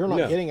before. Yeah, you're not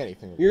No. getting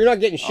anything. You're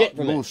not getting shit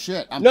from it.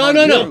 bullshit. I'm No, part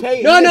no, of the no. group.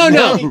 pay- No, no, you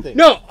no. didn't pay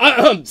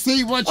No,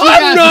 See what you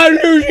I'm guys, not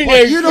losing what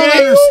it. you don't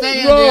Jay.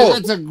 understand No. is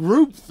it's a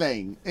group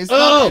thing. It's Oh,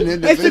 not an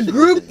it's individual a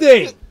group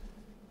thing.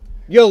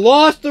 You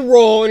lost the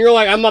roll, and you're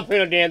like, I'm not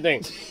paying a damn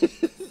thing.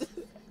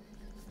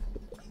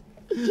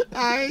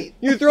 I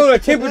You throw in a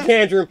temper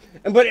tantrum,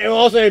 but it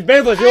also it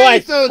benefits. You're I like,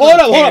 ain't throwing hold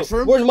no up.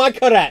 tantrum. Where's my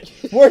cut at?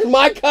 Where's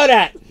my cut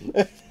at?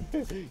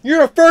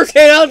 You're the first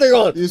hand out there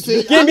going, You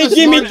see, gimme, I'm the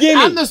gimme, smartest-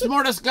 gimme. I'm the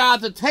smartest guy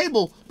at the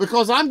table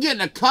because I'm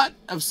getting a cut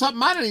of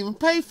something I didn't even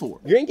pay for.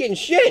 You ain't getting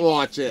shit.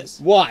 Watch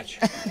this. Watch.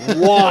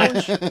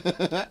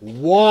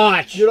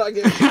 Watch. You're not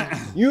getting.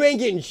 You ain't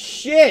getting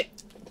shit.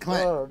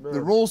 Clint, Oh, no.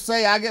 the rules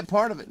say I get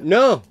part of it.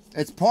 No.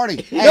 It's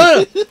party. Hey,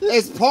 No.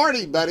 it's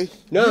party, buddy.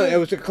 No, it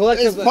was a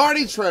collective. It's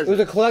party It was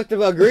treasure. a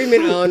collective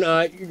agreement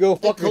on you go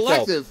fuck yourself.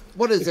 Collective.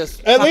 What is this?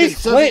 At fucking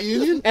least Soviet Clint,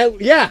 Union?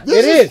 yeah,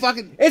 This it is is.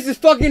 fucking- This is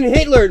fucking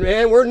Hitler,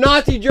 man. We're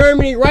Nazi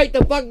Germany right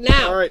the fuck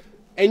now. All right.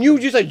 And you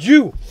just a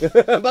Jew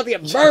about to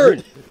get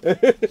burned.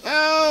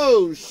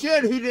 Oh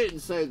shit! He didn't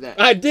say that.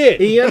 I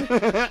did. Ian,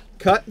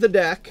 cut the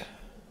deck.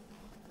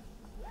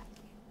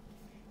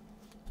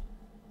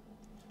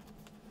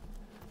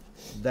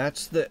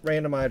 That's the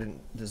random item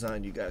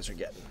design you guys are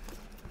getting.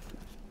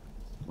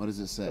 What does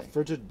it say? A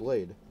frigid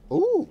blade.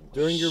 Ooh,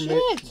 During your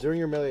shit. during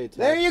your melee attack.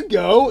 There you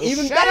go.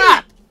 Even Shut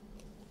better.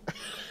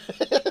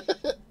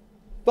 up.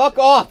 Fuck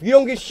off. You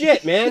don't get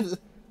shit, man.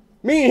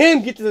 Me and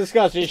him get to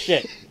discuss this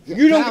shit.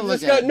 You don't Now get to look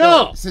discuss. at it.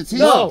 No. Since he's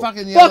no.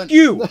 fucking yelling, Fuck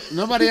you.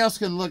 Nobody else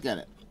can look at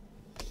it.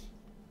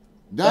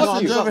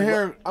 Dustin's you. over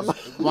here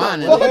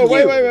whining. Fuck Oh,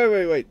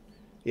 you. wait.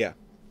 Yeah.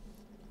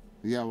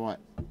 Yeah, what?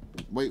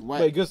 Wait,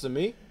 what? Wait, it goes to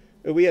me?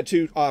 We had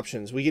 2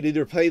 options. We could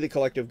either pay the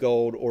collective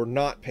gold or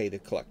not pay the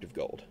collective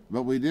gold.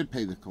 But we did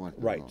pay the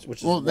collective Right, gold. which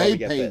is well, why they we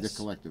get paid this. the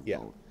collective Yeah.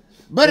 gold.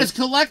 But it's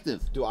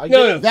collective. Do I get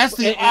No, no. That's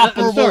the I'm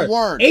operable sorry.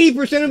 word.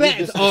 80% of that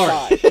is Just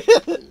ours.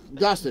 decide.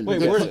 Dustin, Wait,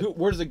 the,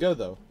 where does it go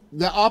though?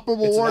 the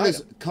operable It's an word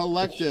is item.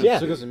 collective. Yeah.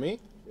 So it goes to me?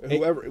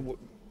 Whoever.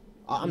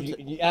 I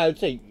would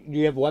say, do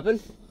you have a weapon?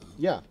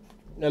 Yeah.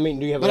 I mean,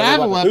 do you have But a I have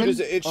a weapon? weapon. Who does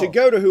it should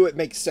go to who it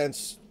makes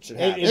sense should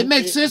have. It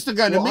makes sense to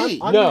go to Well, me.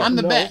 No. I'm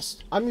the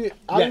best. I'm Yeah,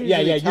 usually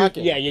yeah,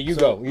 attacking. you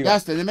go. You go.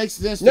 Dustin, it makes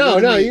sense to No, go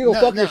to no, me. you go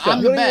fuck yourself. I'm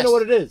You the don't even best. know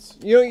what it is.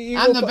 You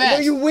I'm go the fu- best.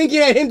 No, you winking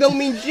at him don't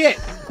mean shit.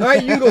 All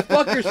right, you go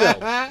fuck yourself.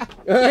 All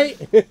right?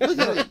 Look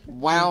at it.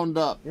 Wound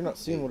up. You're not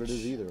seeing what it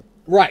is either.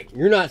 Right,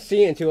 you're not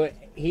seeing to it.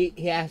 He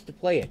has to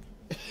play it.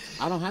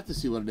 I don't have to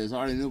see what it is. I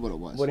already knew what it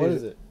was. What What is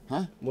is it?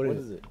 Huh? What What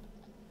is is it?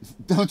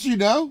 Don't you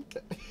know?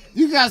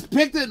 You guys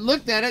picked it,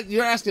 looked at it.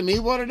 You're asking me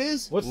what it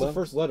is? What's Well- the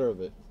first letter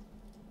of it?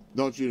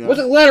 Don't you know? What's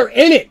a letter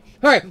in it?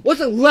 All right, what's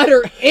a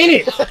letter in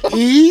it?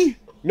 E?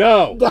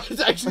 No.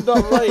 That's actually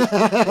not right.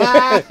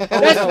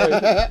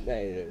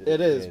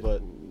 It is,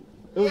 but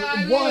it was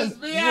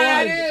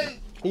one.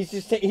 He's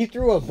just he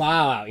threw a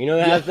vowel out. You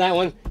know that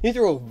one? He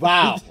threw a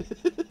vowel.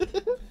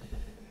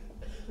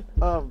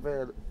 Oh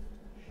man,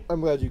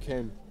 I'm glad you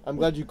came. I'm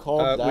glad you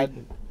called,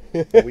 Dad.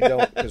 We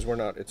don't, because we're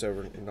not. It's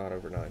over. Not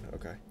over 9.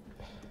 Okay.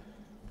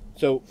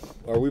 So,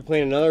 are we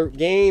playing another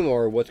game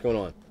or what's going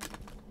on?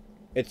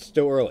 It's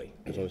still early.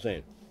 That's what I'm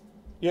saying.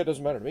 Yeah, it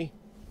doesn't matter to me.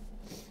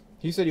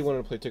 He said he wanted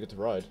to play Ticket to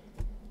Ride.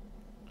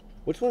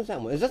 Which one's that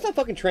one? Is that that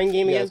fucking train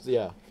game again? Yes,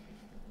 yeah.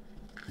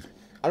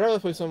 I'd rather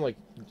play something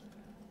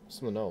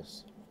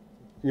else.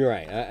 You're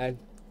right.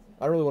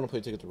 I really want to play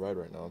Ticket to Ride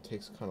right now. It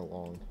takes kind of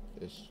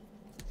long-ish.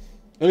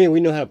 I mean, we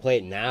know how to play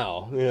it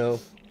now. You know.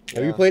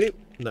 Have you Yeah. played it?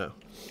 No,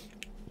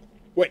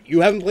 Wait,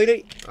 you haven't played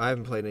it? I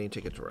haven't played any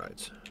Ticket to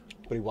Rides.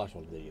 But he watched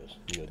all the videos.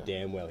 You know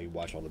damn well he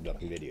watched all the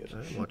fucking videos. I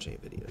haven't watched any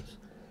videos.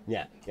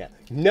 Yeah, yeah.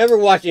 Never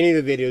watched any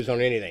of the videos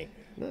on anything.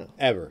 No,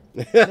 Ever.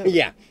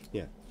 Yeah.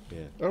 I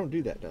don't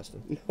do that,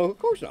 Dustin. No, of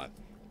course not.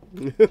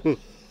 That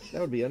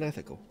would be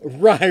unethical.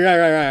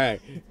 Right.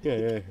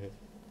 Yeah.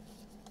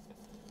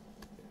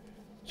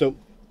 So,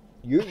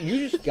 you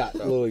just got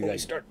literally like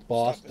Stop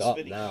bossed this up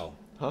video. now.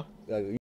 Huh?